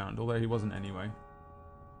move around, although he wasn't anyway.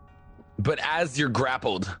 But as you're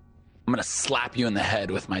grappled, I'm gonna slap you in the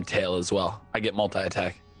head with my tail as well. I get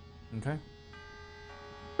multi-attack. Okay.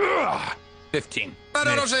 15. No,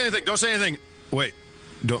 don't say anything. Don't say anything. Wait.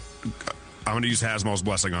 Don't. I'm going to use Hasmo's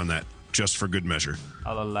blessing on that, just for good measure.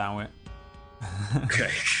 I'll allow it. Okay.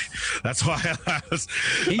 That's why I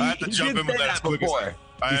had to He jump did in with say that as that quick as before.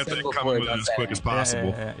 I He have said to before, come in with it don't as say quick that. as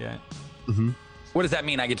possible. Yeah. What does that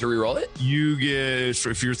mean? I get to reroll it? You get,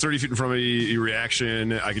 if you're 30 feet in front of me, your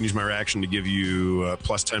reaction, I can use my reaction to give you a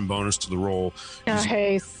plus 10 bonus to the roll. Nice.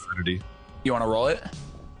 Opportunity. You want to roll it?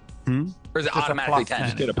 Or is it Just a automatically plus 10?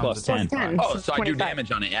 Just get a plus 10. 10. Oh, So so I do 25.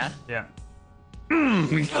 damage on it, yeah? Yeah.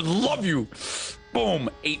 I love you. Boom.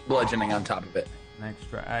 8 bludgeoning on top of it. An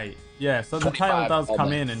extra 8. Yeah. So the tail 25 does all come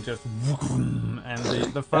day. in and just, and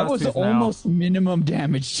the first That was who's almost minimum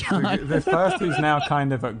damage, John. the first who's now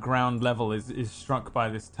kind of at ground level is struck by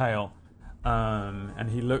this tail, and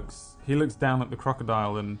he looks down at the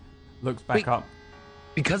crocodile and looks back Wait. up.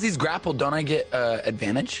 Because he's grappled, don't I get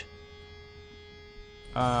advantage?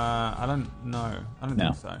 I don't know. I don't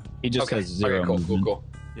No. think so. He just has 0 movement. cool.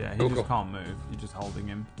 Yeah, he Cool, just cool. can't move. You're just holding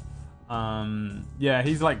him. Yeah,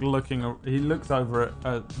 he's like looking. He looks over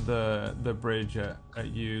at the bridge at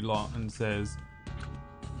you lot and says,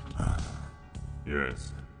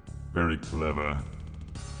 Yes, very clever.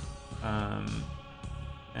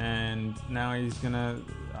 and now he's gonna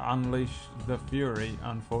unleash the fury.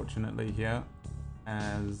 Unfortunately, here,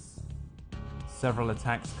 as several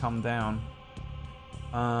attacks come down.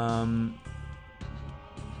 I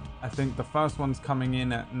think the first one's coming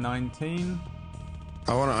in at 19.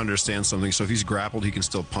 I want to understand something. So if he's grappled, he can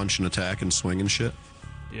still punch and attack and swing and shit.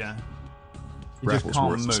 Yeah. He Grapple's just can't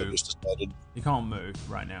worthless, I move. just decided. He can't move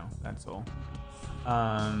right now. That's all.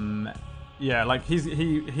 Yeah, like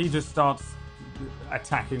he just starts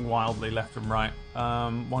attacking wildly left and right.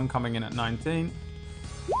 One coming in at 19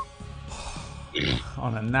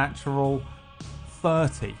 on a natural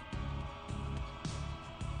 30.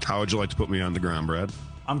 How would you like to put me on the ground, Brad?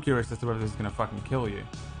 I'm curious as to whether this is gonna fucking kill you.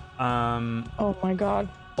 Oh my god.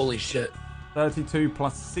 Holy shit. 32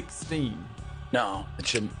 plus 16 No, it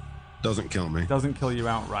shouldn't. Doesn't kill me. doesn't kill you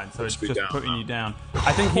outright, so it's Puts me just down, putting huh? you down.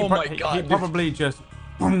 I think Oh my God, he dude. probably just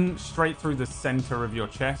boom, straight through the center of your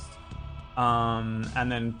chest,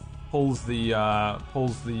 and then pulls the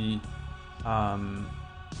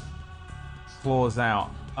claws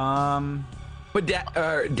out. But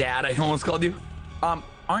Dad, I almost called you.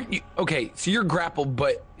 Aren't you okay? So you're grappled,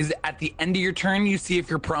 but is it at the end of your turn you see if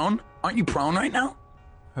you're prone? Aren't you prone right now?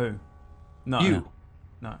 Who? No, You.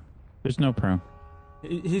 no. There's no prone.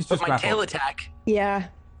 He's But just my grappled. tail attack. Yeah.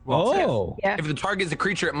 Oh. Yeah. If the target is a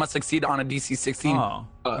creature, it must succeed on a DC 16 Oh,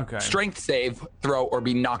 okay. strength save throw or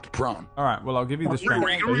be knocked prone. All right. Well, I'll give you the strength.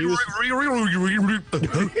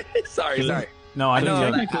 Sorry. No, I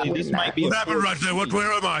know think. Technically, this might be. What happened right there?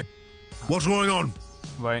 Where am I? What's going on?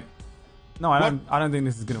 Wait. No, I don't think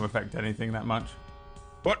this is going to affect anything that much.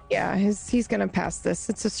 Yeah, he's gonna pass this.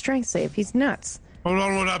 It's a strength save. He's nuts. Hold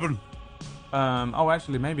on, what happened? Oh,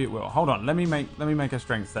 actually, maybe it will. Hold on. Let me make a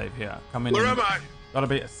strength save here. Come in. Where am I? Gotta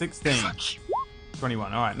be a 16.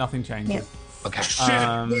 21. All right. Nothing changes. Yep. Okay.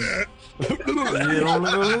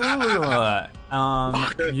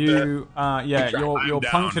 You're I'm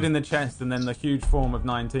punctured down. in the chest, and then the huge form of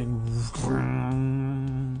 19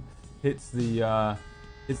 hits the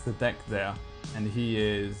deck there, and he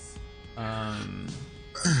is out.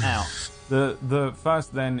 The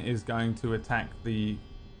first then is going to attack the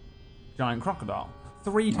giant crocodile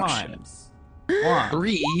 3 times. 1,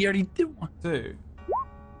 3. You already did one. 2,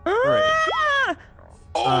 3.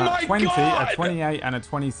 Oh my 20, god! a 28, and a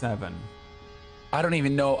 27. I don't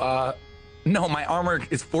even know. No, my armor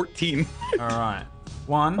is 14. All right.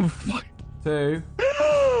 1, Fuck. 2,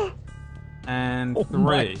 and 3. Oh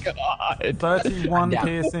my god. 31 down.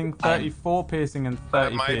 piercing, 34 piercing, and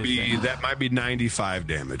 30 piercing. That might be 95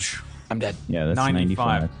 damage. I'm dead. Yeah, that's 95.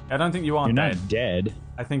 95. I don't think you are You're dead. not dead.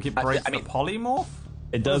 I think it I breaks mean- the polymorph.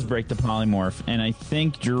 It does break the polymorph, and I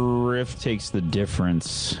think Drift takes the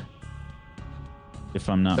difference. If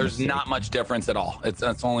I'm not There's mistaken. not much difference at all. It's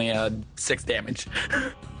only 6 damage.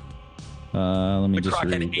 Let me The just Croc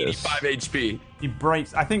had read this. 85 HP. He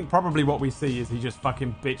breaks. I think probably what we see is he just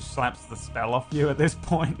fucking bitch slaps the spell off you at this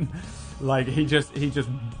point. Like he just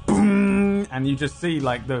boom, and you just see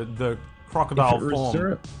like the crocodile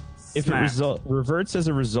form. If it reverts as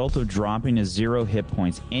a result of dropping to 0 hit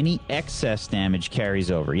points, any excess damage carries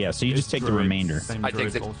over. Yeah, so you just take the remainder. Same I take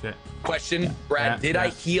druid the- bullshit. Question, Brad, Yeah, did yeah. I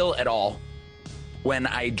heal at all when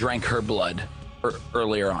I drank her blood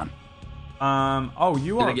earlier on? Oh,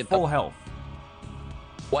 you Did are I at get full the- health.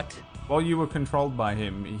 What? While you were controlled by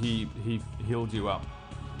him, he healed you up.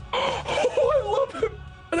 Oh, I love him,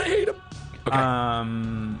 and I hate him.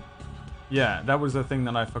 Okay. Yeah, that was a thing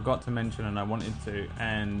that I forgot to mention, and I wanted to.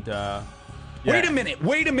 And yeah. Wait a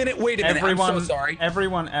minute. I'm so sorry.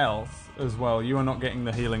 Everyone else as well. You are not getting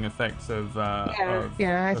the healing effects of.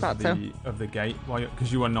 Yeah, I thought so. Of the gate,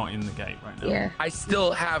 because you are not in the gate right now. Yeah. I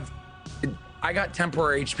still have. I got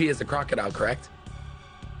temporary HP as a crocodile, correct?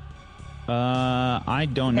 I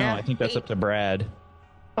don't know. Yeah. I think that's up to Brad.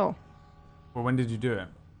 Oh. Well, when did you do it?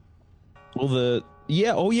 Well,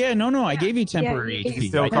 no. I gave you temporary Yeah, HP.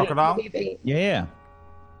 Still I did. crocodile? Yeah.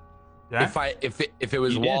 Yeah. If it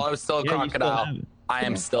was You while did. I was still a Yeah, you still crocodile, have it. I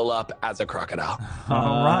am still up as a crocodile.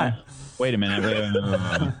 All right. Wait a minute.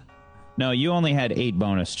 Wait. No, you only had 8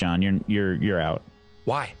 bonus, John. You're out.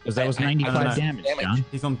 Why? Because that was I- I- 95 I- damage, John.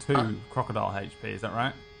 He's on 2 crocodile HP. Is that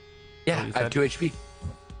right? Yeah, you I have said? 2 HP.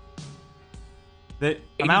 The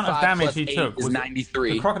amount of 85 damage plus he 8 took is was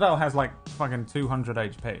 93. The crocodile has like fucking 200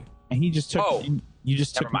 HP. And he just took. Oh. You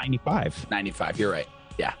just Never took mind. 95. 95. You're right.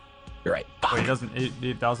 Yeah, you're right. Well, Fuck. it doesn't.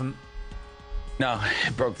 It doesn't. No,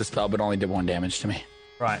 it broke the spell, but only did 1 damage to me.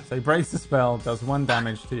 Right. So he breaks the spell, does 1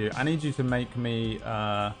 damage to you. I need you to make me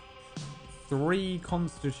 3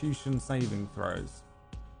 Constitution saving throws.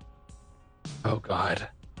 Oh God.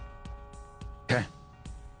 Okay.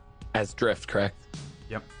 As Drift, correct?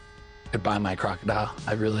 Yep. Goodbye, my crocodile.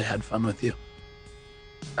 I really had fun with you.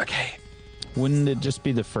 Okay. Wouldn't it just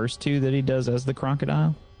be the first 2 that he does as the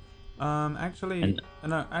crocodile? Actually,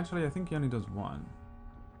 no. Actually, I think he only does 1.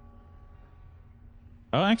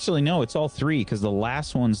 Oh, actually, no. It's all 3 because the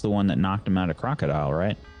last one's the one that knocked him out of crocodile,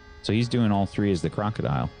 right? So he's doing all 3 as the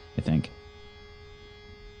crocodile, I think.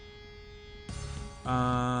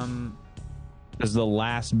 Because the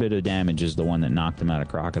last bit of damage is the one that knocked him out of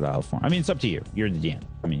crocodile form. I mean, it's up to you. You're the DM.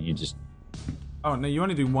 I mean, you just. Oh no, you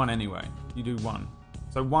only do 1 anyway. You do 1.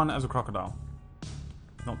 So 1 as a crocodile,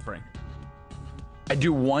 not 3 I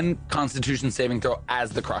do 1 Constitution saving throw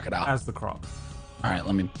as the crocodile. as the croc. All right,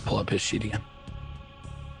 let me pull up his sheet again.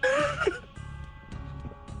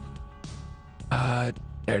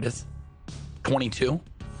 There it is. 22.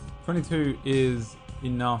 22 is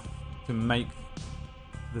enough to make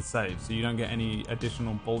the save, so you don't get any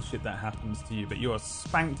additional bullshit that happens to you, but you are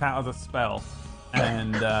spanked out of the spell,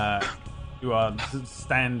 and you are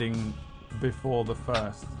standing before the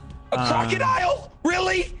first. A crocodile?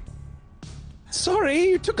 Really? Sorry,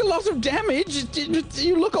 you took a lot of damage.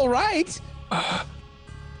 You look all right.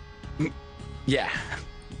 Yeah.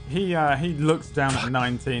 He looks down at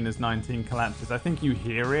 19 as 19 collapses. I think you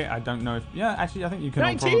hear it. I don't know if... Yeah, actually, I think you can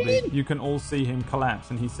all 19? you can all see him collapse,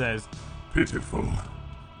 and he says, Pitiful.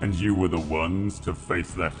 And you were the ones to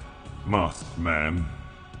face that masked man.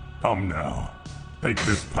 Come now. Take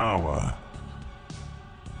this power.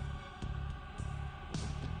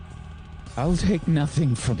 I'll take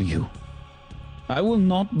nothing from you. I will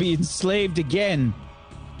not be enslaved again.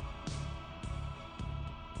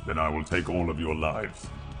 Then I will take all of your lives.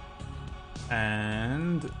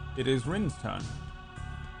 and it is Rin's turn.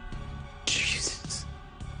 Jesus.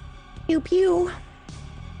 Pew pew.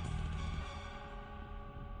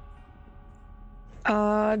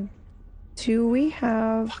 Do we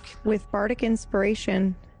have, with Bardic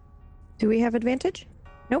Inspiration, do we have advantage?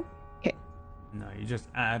 Nope. Okay. No, you just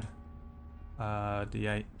add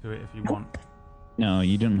D8 to it if you want. No,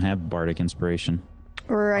 you don't have Bardic Inspiration.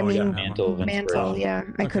 Or, I Oh, yeah, mean, never Mantle of Mantle, Inspiration. yeah.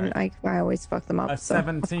 I couldn't, I always fuck them up. A so that's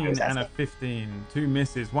why I 17 was and a asking. 15. Two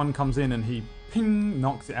misses. One comes in and he ping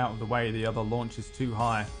knocks it out of the way. The other launches too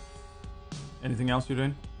high. Anything else you're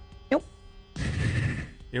doing? Nope.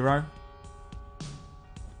 Hero?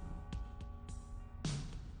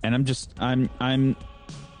 And I'm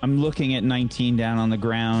looking at 19 down on the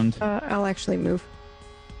ground. I'll actually move.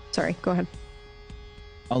 Sorry, go ahead.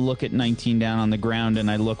 I'll look at 19 down on the ground and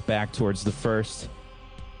I look back towards the first.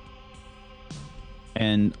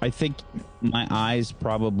 And I think my eyes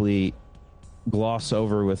probably gloss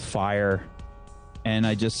over with fire. And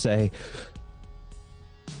I just say,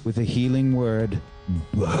 with a healing word,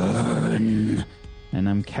 burn. And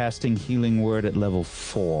I'm casting healing word at level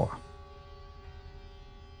 4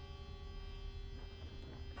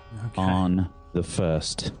 Okay. on the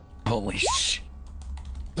first. Holy shit.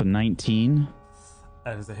 For 19.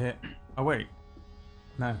 That is a hit. Oh, wait.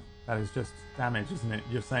 No, that is just damage, isn't it?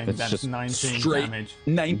 You're saying That's that's just 19 Straight damage.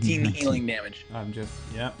 19 healing damage. I'm just,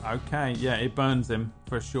 yeah, okay. Yeah, it burns him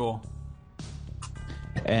for sure.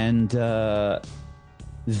 And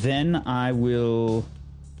then I will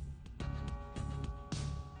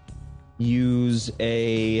use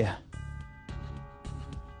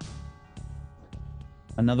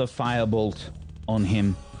another firebolt on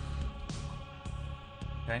him.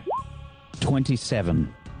 Okay.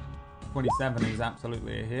 27 27 is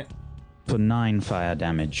absolutely a hit. for 9 fire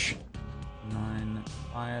damage. 9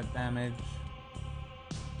 fire damage.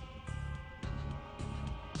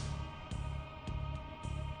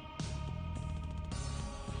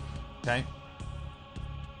 Okay.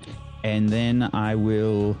 And then I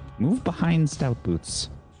will move behind Stout Boots.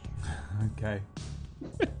 Okay.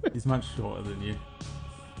 He's much shorter than you.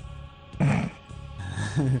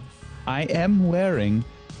 I am wearing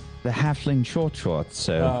the halfling short shorts,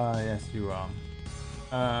 so Yes, you are.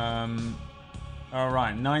 All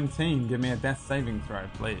right, 19. Give me a death saving throw,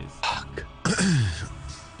 please.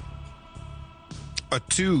 A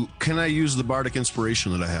 2. Can I use the bardic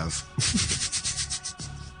inspiration that I have?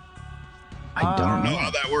 I don't know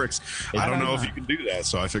how that works. I don't know if know. you can do that,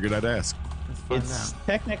 so I figured I'd ask. Let's find It's out.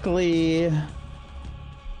 technically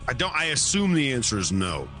I assume the answer is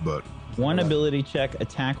no, but one ability check,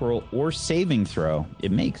 attack roll, or saving throw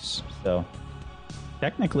it makes. So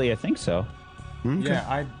technically, I think so. okay.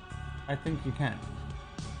 Yeah, I think you can.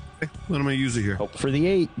 Then I'm gonna use it here. Hope for the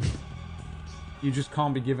 8. You just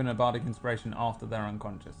can't be given a bardic inspiration after they're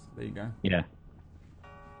unconscious. There you go. Yeah.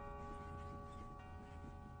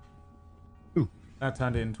 That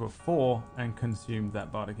turned it into a 4 and consumed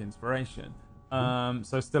that bardic inspiration.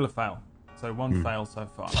 So still a fail. So one fail so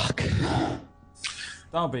far.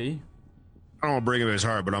 Stubby, I don't want to break it his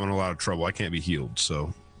heart, but I'm in a lot of trouble. I can't be healed,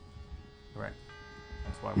 so correct.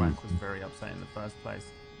 That's why Wank was very upset in the first place.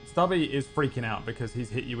 Stubby is freaking out because he's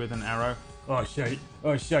hit you with an arrow. Oh shit!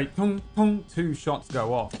 Oh shit! Pung, pung. 2 shots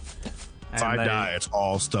go off. if I die, it's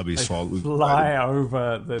all Stubby's They fault. We've fly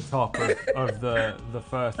over the top of the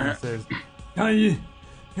first and says, Can you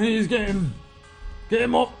just get him? Get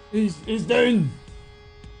him up! He's down!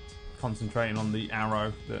 Concentrating on the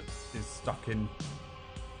arrow that is stuck in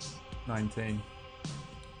 19.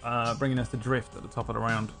 Bringing us to Drift at the top of the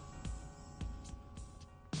round.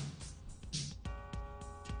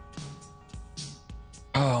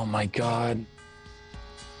 Oh my god.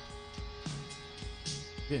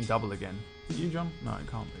 Getting double again. Is it you, John? No, it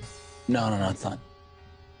can't be. No, it's not.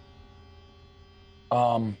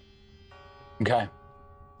 Okay.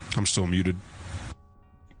 I'm still muted.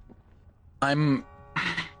 I'm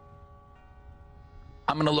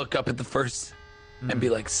gonna look up at the first and be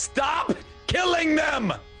like, stop killing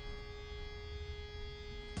them!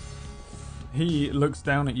 He looks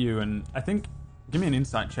down at you and I think, give me an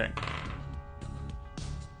insight check.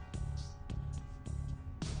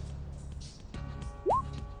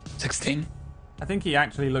 $16. I think he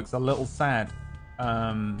actually looks a little sad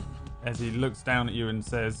as he looks down at you and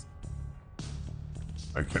says,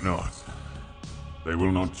 I cannot. They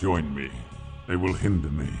will not join me. They will hinder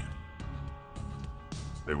me.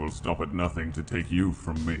 They will stop at nothing to take you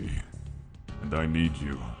from me. And I need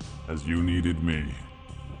you, as you needed me.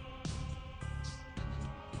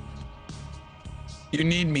 You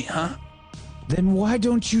need me, huh? Then why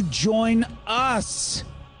don't you join us?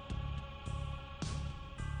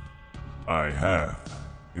 I have,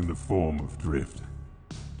 in the form of Drift.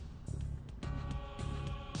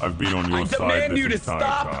 I've been on your I side demand this you to entire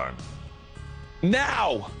stop. time.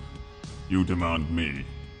 Now! You demand me.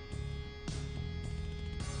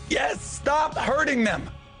 Yes, stop hurting them!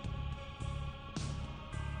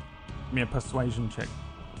 give me a persuasion check.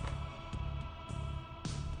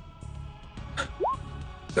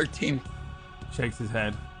 13. Shakes his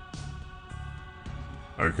head.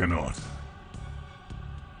 I cannot.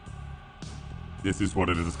 This is what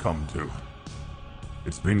it has come to.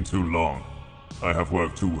 It's been too long. I have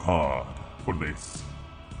worked too hard for this.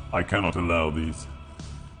 I cannot allow these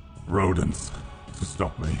rodents to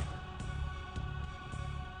stop me.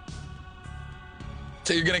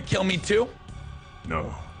 So you're gonna kill me too?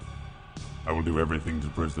 No. I will do everything to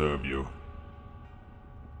preserve you.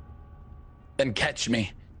 Then catch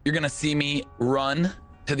me. You're gonna see me run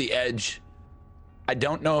to the edge. I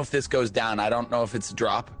don't know if this goes down. I don't know if it's a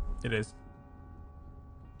drop. It is.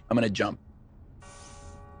 I'm gonna jump.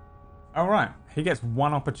 All right. He gets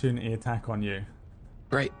one opportunity attack on you,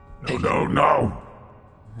 Great. No, Take no, it. no!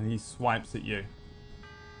 and he swipes at you.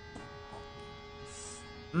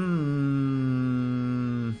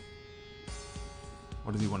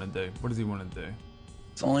 What does he want to do? What does he want to do?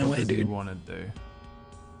 It's the only What way, does he dude. want to do?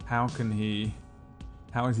 How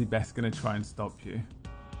is he best going to try and stop you?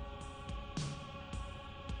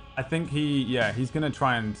 I think he's going to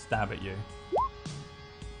try and stab at you.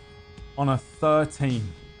 On a 13.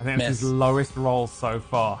 I think that's his Miss. lowest roll so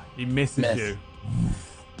far. He misses Miss. you.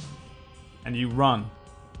 And you run.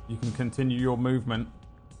 You can continue your movement.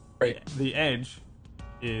 Great. The edge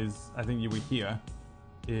is, I think you were here,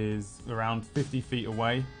 is around 50 feet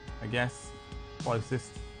away, I guess.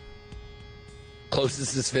 Closest.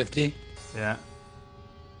 Closest is 50. Yeah.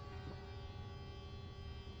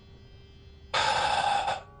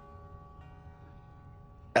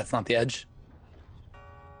 That's not the edge.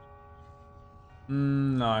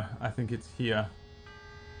 No, I think it's here.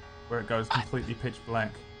 Where it goes completely pitch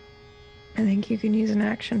black. I think you can use an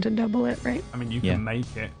action to double it, right? I mean, you Yeah. can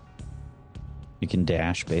make it. You can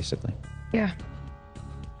dash, basically. Yeah.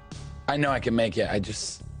 I know I can make it. I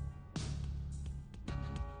just.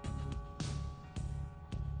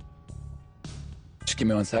 Just give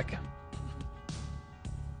me 1 sec.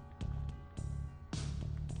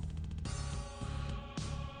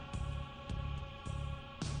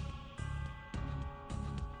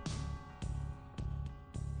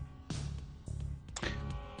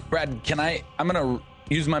 Brad, I'm gonna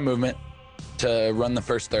use my movement to run the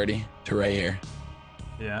first 30 to right here.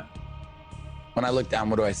 Yeah. When I look down,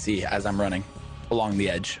 what do I see as I'm running along the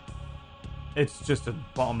edge? It's just a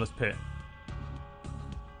bottomless pit.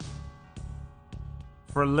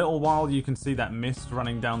 For a little while, you can see that mist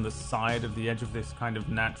running down the side of the edge of this kind of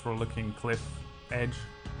natural-looking cliff edge.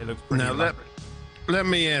 It looks pretty. Now let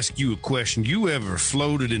me ask you a question. You ever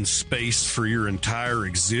floated in space for your entire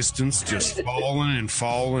existence, just falling and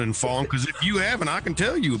falling and falling? Because if you haven't, I can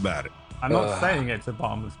tell you about it. I'm not saying it's a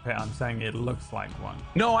bottomless pit. I'm saying it looks like one.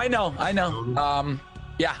 No, I know.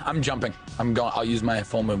 Yeah, I'm jumping. I'll use my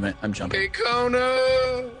full movement. I'm jumping. Hey,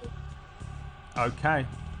 Kona! Okay.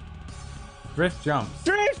 Drift jumps.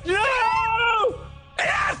 Drift, no! It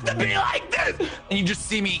has to be like this! And you just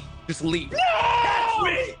see me just leap. No! Catch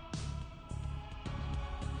me!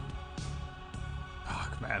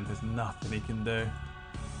 Fuck, man, there's nothing he can do.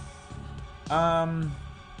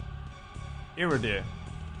 Iridir.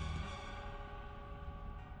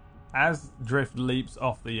 As Drift leaps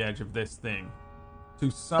off the edge of this thing,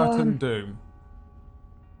 to certain doom,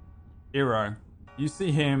 Iro, you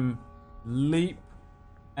see him leap,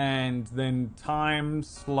 and then time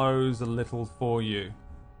slows a little for you,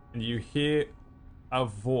 and you hear a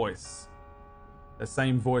voice the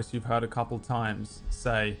same voice you've heard a couple times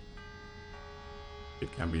say,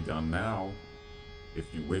 It can be done now, if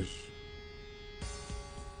you wish.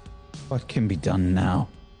 What can be done now?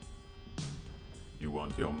 You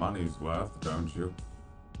want your money's worth, don't you?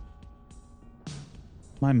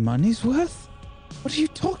 My money's worth? What are you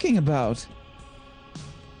talking about?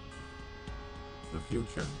 The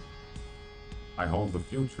future. I hold the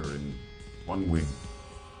future in one wing.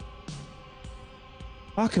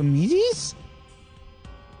 Archimedes?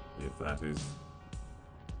 If that is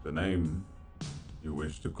the name you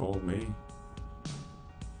wish to call me.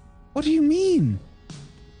 What do you mean?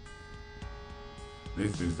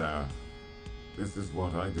 This is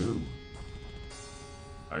what I do.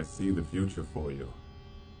 I see the future for you,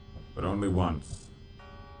 but only once.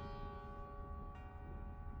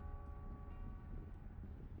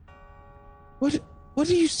 What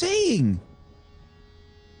are you saying?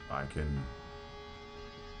 I can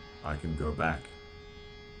go back.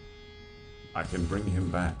 I can bring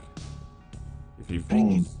him back. If he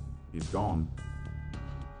falls, he's gone.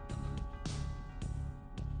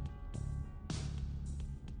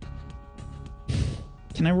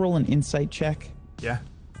 Can I roll an insight check? yeah.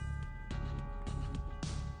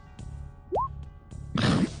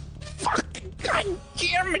 Fuck! God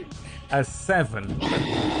damn it! A 7.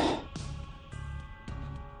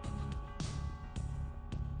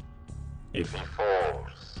 If he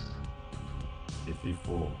falls. If he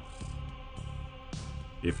falls.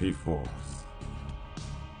 If he falls.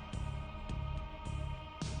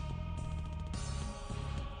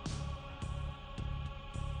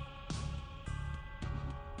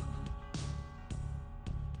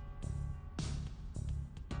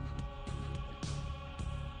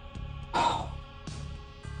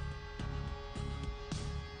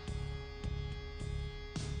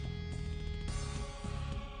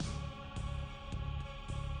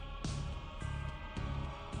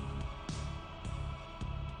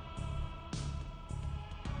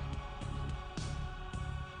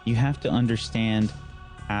 You have to understand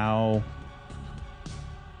how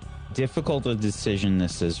difficult a decision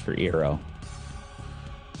this is for Eero.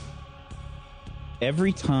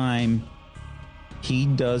 Every time he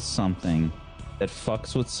does something that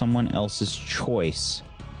fucks with someone else's choice,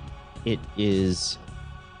 it is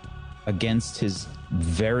against his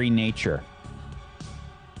very nature.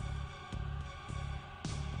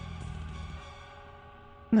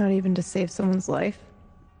 Not even to save someone's life.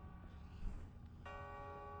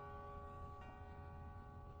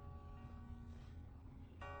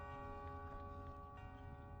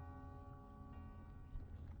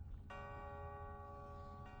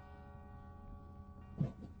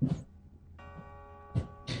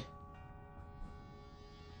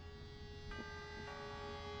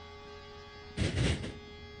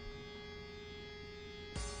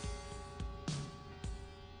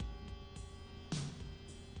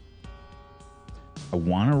 I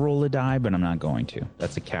want to roll a die, but I'm not going to.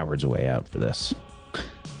 That's a coward's way out for this.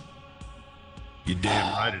 You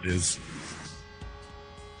damn right it is.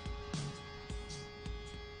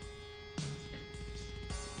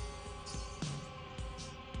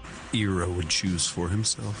 Eero would choose for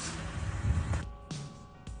himself.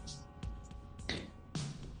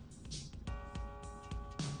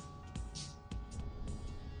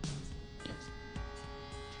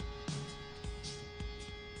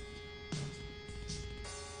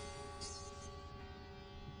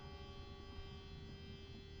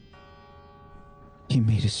 He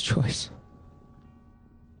made his choice.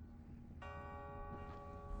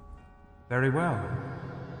 Very well.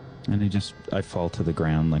 And I fall to the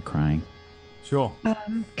ground like crying. Sure.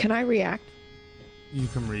 Can I react? You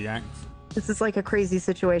can react. This is like a crazy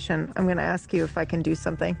situation. I'm going to ask you if I can do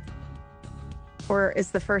something. Or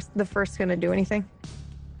is the first going to do anything?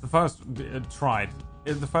 The first tried.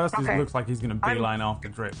 The first Okay. looks like he's going to beeline after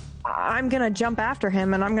Drip. I'm going to jump after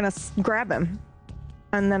him and I'm going to grab him.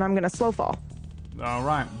 And then I'm going to slow fall. All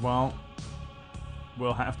right. Well,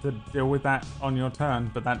 we'll have to deal with that on your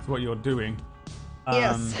turn, but that's what you're doing.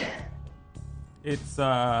 Yes. It's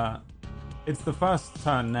the first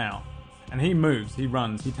turn now, and he moves. He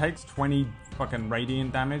runs. He takes 20 fucking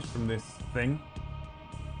radiant damage from this thing.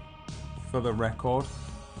 For the record,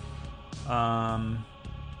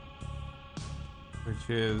 which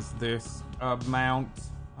is this amount.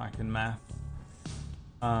 I can math.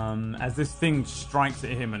 As this thing strikes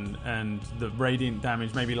at him and the radiant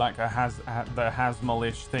damage, maybe like the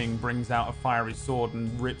Hasmol-ish thing, brings out a fiery sword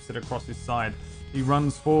and rips it across his side. He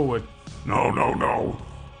runs forward. No, no, no.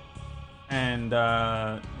 And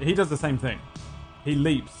he does the same thing. He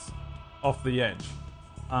leaps off the edge.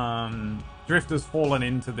 Drifter's fallen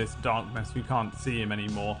into this darkness. We can't see him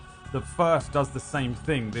anymore. the first does the same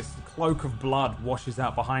thing. This cloak of blood washes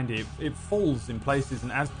out behind it. It falls in places,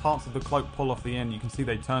 and as parts of the cloak pull off the end, you can see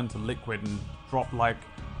they turn to liquid and drop like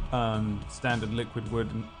standard liquid would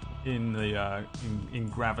in the in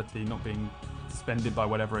gravity, not being suspended by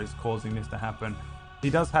whatever is causing this to happen. He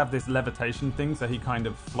does have this levitation thing, so he kind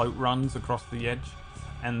of float runs across the edge,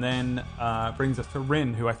 and then brings us to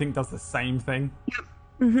Rin, who I think does the same thing. Yep.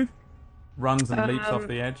 Mm-hmm. Runs and leaps off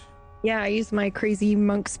the edge. Yeah, I use my crazy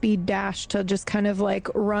monk speed dash to just kind of like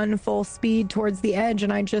run full speed towards the edge,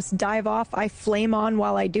 and I just dive off. I flame on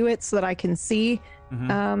while I do it so that I can see.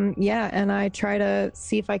 Mm-hmm. Yeah, and I try to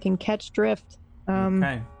see if I can catch drift.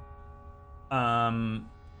 Okay.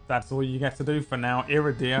 That's all you get to do for now.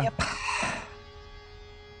 Iridia. Yep.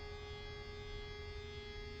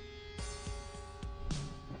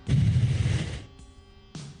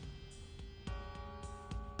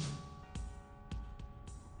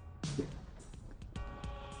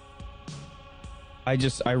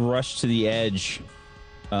 I rush to the edge.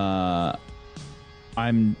 I'm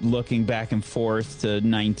looking back and forth to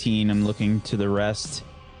 19. I'm looking to the rest.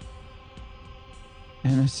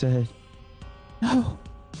 And I said, no.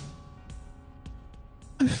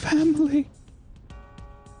 My family.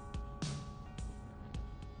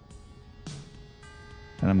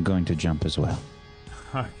 And I'm going to jump as well.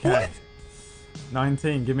 Okay. What?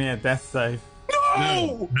 19, give me a death save.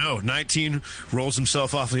 No, 19 rolls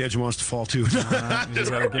himself off the edge and wants to fall too. You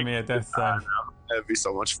gotta give me a death save. That'd be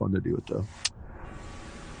so much fun to do it though.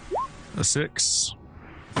 A 6.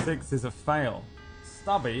 6 is a fail.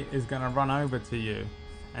 Stubby is gonna run over to you,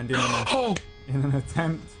 and in an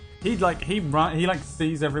attempt, he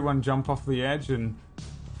sees everyone jump off the edge and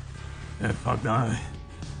fuck that.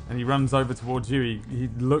 And he runs over towards you. He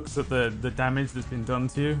looks at the damage that's been done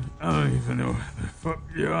to you. I don't even know who the fuck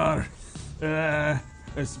you are. I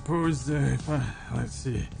suppose, let's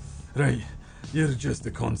see. Right, you're just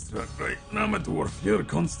a construct, right? I'm a dwarf, you're a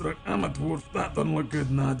construct, I'm a dwarf. That doesn't look good,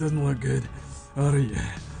 nah, it doesn't look good. Alright,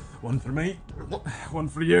 one for me, one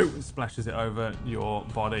for you. Splashes it over your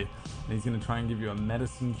body. And he's going to try and give you a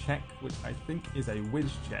medicine check, which I think is a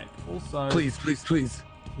whiz check. Also, Please.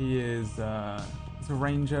 he is, he's a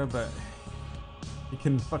ranger, but he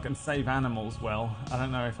can fucking save animals well. I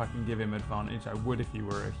don't know if I can give him advantage. I would if you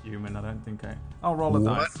were a human. I don't think I'll roll a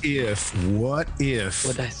dice. What if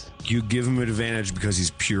What dice? you give him advantage because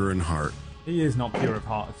he's pure in heart? He is not pure of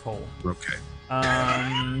heart at all. Okay.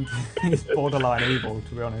 He's borderline evil,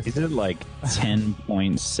 to be honest. He's at like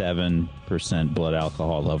 10.7% blood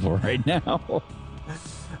alcohol level right now.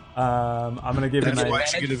 I'm going to give him That's a... why you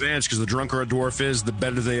should get advantage, because the drunker a dwarf is, the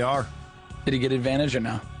better they are. Did he get advantage or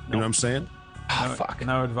no? You know what I'm saying? Oh, fuck.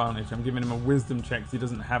 No advantage. I'm giving him a wisdom check because he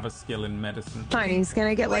doesn't have a skill in medicine. Fine, he's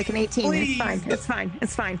gonna get like an 18. Please. It's fine.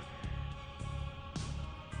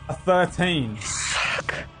 A 13.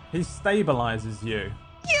 Fuck. He stabilizes you.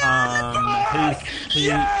 Yes!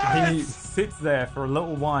 He sits there for a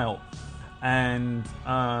little while, and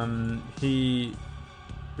we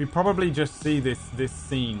probably just see this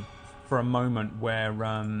scene for a moment where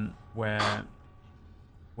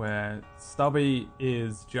Stubby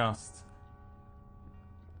is just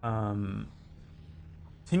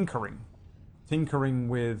tinkering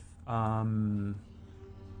with 19.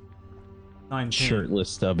 Shirtless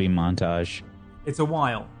Stubby montage. It's a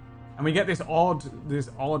while, and we get this odd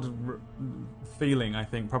feeling, I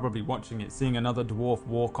think, probably watching it, seeing another dwarf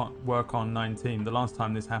work on 19. The last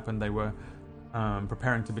time this happened, they were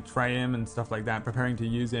preparing to betray him and stuff like that, preparing to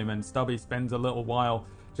use him, and Stubby spends a little while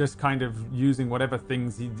just kind of using whatever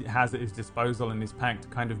things he has at his disposal in his pack to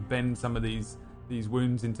kind of bend some of these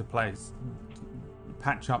wounds into place,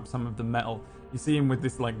 patch up some of the metal. You see him with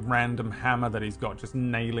this like random hammer that he's got, just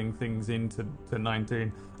nailing things into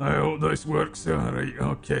 19. I hope this works. Alright,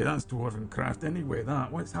 okay, that's dwarven craft anyway.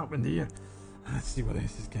 What's happened here? Let's see what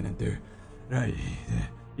this is gonna do. Right,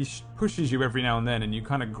 he pushes you every now and then, and you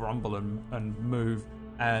kind of grumble and move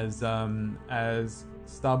as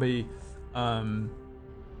Stubby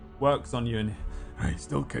works on you, and right,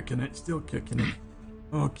 still kicking it.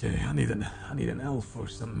 Okay, I need an elf or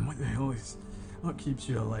something. What the hell is? What keeps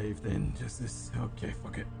you alive then? Just this? Okay,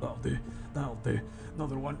 fuck it. That'll do.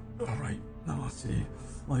 Another one. All right. Now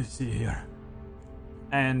let's see here.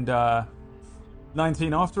 And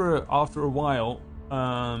 19. After a while,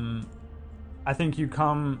 I think you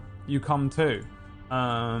come to,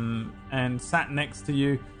 and sat next to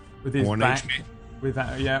you with his 1 back. HP. With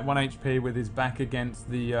that, 1 HP, with his back against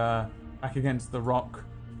the rock,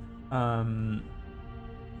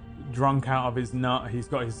 drunk out of his nut. He's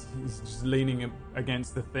just leaning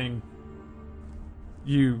against the thing.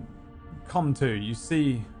 You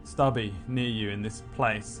see Stubby near you in this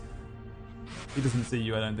place, He doesn't see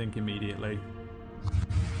you, I don't think, immediately.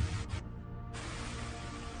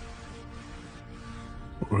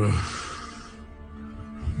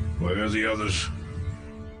 Where are the others?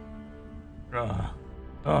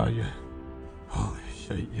 You. Holy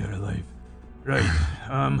shit, you're alive. Right,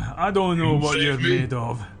 I don't know what you're made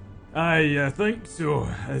of. I think so.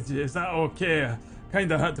 Is that okay? I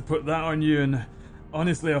kinda had to put that on you, and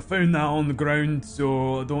honestly, I found that on the ground,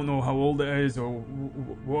 so I don't know how old it is or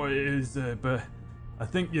what it is, but I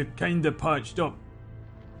think you're kinda patched up,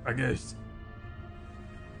 I guess.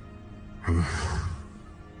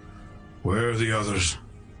 Where are the others?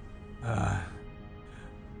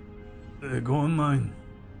 They're gone, man.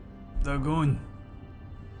 They're gone.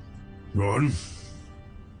 Gone?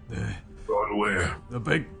 The Gone where?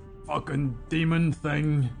 big fucking demon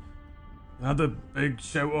thing. They had a big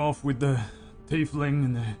shout off with the tiefling,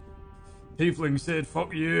 and the tiefling said,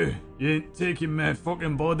 "Fuck you, you ain't taking my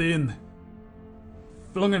fucking body," and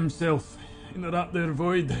flung himself into that there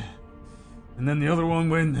void. And then the other one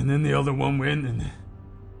went, and then the other one went, and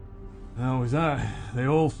that was that. They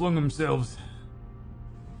all flung themselves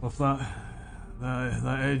off that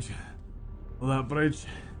edge of that bridge.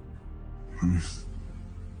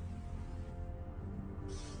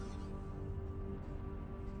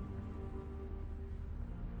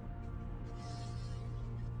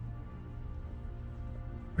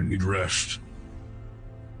 I need rest.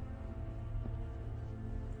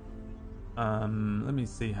 Let me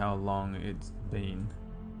see how long it's been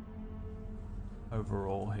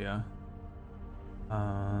overall here.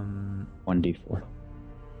 1d4.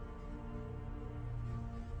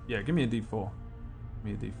 Yeah, give me a d4. Give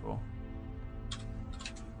me a d4.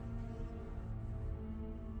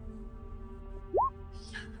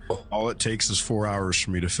 All it takes is 4 hours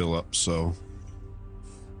for me to fill up, so.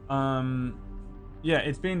 Yeah,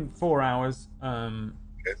 it's been 4 hours.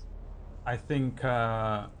 I think,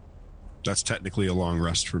 That's technically a long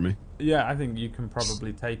rest for me. yeah, I think you can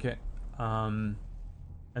probably take it. And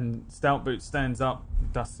Stout Boots stands up,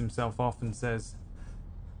 dusts himself off, and says,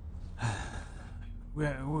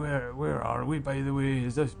 Where are we, by the way?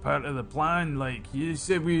 Is this part of the plan? Like, you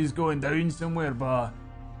said we was going down somewhere, but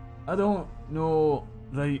I don't know.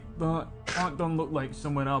 Right, that don't look like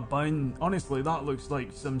somewhere I've been. Honestly, that looks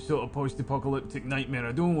like some sort of post-apocalyptic nightmare.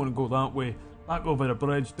 I don't want to go that way. Back over the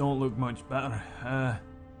bridge don't look much better.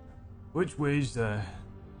 Which way's the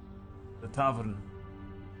tavern?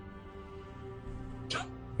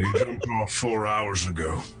 He jumped off 4 hours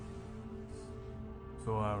ago.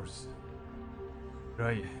 4 hours.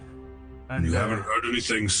 Right. And You haven't heard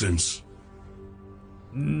anything since?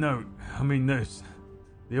 No, I mean there's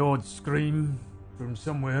the odd scream from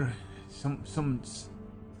somewhere. Something's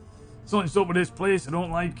up with this place. I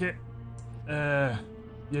don't like it.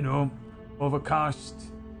 You know, overcast,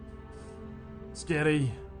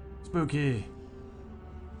 scary, spooky.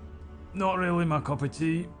 Not really my cup of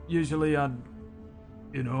tea. Usually I'd,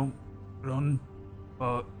 you know, run,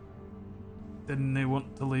 but didn't they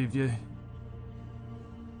want to leave you?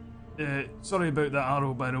 Sorry about that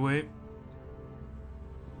arrow, by the way.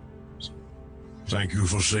 Thank you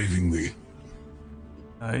for saving me.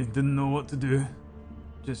 I didn't know what to do.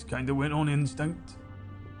 Just kinda went on instinct.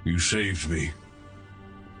 You saved me.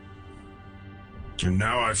 And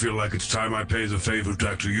now I feel like it's time I pay the favor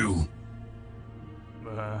back to you.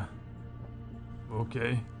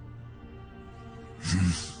 Okay.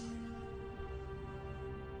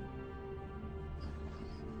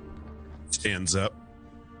 Stands up,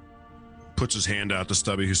 puts his hand out to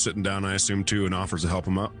Stubby, who's sitting down, I assume, too, and offers to help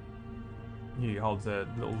him up. He holds a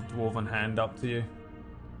little dwarven hand up to you.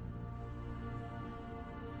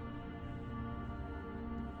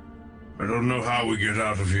 I don't know how we get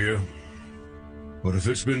out of here, but if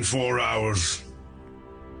it's been 4 hours,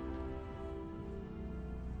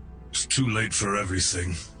 it's too late for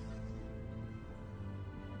everything.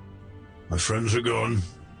 My friends are gone.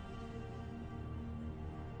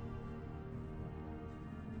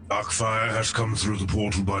 Darkfire has come through the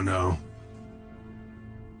portal by now.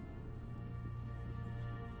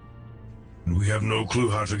 And we have no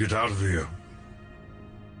clue how to get out of here.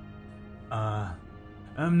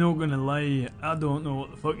 I'm not gonna lie, I don't know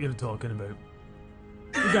what the fuck you're talking about.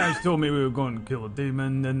 You guys told me we were going to kill a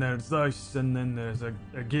demon, then there's this, and then there's a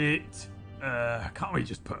gate. Can't we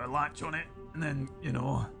just put a latch on it, and then, you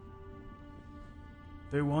know,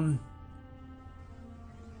 do one?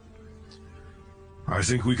 I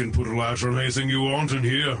think we can put a latch on anything you want in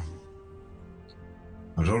here.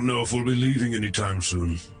 I don't know if we'll be leaving anytime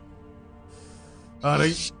soon.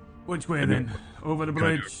 Alright, which way then? Over the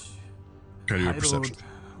bridge? Can I do a High perception?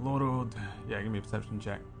 road, low road. Yeah, give me a perception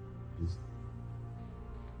check.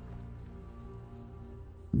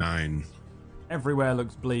 9. Everywhere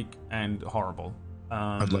looks bleak and horrible.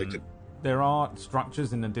 I'd like to. There are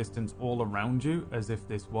structures in the distance all around you, as if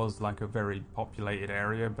this was like a very populated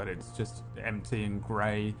area, but it's just empty and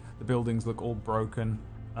grey. The buildings look all broken.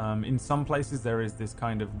 In some places, there is this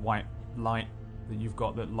kind of white light that you've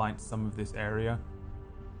got that lights some of this area.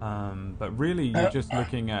 But really, you're just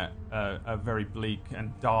looking at a very bleak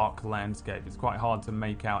and dark landscape. It's quite hard to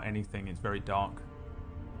make out anything. It's very dark.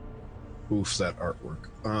 Oof, that artwork.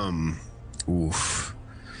 Oof.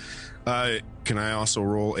 Can I also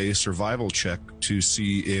roll a survival check to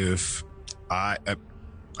see if I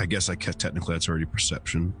guess technically that's already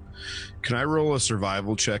perception. Can I roll a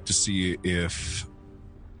survival check to see if,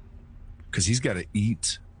 because he's got to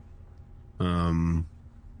eat. I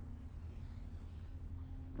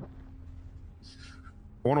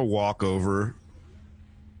want to walk over.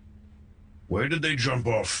 Where did they jump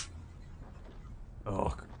off?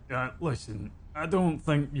 Oh, listen, I don't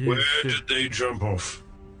think you Where should... did they jump off?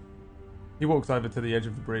 He walks over to the edge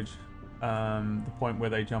of the bridge, the point where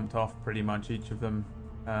they jumped off, pretty much each of them.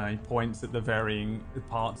 He points at the varying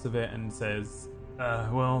parts of it and says,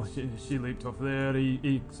 well, she leaped off there,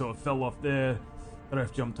 he sort of fell off there, the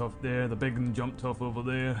ref jumped off there, the big one jumped off over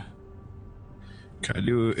there. Can I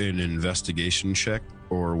do an investigation check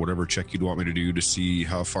or whatever check you'd want me to do to see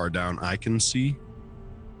how far down I can see?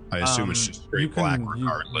 I assume it's just straight black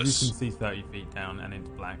regardless. You can see 30 feet down and it's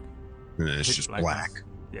black. And it's just black.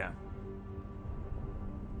 Yeah.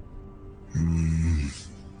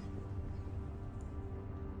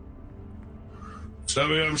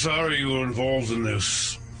 Stubby, I'm sorry you were involved in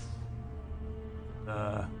this.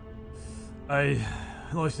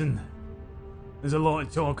 Listen, there's a lot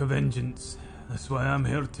of talk of vengeance. That's why I'm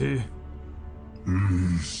here too.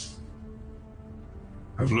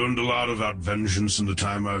 I've learned a lot about vengeance in the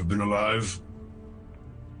time I've been alive.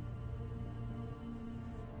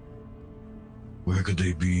 Where could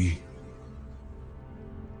they be?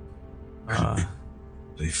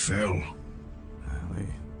 They fell.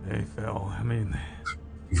 They fell. I mean...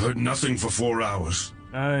 You've heard nothing for 4 hours.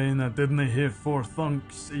 Aye, and I didn't hear 4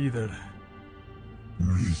 thunks either.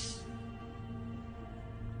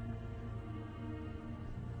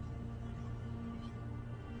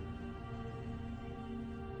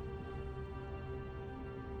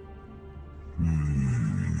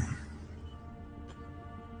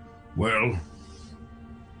 Well,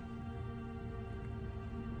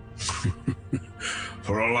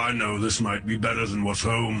 for all I know, this might be better than what's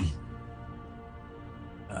home.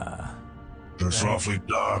 It's awfully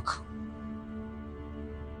dark.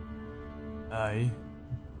 Aye,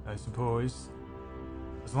 I suppose.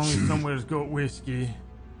 As long as somewhere's got whiskey,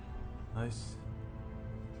 that's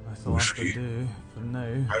all I have to do for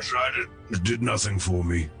now. I tried it. It did nothing for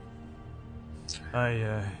me.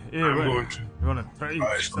 Here, I'm you wanna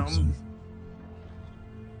try some?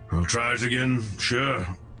 I'll try it again, sure.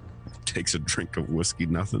 Takes a drink of whiskey,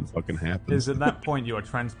 nothing fucking happens. Is at that point you are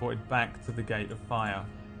transported back to the Gate of Fire.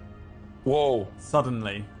 Whoa.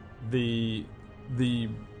 Suddenly, the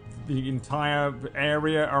entire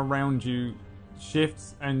area around you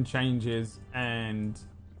shifts and changes, and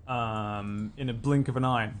in a blink of an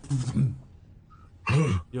eye,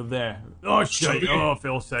 you're there. Oh shit! Oh, I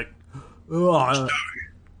feel sick. Oh,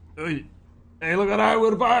 hey, look at that!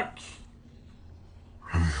 We're back.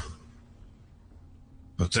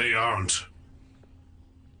 But they aren't.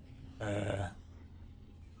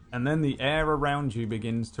 And then the air around you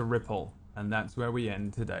begins to ripple, and that's where we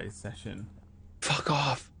end today's session. Fuck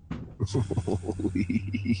off.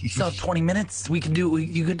 You still have 20 minutes. We can do.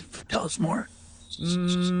 You could tell us more.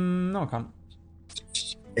 No, I can't.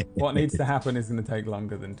 What needs to happen is going to take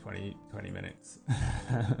longer than 20 minutes.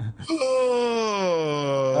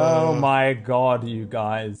 Oh my god, you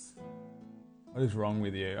guys. What is wrong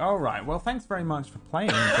with you? All right, well, thanks very much for playing,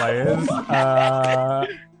 players.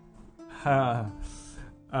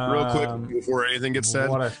 Real quick, before anything gets said,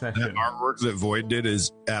 what a that session. artwork that Void did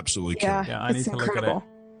is absolutely killer. Yeah, I need to look at it.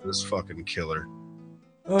 It's fucking killer.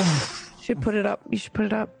 Should put it up. You should put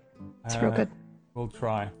it up. It's real good. We'll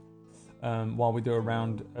try. While we do a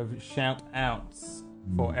round of shout outs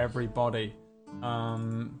for everybody.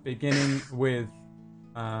 Beginning with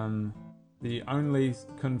the only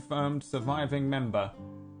confirmed surviving member,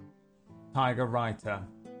 Tiger Writer.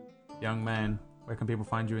 Young man, where can people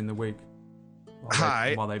find you in the week?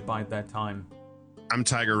 While they bide their time. I'm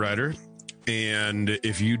Tiger Rider, and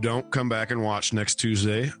if you don't come back and watch next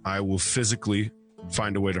Tuesday, I will physically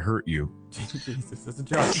find a way to hurt you. Jesus, that's a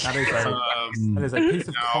joke. That is a piece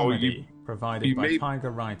of comedy provided by Tiger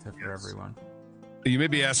Writer for everyone. You may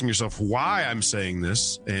be asking yourself why I'm saying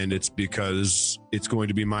this, and it's because it's going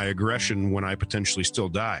to be my aggression when I potentially still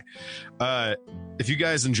die. If you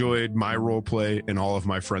guys enjoyed my role play and all of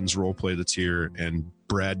my friends' role play that's here, and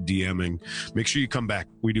Brad DMing, make sure you come back.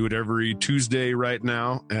 We do it every Tuesday right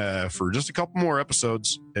now for just a couple more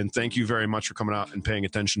episodes. And thank you very much for coming out and paying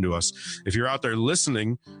attention to us. If you're out there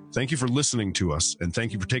listening, thank you for listening to us, and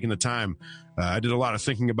thank you for taking the time. I did a lot of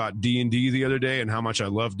thinking about D&D the other day and how much I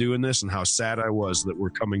love doing this and how sad I was that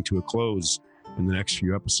we're coming to a close in the next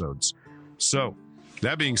few episodes. So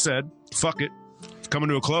that being said, fuck it. It's coming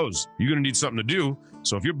to a close. You're going to need something to do.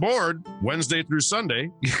 So if you're bored Wednesday through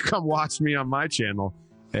Sunday, you can come watch me on my channel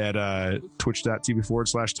at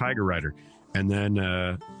twitch.tv/Tiger Rider. And then,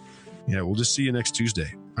 we'll just see you next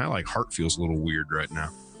Tuesday. My heart feels a little weird right now.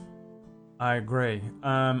 I agree.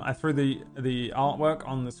 I threw the artwork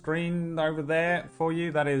on the screen over there for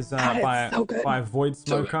you. That is by Void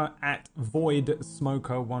Smoker at Void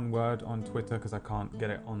Smoker, one word, on Twitter, because I can't get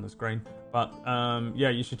it on the screen. But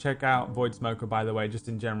you should check out Void Smoker, by the way, just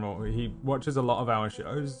in general. He watches a lot of our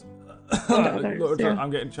shows. I'm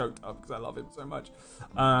getting choked up because I love him so much.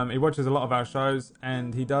 He watches a lot of our shows,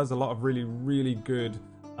 and he does a lot of really, really good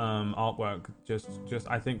artwork. Just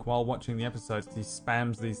I think while watching the episodes, he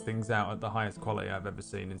spams these things out at the highest quality I've ever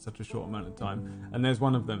seen in such a short amount of time, and there's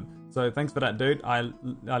one of them. So thanks for that, dude. I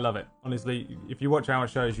love it. Honestly, if you watch our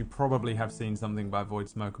shows, you probably have seen something by Void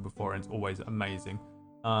Smoker before, and it's always amazing.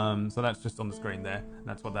 So that's just on the screen there.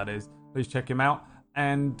 That's what that is. Please check him out.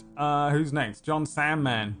 And who's next? John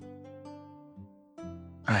Sandman.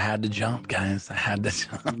 I had to jump, guys. I had to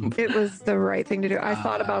jump. It was the right thing to do. I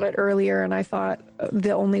thought about it earlier, and I thought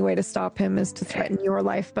the only way to stop him is to threaten your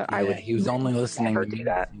life. But I would. He was only listening to me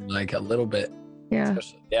a little bit. Yeah.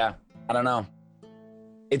 I don't know.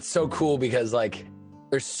 It's so cool because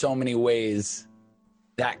there's so many ways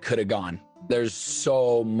that could have gone. There's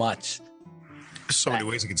so much. So many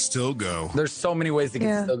ways it could still go. There's so many ways it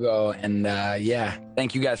can still go. And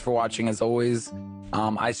thank you guys for watching as always.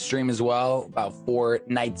 I stream as well about 4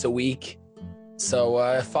 nights a week.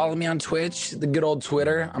 So follow me on Twitch, the good old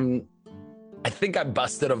Twitter. I think I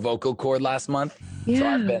busted a vocal cord last month. Yeah. So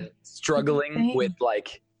I've been struggling with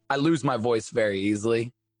I lose my voice very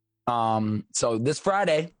easily. So this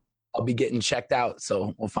Friday I'll be getting checked out.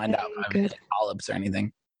 So we'll find out if I have any polyps or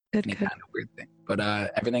anything. Any kind of weird thing. But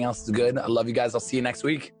everything else is good. I love you guys. I'll see you next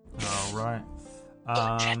week. All right.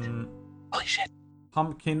 Holy shit.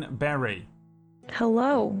 Pumpkin Berry.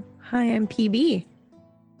 Hello. Hi, I'm PB.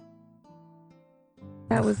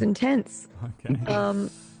 That was intense. Okay.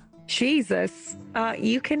 Jesus.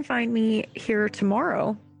 You can find me here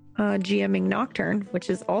tomorrow, GMing Nocturne, which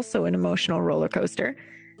is also an emotional roller coaster.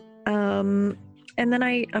 And then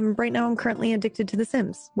I'm currently addicted to The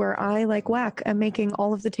Sims, where I, like Whack, am making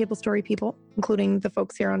all of the table story people, including the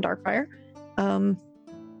folks here on Darkfire, and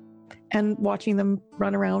watching them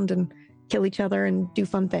run around and kill each other and do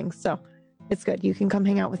fun things. So it's good. You can come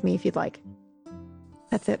hang out with me if you'd like.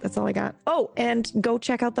 That's it. That's all I got. Oh, and go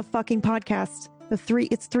check out the fucking podcast.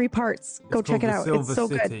 It's 3 parts. Go check it out. It's so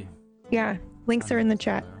good. Yeah. Links are in the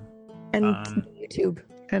chat. And YouTube.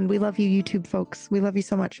 And we love you, YouTube folks. We love you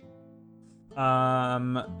so much.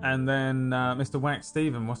 And then Mr. Wax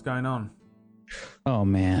Steven, what's going on? Oh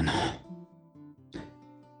man,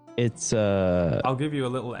 it's I'll give you a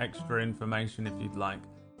little extra information if you'd like.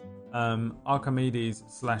 Archimedes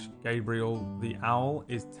 / Gabriel the Owl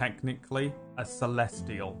is technically a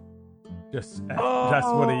celestial. That's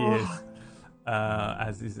what he is,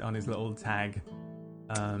 as is on his little tag.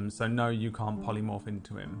 So no, you can't polymorph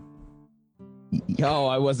into him. Yo,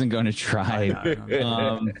 I wasn't going to try.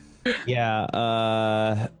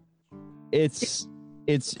 It's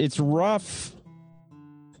rough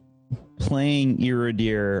playing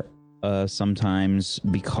Iridir sometimes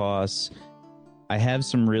because I have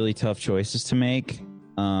some really tough choices to make.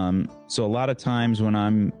 So a lot of times when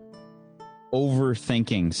I'm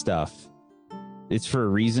overthinking stuff, it's for a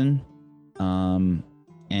reason. I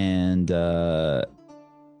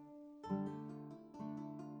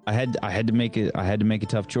had to make a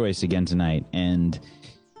tough choice again tonight, and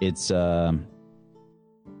it's a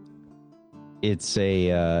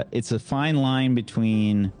fine line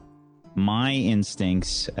between my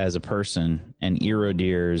instincts as a person and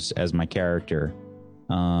Iridir's as my character.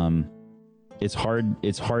 It's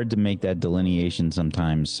hard to make that delineation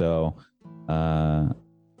sometimes. So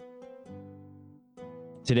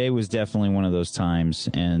today was definitely one of those times,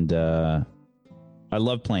 and I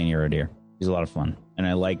love playing Iridir. He's a lot of fun, and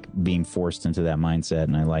I like being forced into that mindset,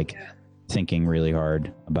 and I like thinking really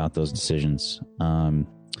hard about those decisions. And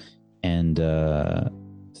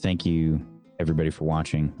thank you everybody for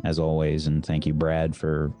watching, as always. And thank you, Brad,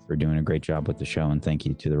 for doing a great job with the show. And thank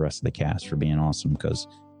you to the rest of the cast for being awesome, because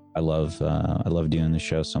I love doing the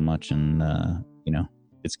show so much. And,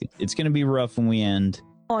 it's going to be rough when we end.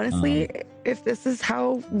 Honestly, if this is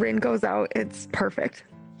how Rin goes out, it's perfect.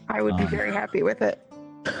 I would be very happy with it.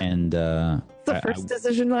 And It's the first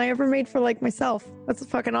decision I ever made for like myself. That's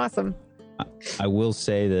fucking awesome. I will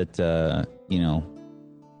say that the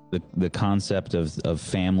concept of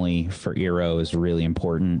family for Eero is really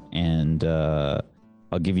important, and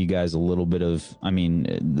I'll give you guys a little bit of. I mean,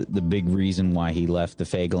 the big reason why he left the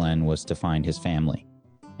Fagalen was to find his family,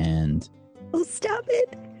 and Oh, stop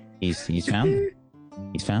it! he's found them.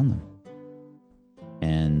 He's found them,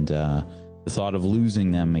 and the thought of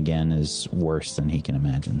losing them again is worse than he can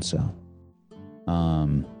imagine. So,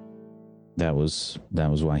 that was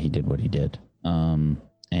why he did what he did.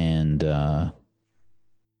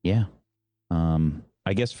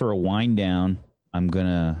 I guess for a wind down, I'm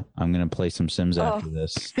gonna play some Sims after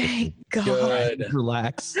this. Thank God. Good.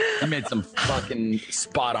 Relax. I made some fucking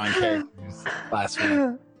spot on characters last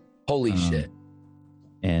week. Holy shit.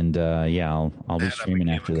 And I'll be streaming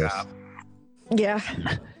after this. Yeah.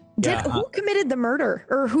 Who committed the murder,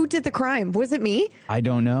 or who did the crime? Was it me? I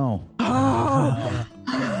don't know. Oh.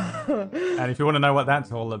 And if you want to know what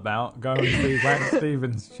that's all about, go and see Wax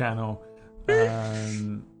Stevens' channel.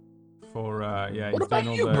 What about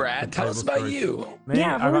you, Brad? Tell us about you. Me?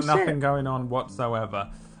 Yeah, I've got holy nothing shit. going on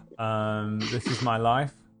whatsoever. This is my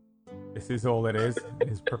life. This is all it is.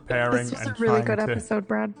 Is preparing This was and a really trying good to, episode,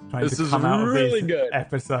 Brad. trying This to is come out of really these good.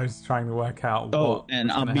 episodes, trying to work out Oh, what and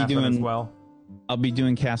was I'll gonna be happen as doing- well. I'll be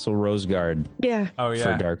doing Castle Roseguard Yeah. Oh for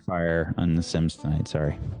yeah, Darkfire on The Sims tonight.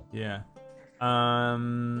 Sorry. yeah.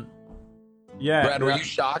 Brad, Yeah. were you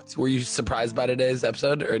shocked? Were you surprised by today's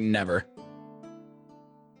episode, or never?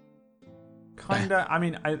 Kinda. I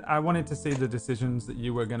mean, I wanted to see the decisions that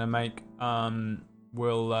you were gonna make. I'm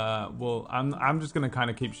just gonna kind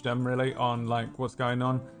of keep stum really on like what's going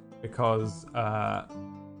on, because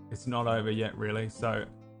it's not over yet really. So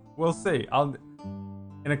we'll see.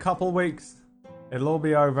 In a couple weeks it'll all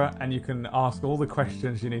be over, and you can ask all the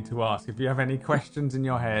questions you need to ask. If you have any questions in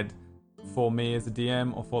your head for me as a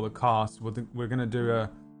DM or for the cast, we're gonna do a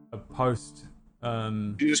post.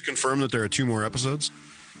 Did you just confirm that there are 2 more episodes?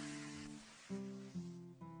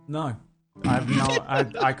 No,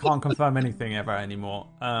 I can't confirm anything ever anymore.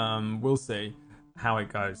 We'll see how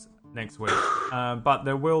it goes next week. But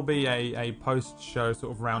there will be a post-show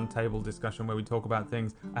sort of roundtable discussion where we talk about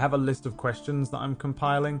things. I have a list of questions that I'm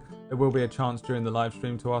compiling. There will be a chance during the live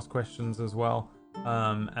stream to ask questions as well.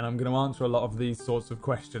 And I'm going to answer a lot of these sorts of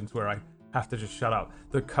questions where I have to just shut up.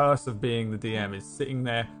 The curse of being the DM is sitting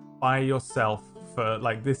there by yourself for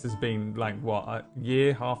like, this has been like what, a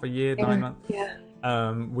year, half a year, 9 months. Yeah.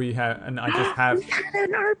 We have, and I just have We had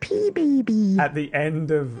an RP baby. at the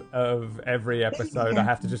end of every episode, I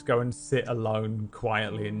have to just go and sit alone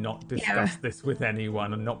quietly and not discuss this with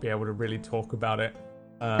anyone and not be able to really talk about it.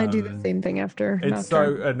 I do the same thing after. It's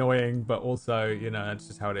so annoying, but also, you know, it's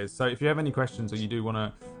just how it is. So if you have any questions or you do want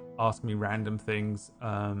to ask me random things,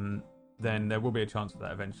 then there will be a chance for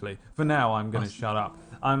that eventually. For now, I'm going to shut up.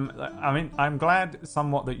 I'm glad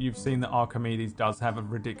somewhat that you've seen that Archimedes does have a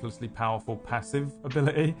ridiculously powerful passive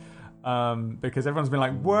ability, because everyone's been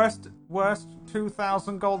like, worst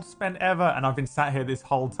 2,000 gold spent ever, and I've been sat here this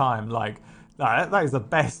whole time like, that is the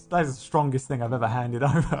best, that is the strongest thing I've ever handed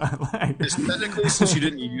over. Like, Aesthetically, since you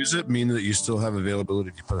didn't use it, mean that you still have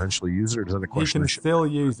availability to potentially use it, or is that a you question? can still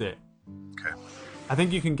use it. Okay. I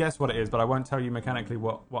think you can guess what it is, but I won't tell you mechanically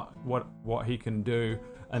what he can do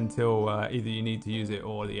until either you need to use it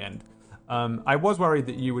or the end. I was worried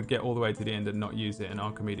that you would get all the way to the end and not use it, and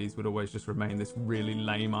Archimedes would always just remain this really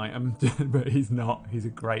lame item, but he's not. He's a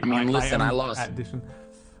great Listen, item I lost addition.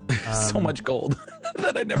 so much gold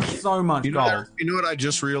that I never. So much gold. You know what I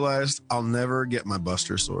just realized? I'll never get my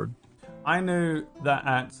Buster Sword. I knew that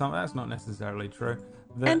at some. That's not necessarily true.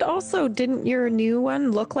 And also, didn't your new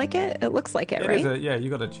one look like it? It looks like it, right? Yeah, you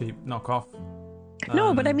got a cheap knockoff.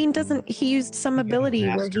 No, but I mean, doesn't he used some ability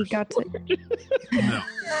where he got to? No,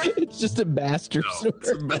 It's just a bastard.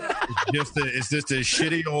 it's just a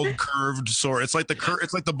shitty old curved sword. It's like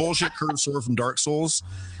the bullshit curved sword from Dark Souls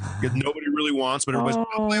that nobody really wants, but everybody's like,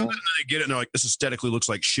 "I'll play with it," and then they get it and they're like, "This aesthetically looks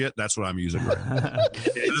like shit." That's what I'm using. Right now.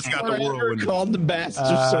 It's got the whirlwind. Called the bastard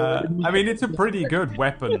sword. I mean, it's a pretty good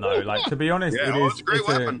weapon, though. Like, to be honest, Yeah, it is. it's a great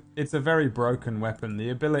weapon. It's a very broken weapon. The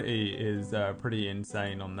ability is pretty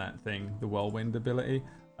insane on that thing. The whirlwind ability.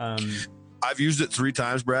 I've used it 3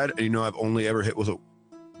 times, Brad, and I've only ever hit with it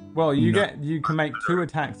Well, you can make 2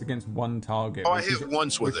 attacks against 1 target. Oh, I hit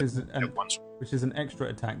once with it. Which is an extra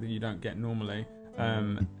attack that you don't get normally.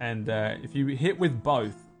 And if you hit with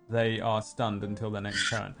both, they are stunned until their next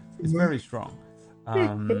turn. It's very strong.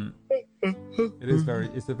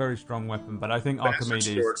 It's a very strong weapon, but I think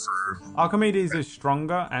Archimedes is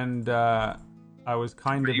stronger, and I was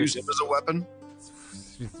kind of use him as a weapon.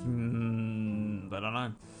 I don't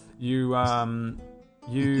know.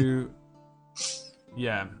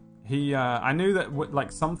 I knew that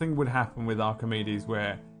like something would happen with Archimedes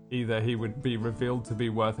where either he would be revealed to be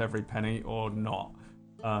worth every penny or not.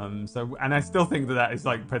 And I still think that is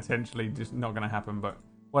like potentially just not going to happen, but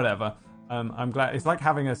whatever. I'm glad. It's like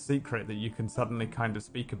having a secret that you can suddenly kind of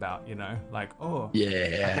speak about, you know, like,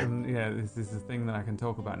 this is the thing that I can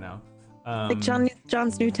talk about now. Like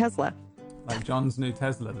John's new Tesla. Like John's new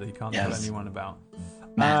Tesla that he can't tell anyone about.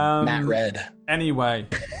 Matt Red. Anyway,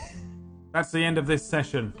 that's the end of this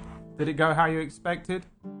session. Did it go how you expected?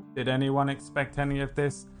 Did anyone expect any of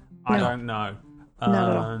this? No. I don't know. Not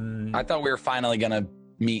at all. I thought we were finally gonna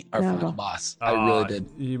meet our final boss. I really did.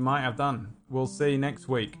 You might have done. We'll see next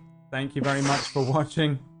week. Thank you very much for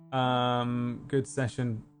watching. Good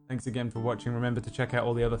session. Thanks again for watching. Remember to check out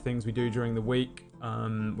all the other things we do during the week.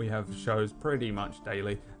 We have shows pretty much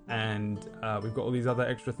daily. And we've got all these other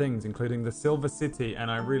extra things, including the Silver City. And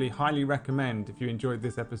I really highly recommend, if you enjoyed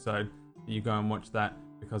this episode, that you go and watch that,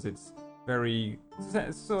 because it's very...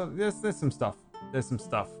 So there's some stuff. There's some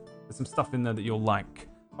stuff in there that you'll like.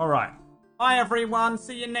 All right. Bye, everyone.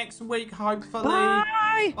 See you next week, hopefully.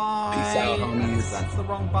 Bye. Bye. Peace out, homies. That's the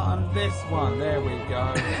wrong button. This one. There we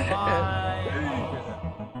go. Bye. Ha ha ha ha ha!